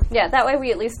 Yeah, that way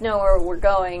we at least know where we're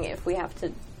going if we have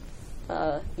to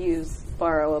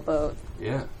borrow a boat.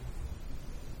 Yeah.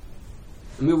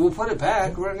 I mean, we'll put it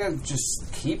back. We're going to just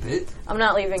keep it. I'm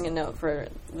not leaving a note for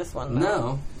this one,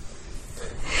 though. No.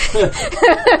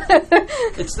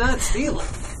 It's not stealing.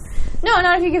 No,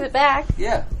 not if you give it back.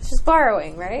 Yeah. It's just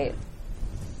borrowing, right?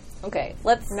 Okay,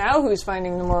 let's... Now who's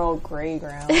finding the moral gray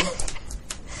ground?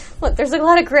 Look, there's a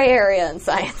lot of gray area in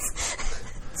science.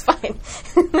 It's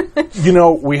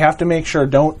fine. We have to make sure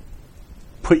don't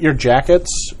put your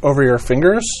jackets over your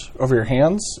fingers, over your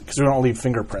hands, because we don't leave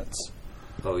fingerprints.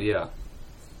 Oh, yeah.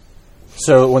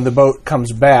 So when the boat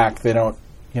comes back, they don't,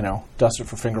 dust it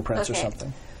for fingerprints or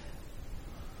something.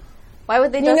 Why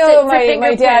would they dust it for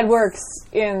fingerprints? My dad works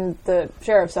in the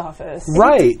sheriff's office.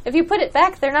 Right. If you put it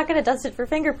back, they're not going to dust it for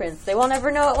fingerprints. They won't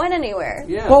ever know it went anywhere.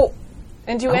 Yeah. Well,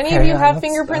 and do any of you have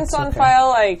fingerprints on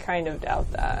file? I kind of doubt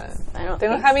that. They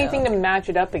don't have anything to match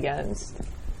it up against.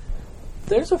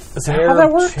 There's a how that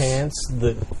fair works? chance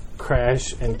that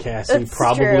Crash and Cassie That's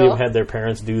probably true. have had their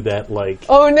parents do that, like...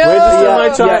 Oh, no! Register my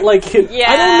child, Yeah. like...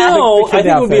 Yeah. I don't know. The I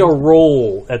think it would be a kidnapping.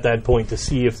 roll at that point to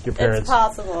see if your It's parents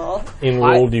possible.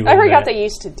 enrolled you I in forgot that. they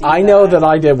used to do I that. know that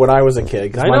I did when I was a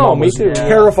kid, because I my know, mom me was too.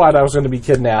 terrified I was going to be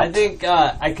kidnapped. I think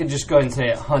I could just go ahead and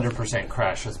say 100%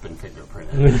 Crash has been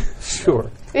fingerprinted. Sure.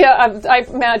 Yeah, I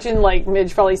imagine,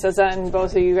 Midge probably says that, and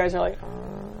both of you guys are like,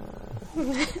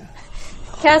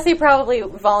 Cassie probably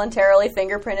voluntarily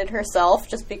fingerprinted herself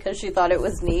just because she thought it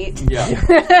was neat. Yeah.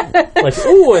 Like,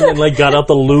 ooh, and then, got out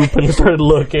the loop and started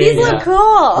looking. These look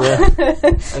cool.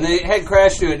 And they had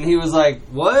Crash do it, and he was like,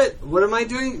 "What? What am I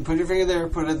doing? Put your finger there.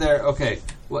 Put it there. Okay.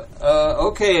 What?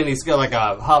 Okay." And he's got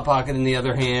a hot pocket in the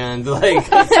other hand. I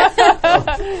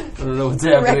don't know what's The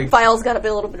rec happening. file's got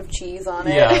a little bit of cheese on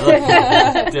it.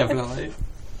 Yeah, definitely.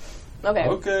 Okay.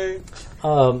 Okay.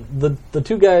 The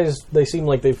two guys, they seem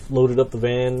like they've loaded up the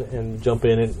van and jump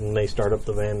in it, and they start up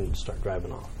the van and start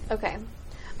driving off. Okay.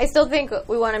 I still think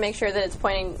we want to make sure that it's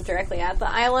pointing directly at the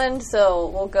island,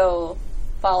 so we'll go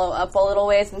follow up a little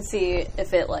ways and see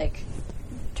if it,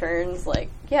 turns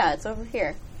yeah, it's over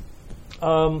here.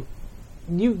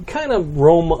 You kind of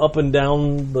roam up and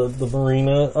down the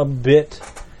marina a bit.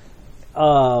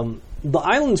 The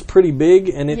island's pretty big,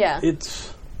 and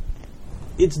it's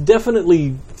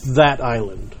definitely that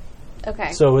island.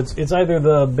 Okay. So it's either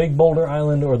the Big Boulder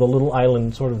Island or the little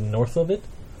island sort of north of it.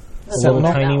 The little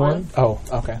That tiny one? one. Oh,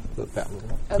 okay. That little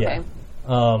one. Okay.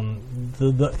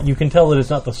 Yeah. You can tell that it's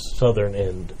not the southern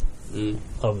end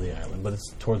of the island, but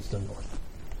it's towards the north.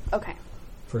 Okay.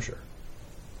 For sure.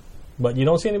 But you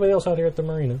don't see anybody else out here at the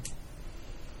marina.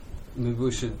 Maybe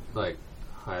we should hide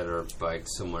our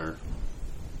bikes somewhere.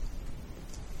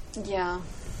 Yeah.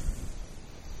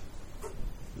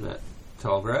 In that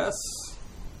tall grass.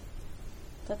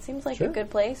 That seems like Sure. a good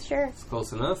place, sure. It's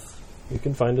close enough. You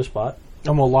can find a spot.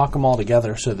 And we'll lock them all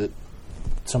together so that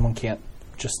someone can't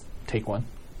just take one.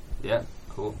 Yeah.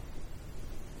 Cool.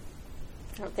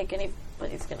 I don't think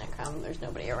anybody's going to come. There's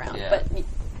nobody around. Yeah. But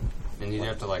And you'd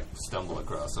have to stumble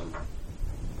across them.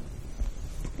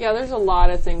 yeah, there's a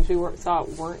lot of things we thought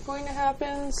weren't going to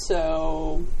happen,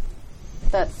 so...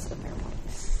 that's a fair point.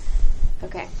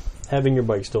 Okay. Having your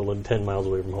bike stolen 10 miles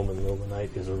away from home in the middle of the night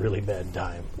is a really bad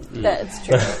time. That's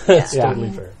true. That's Yeah.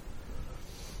 totally fair.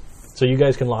 So you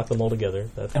guys can lock them all together.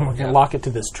 That's And we're going to lock it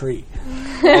to this tree.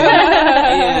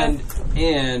 and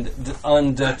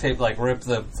unduct tape, rip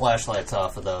the flashlights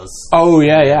off of those. Oh,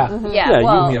 yeah. Yeah, Yeah, you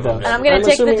well, need and those. I'm going I'm to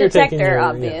take the assuming you're taking detector, your-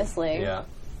 obviously. Yeah.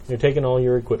 You're taking all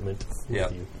your equipment with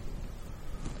Yep. you.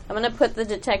 I'm going to put the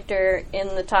detector in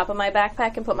the top of my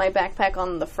backpack and put my backpack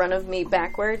on the front of me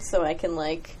backwards so I can,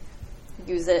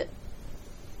 use it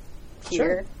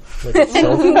here. Like a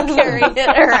self- Carry it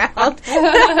around.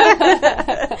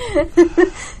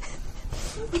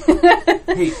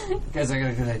 Hey, guys, I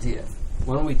got a good idea.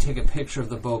 Why don't we take a picture of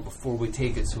the boat before we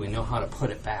take it so we know how to put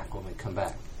it back when we come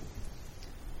back?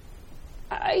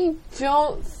 I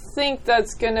don't think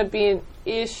that's going to be an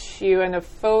issue, and a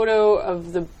photo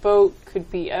of the boat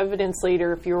could be evidence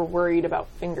later if you're worried about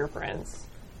fingerprints.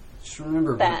 Just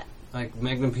remember That.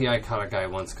 Magnum PI caught a guy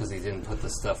once because he didn't put the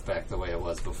stuff back the way it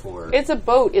was before. It's a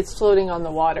boat. It's floating on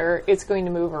the water. It's going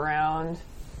to move around.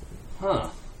 Huh.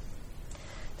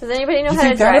 Does anybody know You how to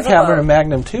think drive that'd a happen in boat?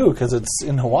 Magnum, too, because it's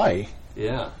in Hawaii.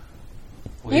 Yeah.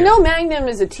 You know Magnum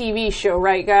is a TV show,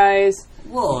 right, guys?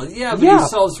 Well, yeah, but Yeah. he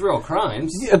solves real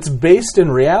crimes. It's based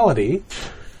in reality.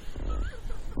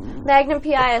 Magnum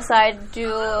PI aside,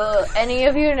 do any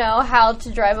of you know how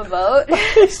to drive a boat?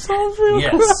 Yes.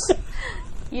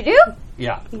 You do?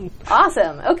 Yeah.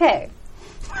 Awesome. Okay.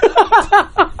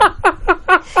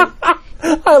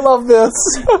 I love this.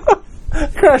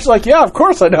 Crash like, yeah, of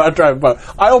course I know how to drive a boat.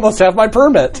 I almost have my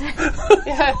permit.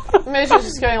 Yeah, Midge is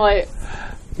just going like...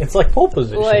 It's like pole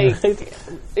position. Like,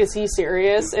 right? is he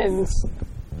serious? And...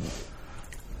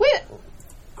 Wait.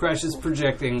 Crash is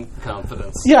projecting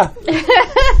confidence. Yeah.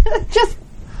 Just...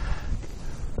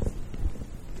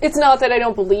 It's not that I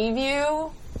don't believe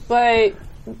you, but...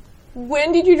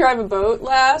 When did you drive a boat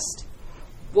last?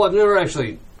 Well, I've never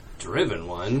actually driven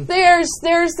one. There's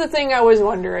the thing I was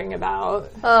wondering about.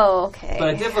 Oh, okay. But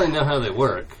I definitely know how they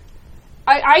work.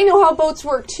 I know how boats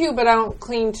work too, but I don't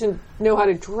claim to know how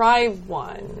to drive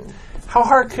one. How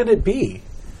hard could it be?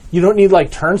 You don't need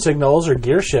like turn signals or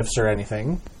gear shifts or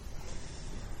anything.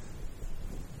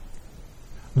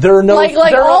 There are no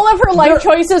all of her life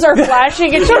choices are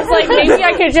flashing, and she's like, maybe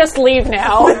I could just leave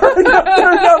now.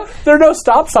 there are no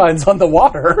stop signs on the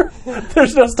water.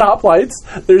 There's no stoplights.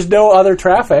 There's no other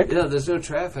traffic. Yeah, there's no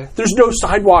traffic. There's no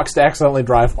sidewalks to accidentally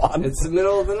drive on. It's the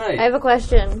middle of the night. I have a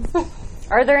question.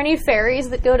 Are there any ferries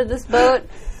that go to this boat?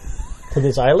 To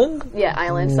this island? Yeah,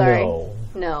 island, sorry.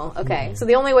 No. Okay. So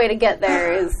the only way to get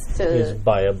there is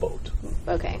by a boat.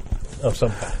 Okay. Of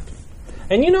some kind.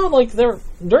 And you know, like,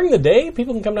 during the day,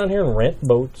 people can come down here and rent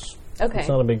boats. Okay. It's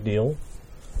not a big deal.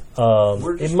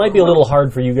 It might be a little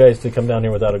hard for you guys to come down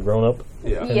here without a grown-up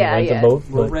and rent a boat.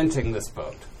 We're renting this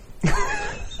boat.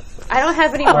 I don't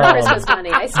have any more Christmas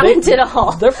money. I spent it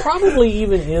all. There probably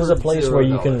even is a place where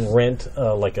you can rent,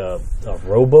 like, a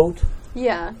rowboat.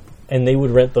 Yeah. And they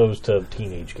would rent those to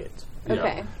teenage kids.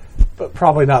 Okay. But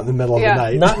probably not in the middle of the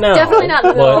night. Not now. Definitely not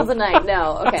in the middle of the night.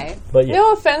 No. Okay. But yeah.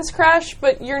 No offense, Crash,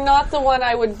 but you're not the one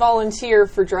I would volunteer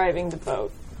for driving the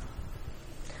boat.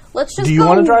 Let's just. Do you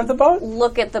want to drive the boat?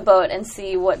 Look at the boat and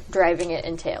see what driving it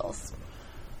entails.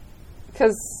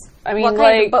 Because I mean, what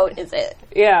kind of boat is it?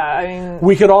 Yeah, I mean,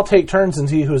 We could all take turns and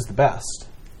see who's the best.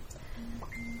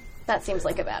 That seems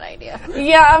like a bad idea.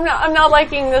 yeah, I'm not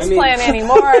liking this plan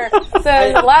anymore.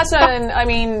 The last one, I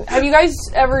mean, have you guys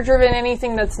ever driven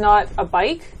anything that's not a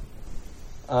bike?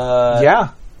 Yeah.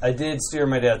 I did steer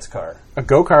my dad's car. A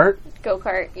go-kart.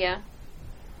 Go-kart, yeah.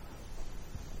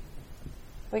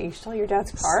 Wait, you stole your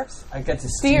dad's car? I got to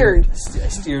Steered. I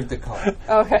steered the car.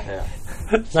 Okay. Yeah.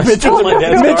 Mitch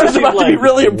is about to be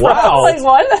really impressed. Wow. Like,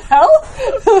 what the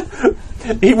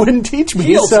hell? He wouldn't teach me.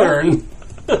 Heel so. turn.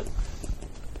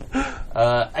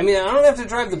 I mean, I don't have to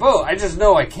drive the boat. I just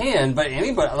know I can. But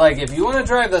anybody, like, if you want to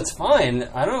drive, that's fine.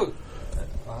 I don't.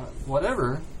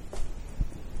 Whatever.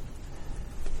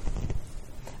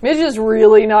 Midge is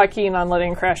really not keen on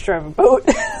letting Crash drive a boat.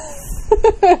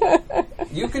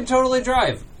 You can totally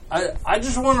drive. I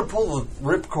just want to pull the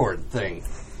ripcord thing.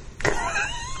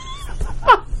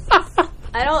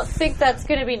 I don't think that's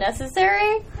going to be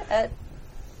necessary.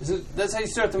 That's how you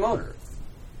start the motor.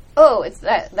 Oh, it's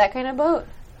that kind of boat.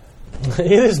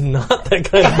 It is not that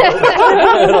kind of boat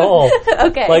at all.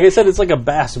 Okay. Like I said, it's like a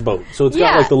bass boat. So it's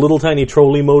got like the little tiny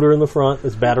trolley motor in the front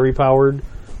that's battery powered.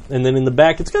 And then in the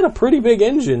back, it's got a pretty big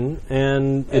engine,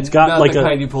 and it's got not like the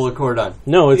kind you pull the cord on.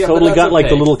 No, it's totally got like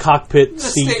the little cockpit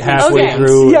seat halfway Okay.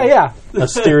 through. Yeah. A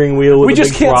steering wheel with We a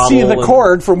just big can't see throttle the and-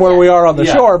 cord from where we are on the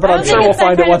Yeah. shore, but I I'm don't sure think we'll it's that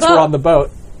find it kind of once we're boat. on the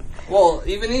boat. Well,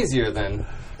 even easier then.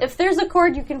 If there's a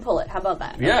cord, you can pull it. How about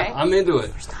that? Yeah, Okay? I'm into it.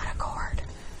 There's not a cord.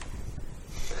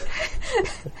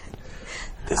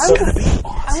 This is going to be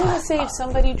awesome. I'm going to say if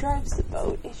somebody drives the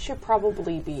boat, it should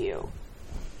probably be you.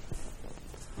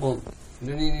 Well,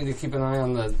 then you need to keep an eye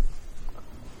on the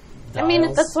I mean,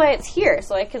 dials. that's why it's here,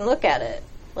 so I can look at it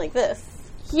like this.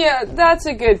 Yeah, that's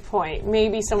a good point.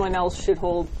 Maybe someone else should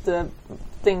hold the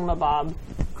thingamabob.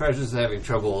 Crash is having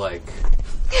trouble, like...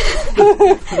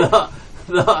 the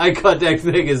eye contact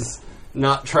thing is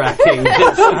not tracking.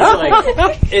 It's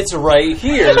like, it's right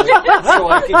here. So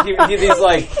I can keep these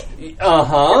like,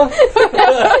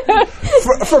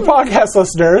 For podcast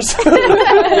listeners,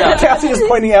 Cassie is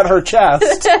pointing at her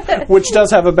chest, which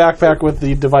does have a backpack with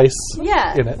the device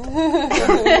Yeah. in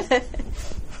it.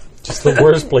 Just the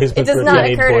worst placement It does for a not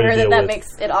teenage occur boy to to her deal that that with.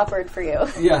 makes it awkward for you.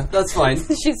 Yeah, that's fine.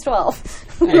 She's 12.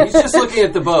 Yeah, he's just looking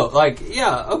at the boat, like,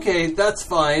 yeah, okay, that's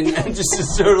fine. And just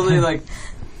is totally like,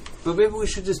 but maybe we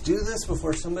should just do this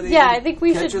before somebody Yeah, I think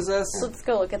we should. catches us. Let's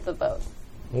go look at the boat.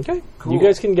 Okay. Cool. You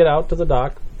guys can get out to the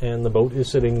dock, and the boat is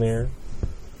sitting there.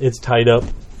 It's tied up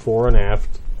fore and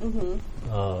aft.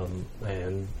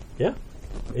 And, yeah.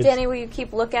 Danny, will you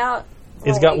keep lookout?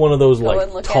 It's got one of those, go and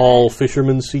like, look at tall it?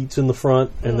 fisherman seats in the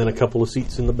front, and then a couple of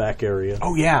seats in the back area.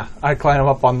 Oh yeah, I climb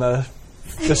up on the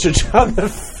the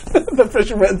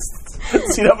fisherman's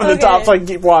seat up in the top so I can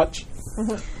keep watch.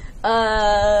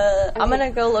 I'm gonna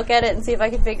go look at it and see if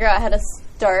I can figure out how to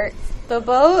start the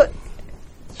boat.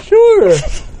 Sure.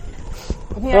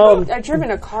 I mean, I've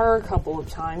driven a car a couple of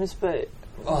times, but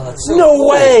Oh, that's so No cool.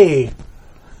 way.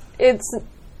 it's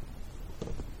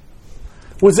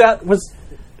Was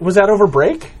that over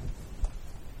break?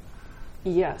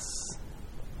 yes.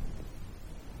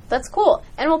 That's cool.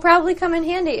 And will probably come in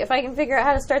handy if I can figure out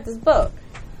how to start this boat.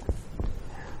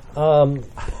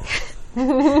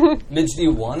 Midge, do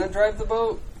you want to drive the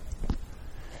boat?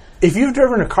 If you've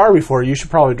driven a car before, you should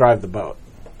probably drive the boat.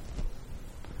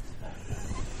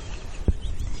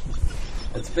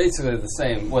 It's basically the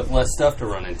same with less stuff to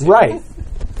run into. Right.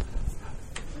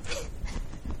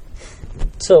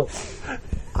 So,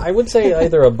 I would say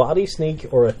either a body sneak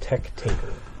or a tech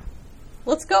tinker.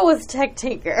 Let's go with Tech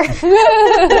Tinker.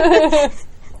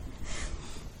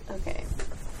 Okay.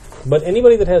 But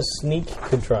anybody that has sneak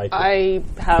could try to. I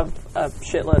have a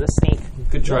shitload of sneak.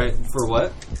 Could try it for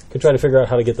what? Could try to figure out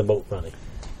how to get the boat running.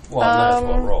 Well, might as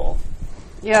well roll.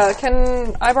 Yeah,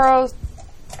 can I borrow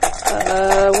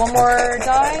one more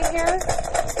die here?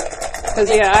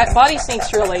 Because, body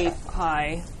sneak's really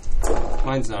high.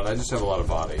 Mine's not. I just have a lot of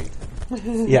body.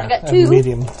 Yeah. I got a 2.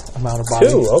 medium amount of body.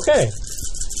 2, okay.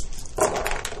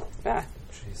 Yeah.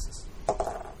 Jesus.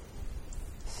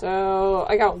 So,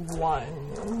 I got 1.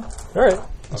 All right.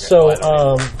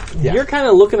 So, you're kind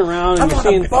of looking around and you're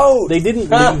seeing they didn't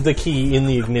leave the key in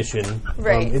the ignition.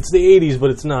 Right. It's the 80s, but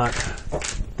it's not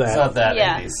that. It's not that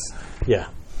Yeah. 80s. Yeah.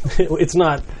 It's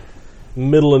not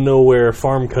middle of nowhere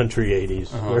farm country 80s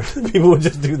where people would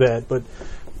just do that.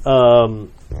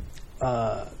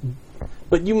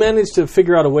 But you managed to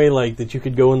figure out a way like that you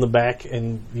could go in the back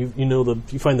and you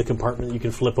find the compartment you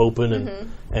can flip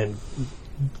open and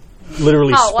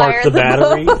literally Hot spark wire the the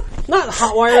battery. Not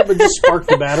hot wire, but just spark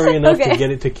the battery enough Okay. to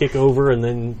get it to kick over and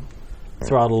then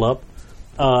throttle up.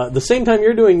 The same time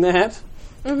you're doing that,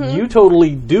 you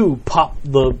totally do pop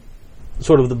the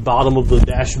sort of the bottom of the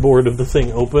dashboard of the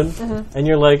thing open, and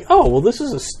you're like, oh, well, this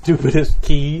is the stupidest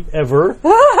key ever.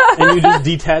 And you just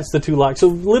detach the 2 locks. So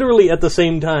literally at the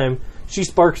same time, she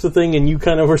sparks the thing and you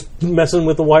kind of are messing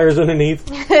with the wires underneath,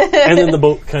 and then the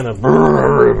boat kind of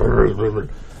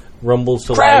rumbles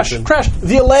to life. Crash!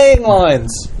 The allaying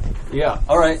lines. Yeah,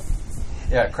 alright.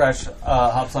 Yeah, Crash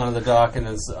hops onto the dock and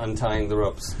is untying the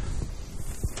ropes.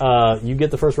 You get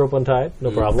the first rope untied,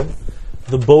 no problem.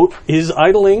 The boat is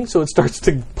idling, so it starts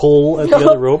to pull at the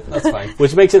other rope. That's fine.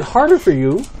 Which makes it harder for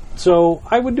you. So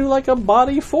I would do like a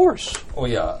body force Oh,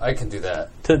 yeah, I can do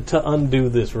that. to undo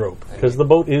this rope. Because the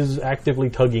boat is actively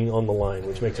tugging on the line,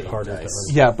 which makes it harder to undo.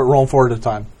 Yeah, but roll 4 at a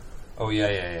time. Oh,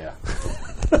 yeah.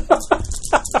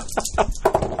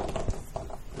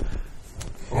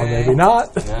 Or maybe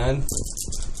not. And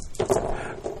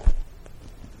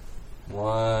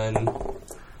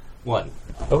 1.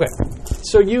 Okay.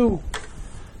 So you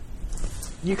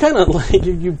kind of like,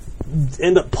 you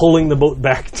end up pulling the boat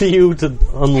back to you to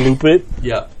unloop it.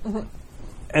 Yeah.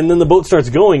 And then the boat starts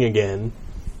going again.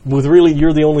 With really,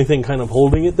 you're the only thing kind of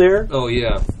holding it there. Oh,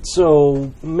 yeah.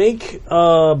 So make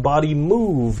a body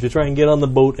move to try and get on the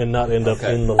boat and not end up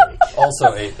in the lake.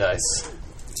 Also 8 dice.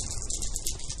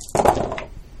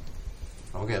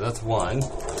 Okay, that's 1.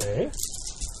 Okay.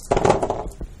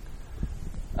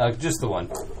 Just the 1.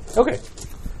 Okay.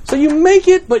 So you make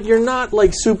it, but you're not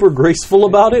like super graceful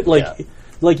about it.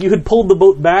 Like you had pulled the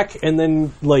boat back, and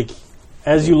then like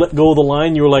as you let go of the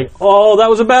line, you were like, "Oh, that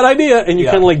was a bad idea," and you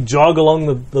kind of like jog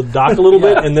along the dock a little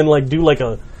bit, and then like do like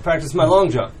a Practice my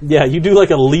long jump. yeah, you do like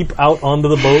a leap out onto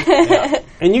the boat,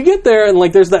 and you get there, and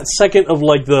like there's that second of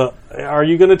like are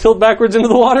you going to tilt backwards into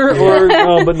the water, or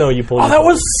but no, you pull. Oh, that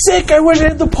was sick! I wish I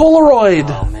had the Polaroid.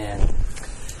 Oh, man.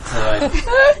 Alright.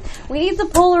 We need the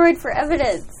Polaroid for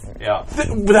evidence. Yeah.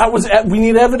 We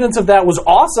need evidence of that was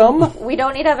awesome. We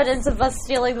don't need evidence of us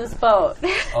stealing this boat.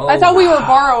 Oh, I thought we were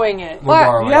borrowing it. We're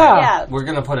borrowing it. Yeah. We're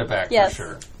going to put it back Yes. for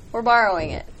sure. We're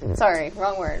borrowing it. Sorry,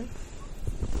 wrong word.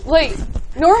 Like,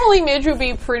 normally Midge would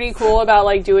be pretty cool about,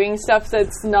 like, doing stuff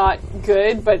that's not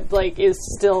good, but, like, is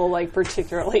still, like,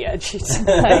 particularly edgy.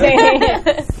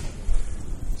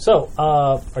 So,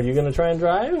 are you going to try and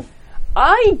drive?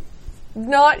 I'm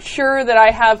not sure that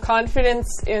I have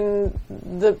confidence in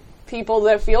the people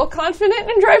that feel confident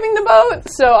in driving the boat,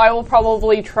 so I will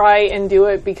probably try and do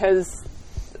it because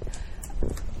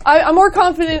I'm more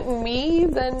confident in me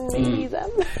than maybe them.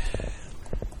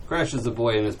 Crash is a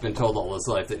boy and has been told all his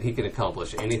life that he can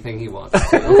accomplish anything he wants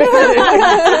to.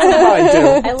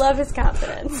 I love his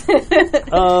confidence.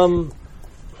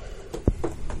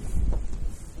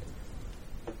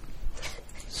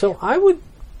 So I would.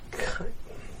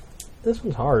 This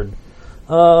one's hard.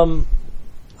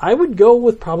 I would go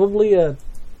with probably a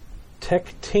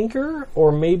tech tinker,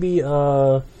 or maybe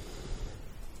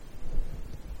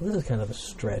this is kind of a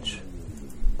stretch,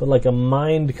 but like a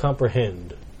mind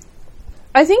comprehend.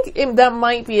 I think that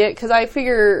might be it, because I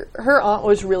figure her aunt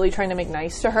was really trying to make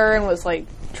nice to her and was, like,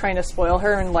 trying to spoil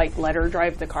her and, like, let her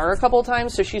drive the car a couple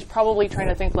times, so she's probably trying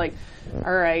to think, like,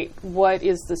 all right, what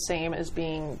is the same as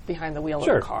being behind the wheel of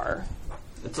a car?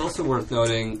 It's also worth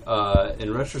noting,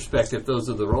 in retrospect, if those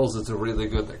are the roles, it's really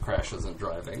good that Crash isn't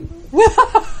driving.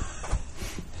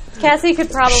 Cassie could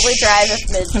probably drive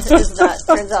if Midge is not,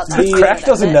 turns out not Crash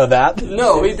doesn't know that.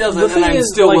 No, he doesn't, and I'm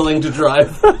is, still like- willing to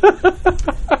drive.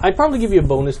 I'd probably give you a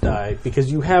bonus die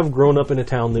because you have grown up in a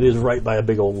town that is right by a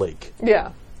big old lake.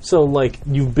 Yeah. So, like,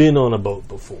 you've been on a boat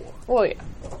before. Well, yeah.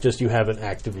 Just you haven't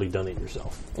actively done it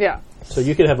yourself. Yeah. So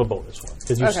you could have a bonus one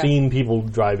because you've Okay. seen people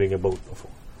driving a boat before.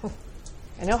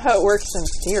 I know how it works in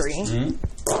theory.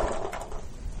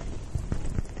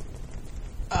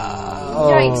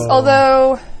 Yikes.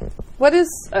 Although, what is...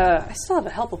 I still have a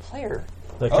help a player.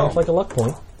 That counts like a luck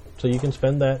point, so you can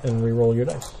spend that and re-roll your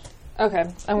dice. Okay.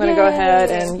 I'm going to go ahead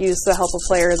and use the help a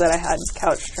player that I had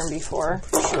couched from before.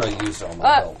 Sure, I used all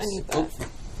my helps. I need that.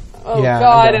 Oh, Yeah, I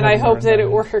God, don't and I have hope that mine.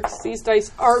 it works. These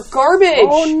dice are garbage.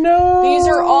 Oh, no. These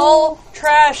are all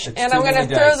trash, It's and too I'm going to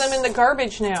many throw dice. them in the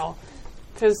garbage now.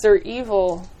 Because they're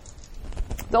evil.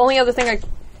 The only other thing I...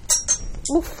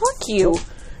 Well, fuck you.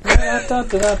 I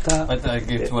thought I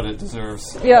gave it what it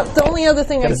deserves. Yeah, the only other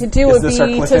thing I could do is would this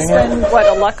be our to cliffhanger? spend,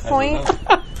 a luck point?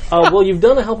 Well, you've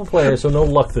done a help a player, so no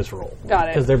luck this roll. Got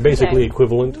it. Because they're basically Okay.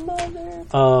 equivalent.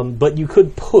 But you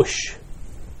could push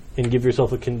and give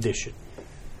yourself a condition.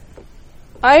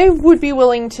 I would be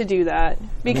willing to do that.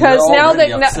 Because You're now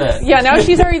already that... upset. now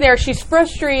she's already there. She's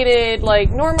frustrated.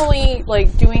 Like, normally,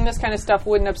 doing this kind of stuff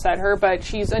wouldn't upset her, but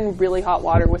she's in really hot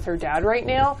water with her dad right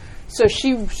now. So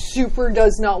she super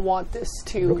does not want this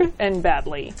to end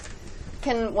badly.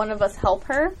 Can one of us help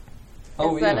her?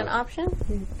 Oh, Is that an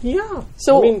option? Yeah.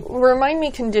 So remind me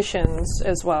conditions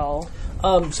as well.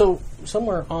 So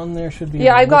somewhere on there should be...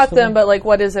 Yeah, a I got list of them, but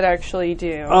what does it actually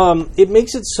do? It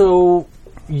makes it so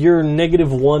you're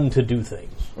 -1 to do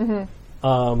things.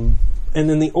 And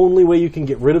then the only way you can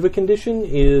get rid of a condition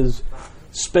is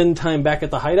spend time back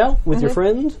at the hideout with your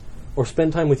friends or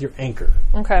spend time with your anchor.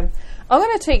 Okay. I'm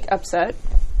going to take upset.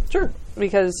 Sure.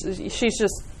 Because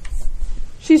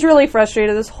she's really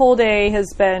frustrated. This whole day has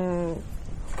been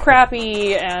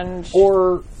crappy and...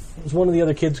 Or one of the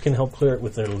other kids can help clear it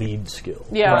with their lead skill.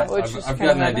 yeah, Right, which is I've kind got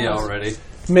of an idea nice. already.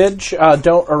 Midge,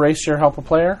 don't erase your help a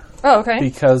player Oh, okay.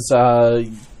 because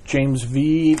James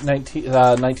V.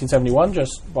 1971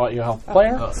 just bought you a help a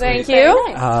player Oh, Thank sweet. you.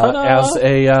 as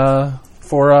a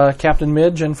for Captain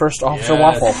Midge and First Officer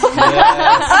Yes. Waffle.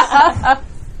 Yes.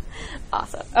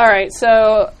 Awesome. All right,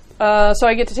 so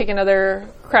I get to take another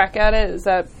crack at it. Is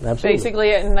that Absolutely. basically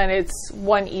it? And then it's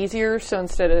one easier. So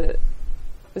instead of,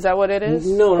 is that what it is?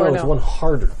 No, Or it's one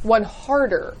harder. One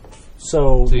harder.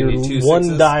 So, So you you're need 2 one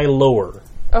sixes? die lower.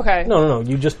 Okay. No.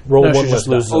 You just roll No, she one less just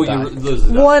loses die. Oh, die. you lose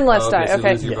the die. One less Oh, die. so you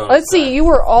Okay. lose your bonus Let's see. die. You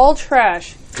were all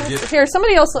trash. You- Here,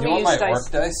 somebody else let You me want use my dice,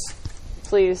 orc dice?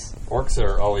 please. Orcs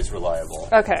are always reliable.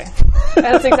 Okay.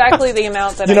 That's exactly the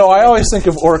amount that You know, I always think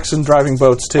of orcs and driving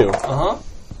boats too. Uh-huh.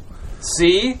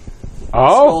 See?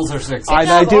 Oh, Skulls are 6.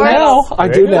 I do orcs. now. I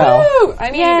do Very now. Woo! I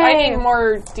Yay. need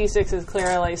more d6s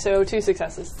clearly. So 2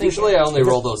 successes. Thank Usually you. I only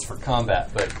roll those for combat,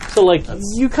 but So,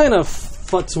 you kind of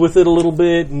futz with it a little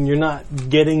bit, and you're not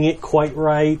getting it quite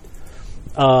right.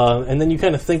 And then you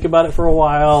kind of think about it for a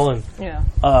while, and Yeah.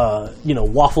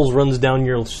 Waffles runs down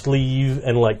your sleeve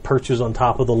and perches on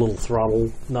top of the little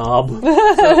throttle knob,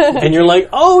 and you're like,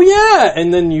 "Oh yeah!"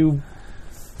 And then you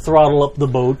throttle up the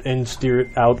boat and steer it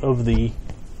out of the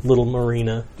little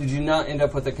marina. did you not end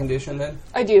up with a condition then?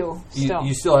 I do. Still.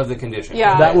 You still have the condition.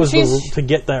 Yeah. That was she's- to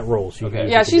get that roll. So you Okay. can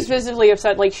use Yeah, the she's condition. visibly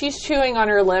upset. She's chewing on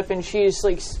her lip, and she's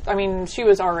she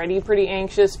was already pretty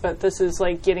anxious, but this is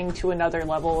getting to another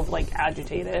level of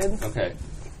agitated. Okay.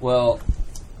 Well,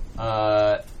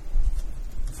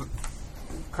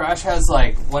 Crash has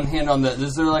one hand on the...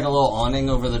 Is there a little awning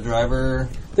over the driver?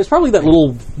 There's probably that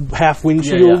little half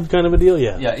windshield Yeah. kind of a deal.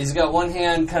 Yeah. Yeah, he's got one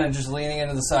hand kind of just leaning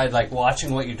into the side,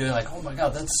 watching what you're doing, oh my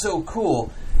god, that's so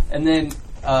cool. And then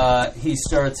he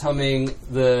starts humming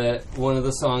one of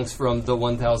the songs from the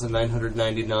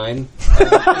 1999.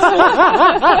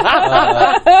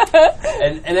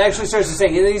 And actually starts to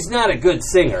sing. And he's not a good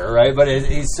singer, right? But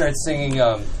he starts singing,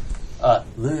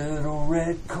 Little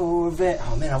Red Corvette.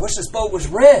 Oh man, I wish this boat was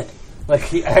red.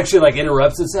 He actually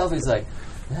interrupts himself. He's like...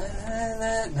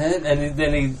 And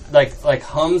then he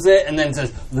hums it and then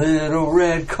says "Little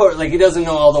Red Corvette." He doesn't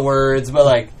know all the words,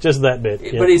 but Just that bit.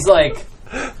 Yeah. but he's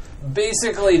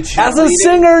basically As a cheerleading.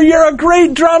 singer, you're a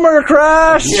great drummer,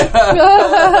 Crash.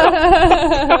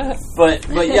 But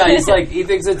yeah, he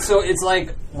thinks it's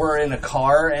like we're in a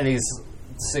car and he's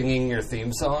singing your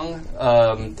theme song.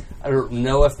 I don't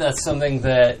know if that's something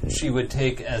that she would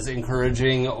take as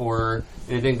encouraging or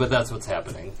anything, but that's what's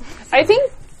happening. I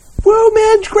think Woo,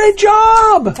 Midge, great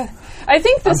job. I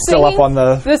think the I'm singing, still up on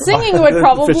the singing would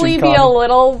probably fishing be a con.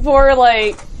 little more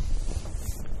like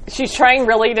she's trying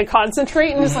really to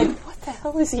concentrate and is like, what the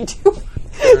hell is he doing?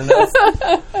 Fair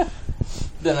enough.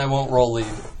 Then I won't roll lead.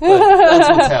 But that's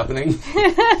what's happening.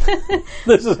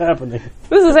 This is happening.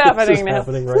 This is This happening is now.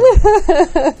 happening right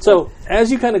now. So,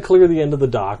 as you kind of clear the end of the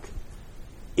dock,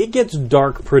 it gets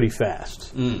dark pretty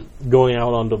fast. Going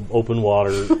out onto open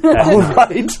water.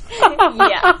 Right.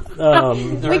 Yeah.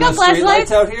 There We are got no streetlights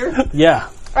flashlights? out here? Yeah.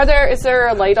 Is there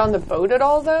a light on the boat at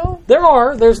all though?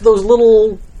 There's those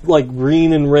little, like,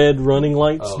 green and red running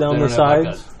lights down they the don't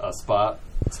have, sides. like,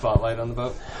 a spotlight on the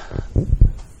boat?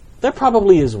 There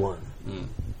probably is one. There's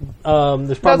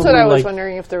probably That's what I was like,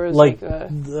 wondering if there was like a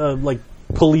like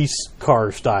police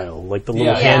car style, like the little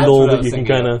Yeah, handle that's what I that was you can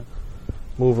thinking kind of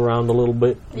move around a little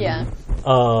bit. Yeah.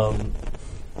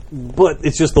 But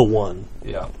it's just the one.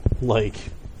 Yeah. Like,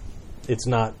 it's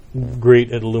not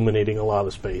great at illuminating a lot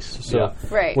of space. So Yeah.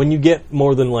 Right. when you get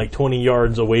more than like 20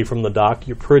 yards away from the dock,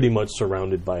 you're pretty much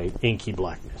surrounded by inky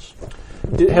blackness.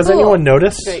 Has anyone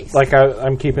noticed? Space. Like,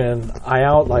 I'm keeping an eye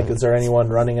out. Like, is there anyone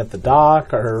running at the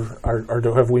dock, or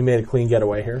have we made a clean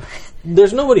getaway here?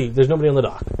 There's nobody on the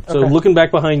dock. So Okay. looking back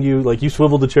behind you, like you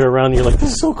swiveled the chair around and you're like,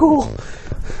 this is so cool.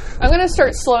 I'm gonna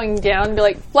start slowing down and be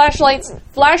like, flashlights,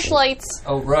 flashlights.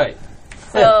 Oh, right.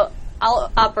 So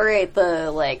I'll operate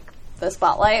the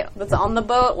spotlight that's on the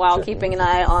boat while keeping an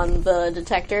eye on the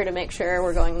detector to make sure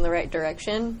we're going in the right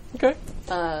direction. Okay.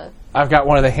 I've got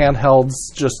one of the handhelds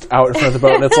just out in front of the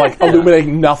boat, and it's like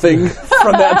illuminating nothing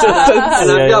from that distance. And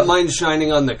Yeah, I've yeah. got mine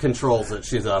shining on the controls that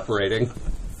she's operating.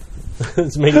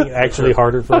 It's making it actually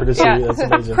harder for her to see. Yeah. That's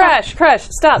amazing. Crash,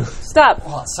 stop.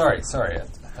 Oh, sorry. I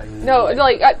thought you No, knew.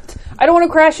 like I don't want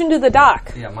to crash into the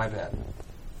dock. Yeah, my bad.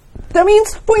 That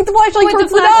means point the flashlight Point the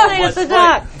towards the flashlight dock. at the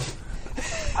dock.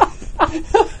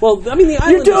 Well, I mean, the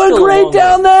island You're is doing still a great long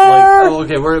down way. there. Oh,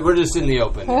 okay, we're just in the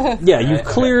open. Yeah, you've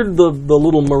cleared the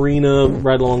little marina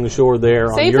right along the shore there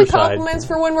on Save your the side. compliments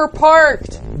for when we're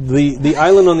parked. The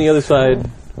island on the other side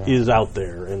is out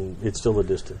there, and it's still a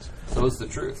distance. So is the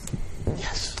truth.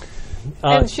 Yes.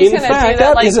 And she's in gonna do fact,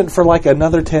 that, That isn't for like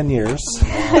another 10 years.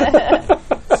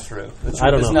 It's true. The truth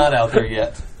I don't is know. not out there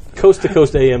yet. Coast to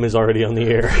Coast AM is already on the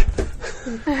air.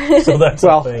 So that's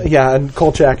Well, a thing. yeah, and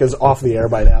Kolchak is off the air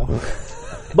by now.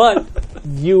 But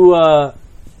you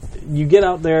get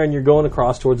out there and you're going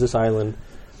across towards this island,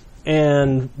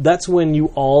 and that's when you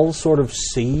all sort of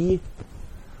see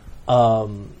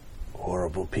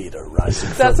Horrible Peter rising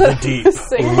That's from what the deep, I was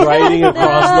saying. riding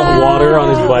across the water on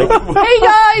his bike. Hey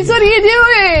guys, what are you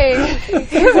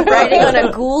doing? Riding on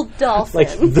a ghoul dolphin. Like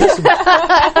this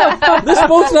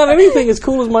boat's not anything as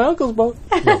cool as my uncle's boat.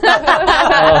 No.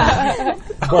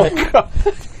 But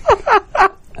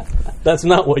that's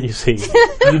not what you see.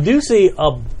 You do see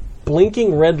a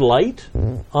blinking red light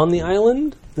on the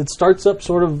island that starts up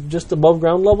sort of just above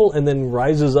ground level and then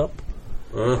rises up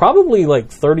probably like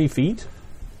 30 feet.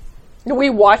 Do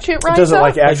we watch it rise Does it up?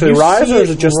 like actually you rise, see or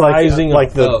is it it just rising like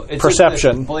up. the Oh, it's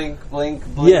perception? Just blink, blink.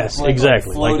 Yes, blink,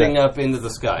 exactly, like Floating that. up into the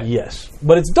sky. Yes.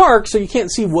 But it's dark, so you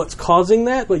can't see what's causing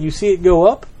that, but you see it go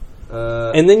up,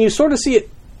 and then you sort of see it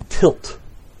tilt.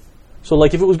 So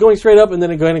like if it was going straight up and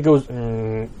then it kind of goes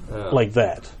like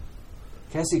that.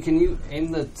 Cassie, can you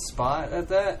aim the spot at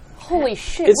that? Holy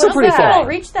shit! It's what's pretty that? far. I don't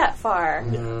reach that far.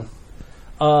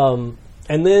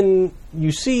 And then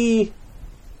you see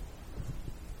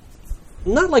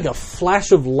not like a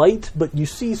flash of light, but you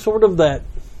see sort of that.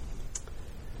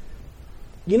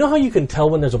 You know how you can tell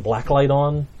when there's a black light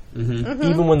on,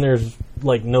 even when there's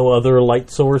like no other light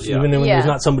source, Yeah. even when Yeah. there's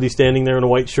not somebody standing there in a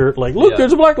white shirt, like look, Yeah.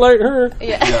 there's a black light. Her.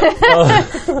 Yeah.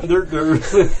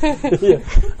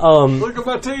 Look at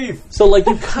my teeth. So like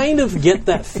you kind of get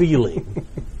that feeling.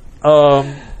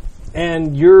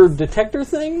 And your detector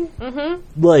thing,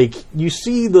 like you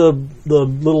see the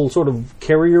little sort of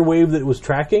carrier wave that it was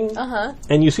tracking,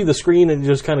 and you see the screen and it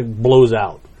just kind of blows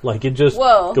out, like it just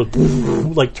Whoa. goes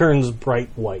like turns bright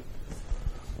white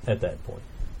at that point.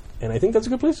 And I think that's a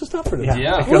good place to stop for today.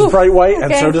 Yeah. It goes bright white, and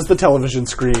okay. so does the television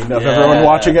screen of Yeah. everyone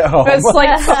watching at home. It's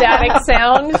like static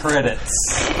sound.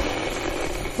 Credits.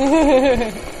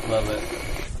 Love it.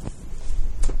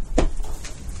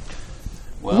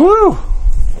 Well, Woo!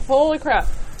 Holy crap!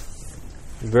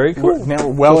 Very cool. Now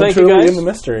we're well So and thank you, truly guys. in the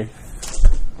mystery.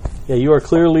 Yeah, you are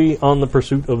clearly on the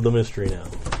pursuit of the mystery now.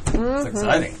 It's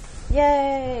exciting.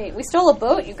 Yay! We stole a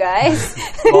boat, you guys.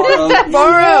 Borrowed.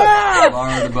 Borrowed.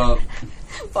 Borrowed a boat.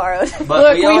 Borrowed. But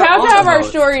Look, we are have on to have the our boat.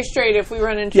 story straight if we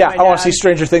run into Yeah, my I want to dad. see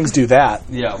Stranger Things do that.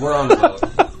 Yeah, we're on a boat.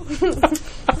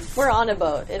 We're on a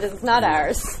boat. It is not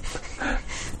ours.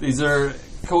 These are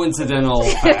coincidental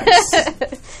facts.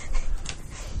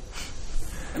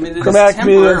 I mean, it is Chromatic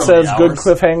Comedian temporarily says, good ours.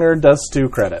 cliffhanger, does Stu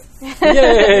credit. Yay!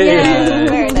 Yay!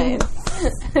 Very nice.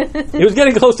 It was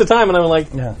getting close to time, and I'm like,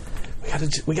 Yeah.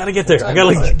 we gotta get there. I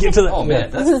gotta get to that. Oh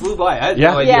man, that flew by. I had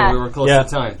Yeah. no idea Yeah. we were close Yeah. to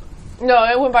time. No,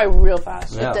 it went by real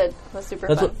fast. Yeah. It did. It was super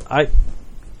That's fun. what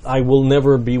I will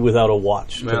never be without a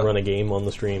watch Yeah. to run a game on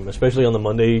the stream, especially on the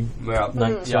Monday Yeah.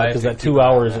 night I slot, because think that 2 people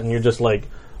hours, have and you're just like,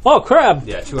 oh crap!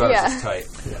 Yeah, 2 hours Yeah. is tight.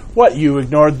 What, you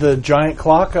ignored the giant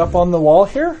clock up on the wall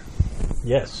here?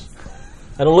 Yes.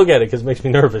 I don't look at it because it makes me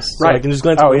nervous. So Right. I can just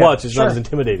glance Oh, at the yeah. watch. It's Sure. not as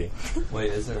intimidating.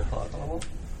 Wait, is there a clock on the wall?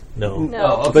 No. No.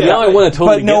 Oh, okay. But now I want to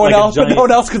totally But no get one like else. a giant. But no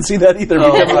one else can see that either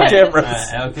Oh, because of the right.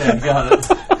 cameras. Okay, got it.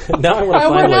 Now I want to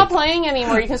Oh, we're find not like, playing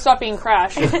anymore. You can stop being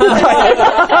Crash. There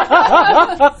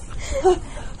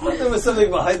was something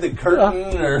behind the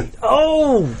curtain, or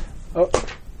oh,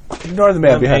 Ignore the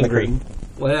man I'm behind angry. the curtain.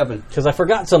 what happened? because I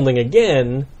forgot something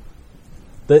again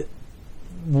that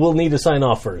we'll need to sign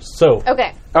off first. So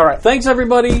Okay. All right. thanks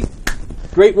everybody.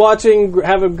 Great watching.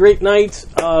 Have a great night.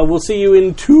 We'll see you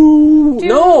in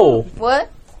No, What?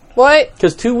 What?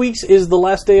 because 2 weeks is the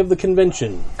last day of the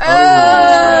convention.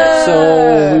 Right.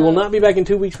 So we will not be back in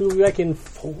 2 weeks. We will be back in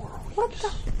 4 weeks.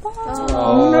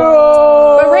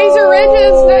 But Razor Ridge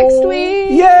is next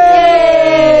week.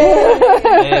 Yay!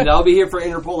 And I'll be here for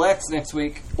Interpol X next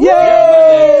week.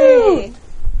 Yay!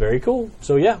 Very cool.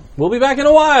 So yeah, we'll be back in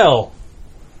a while.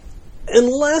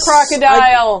 Unless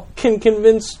Crocodile. I can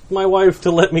convince my wife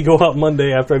to let me go out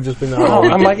Monday after I've just been out. Oh,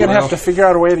 am I going to have to figure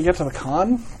out a way to get to the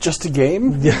con? Just a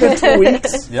game? In 2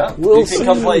 weeks? Yeah, We'll you can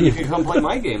come see. play. You can come play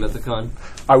my game at the con.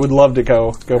 I would love to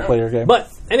go play your game. But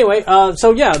anyway,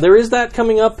 so yeah, there is that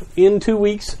coming up in 2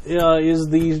 weeks. Is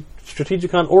the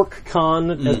Strategicon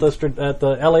OrcCon at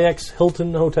the LAX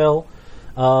Hilton Hotel.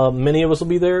 Many of us will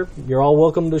be there. You're all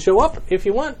welcome to show up if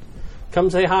you want. Come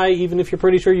say hi, even if you're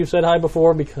pretty sure you've said hi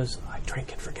before, because I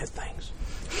drink and forget things.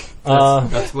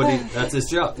 That's his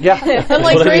job. Yeah.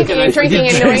 Unlike what I drinking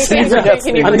and knowing things are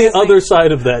making you I'm the forget other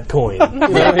side of that coin. You know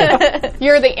what I mean?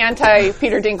 You're the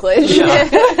anti-Peter Dinklage.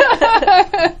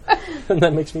 And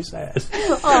that makes me sad.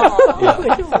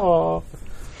 Aw. Aw.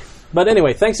 But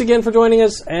anyway, thanks again for joining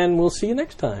us, and we'll see you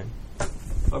next time.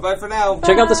 Bye bye for now.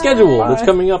 Check out the schedule that's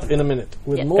coming up in a minute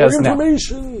with Yes. more As now.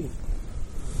 information.